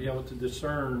life to be able to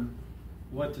discern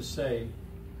what to say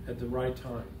at the right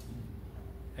time.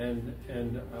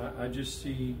 And I just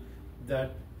see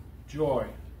that joy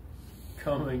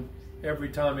coming every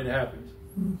time it happens,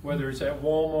 whether it's at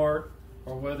Walmart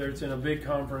or whether it's in a big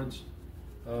conference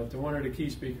to one of the key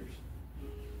speakers.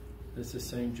 It's the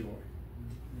same joy.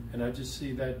 And I just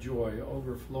see that joy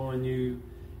overflowing you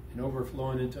and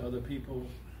overflowing into other people.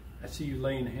 I see you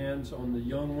laying hands on the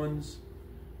young ones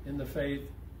in the faith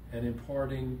and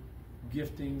imparting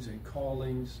giftings and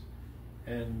callings.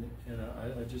 And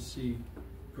I just see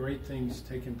great things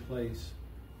taking place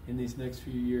in these next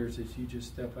few years as you just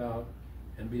step out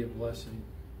and be a blessing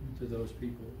to those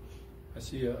people. I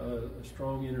see a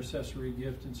strong intercessory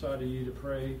gift inside of you to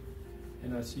pray,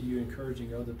 and I see you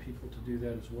encouraging other people to do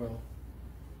that as well.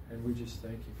 And we just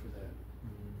thank you for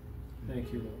that.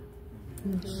 Thank you,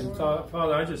 Lord. And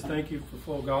Father, I just thank you for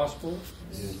full gospel.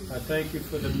 I thank you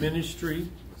for the ministry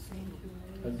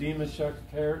of Demas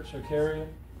Shakarian.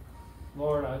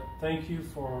 Lord, I thank you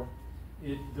for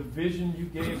the vision you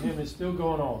gave him is still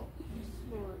going on.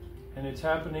 And it's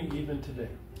happening even today.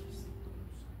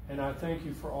 And I thank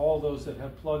you for all those that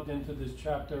have plugged into this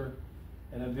chapter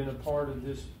and have been a part of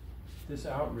this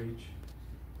outreach.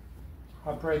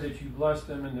 I pray that you bless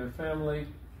them and their family,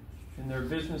 in their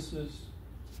businesses.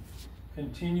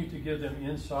 Continue to give them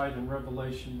insight and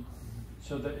revelation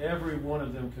so that every one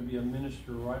of them can be a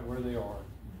minister right where they are.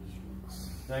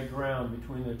 That ground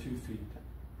between their 2 feet.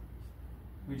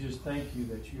 We just thank you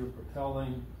that you're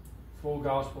propelling full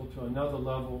gospel to another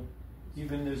level.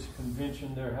 Even this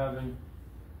convention they're having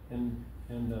in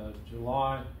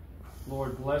July,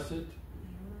 Lord, bless it.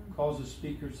 Cause the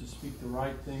speakers to speak the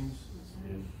right things.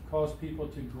 Cause people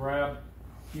to grab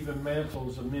even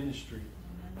mantles of ministry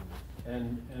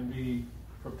and be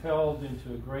propelled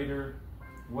into a greater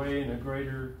way and a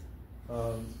greater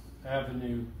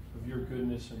avenue of your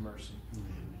goodness and mercy.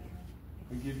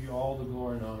 We give you all the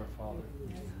glory and honor, Father.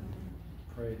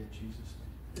 Pray it in Jesus'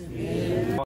 name. Amen.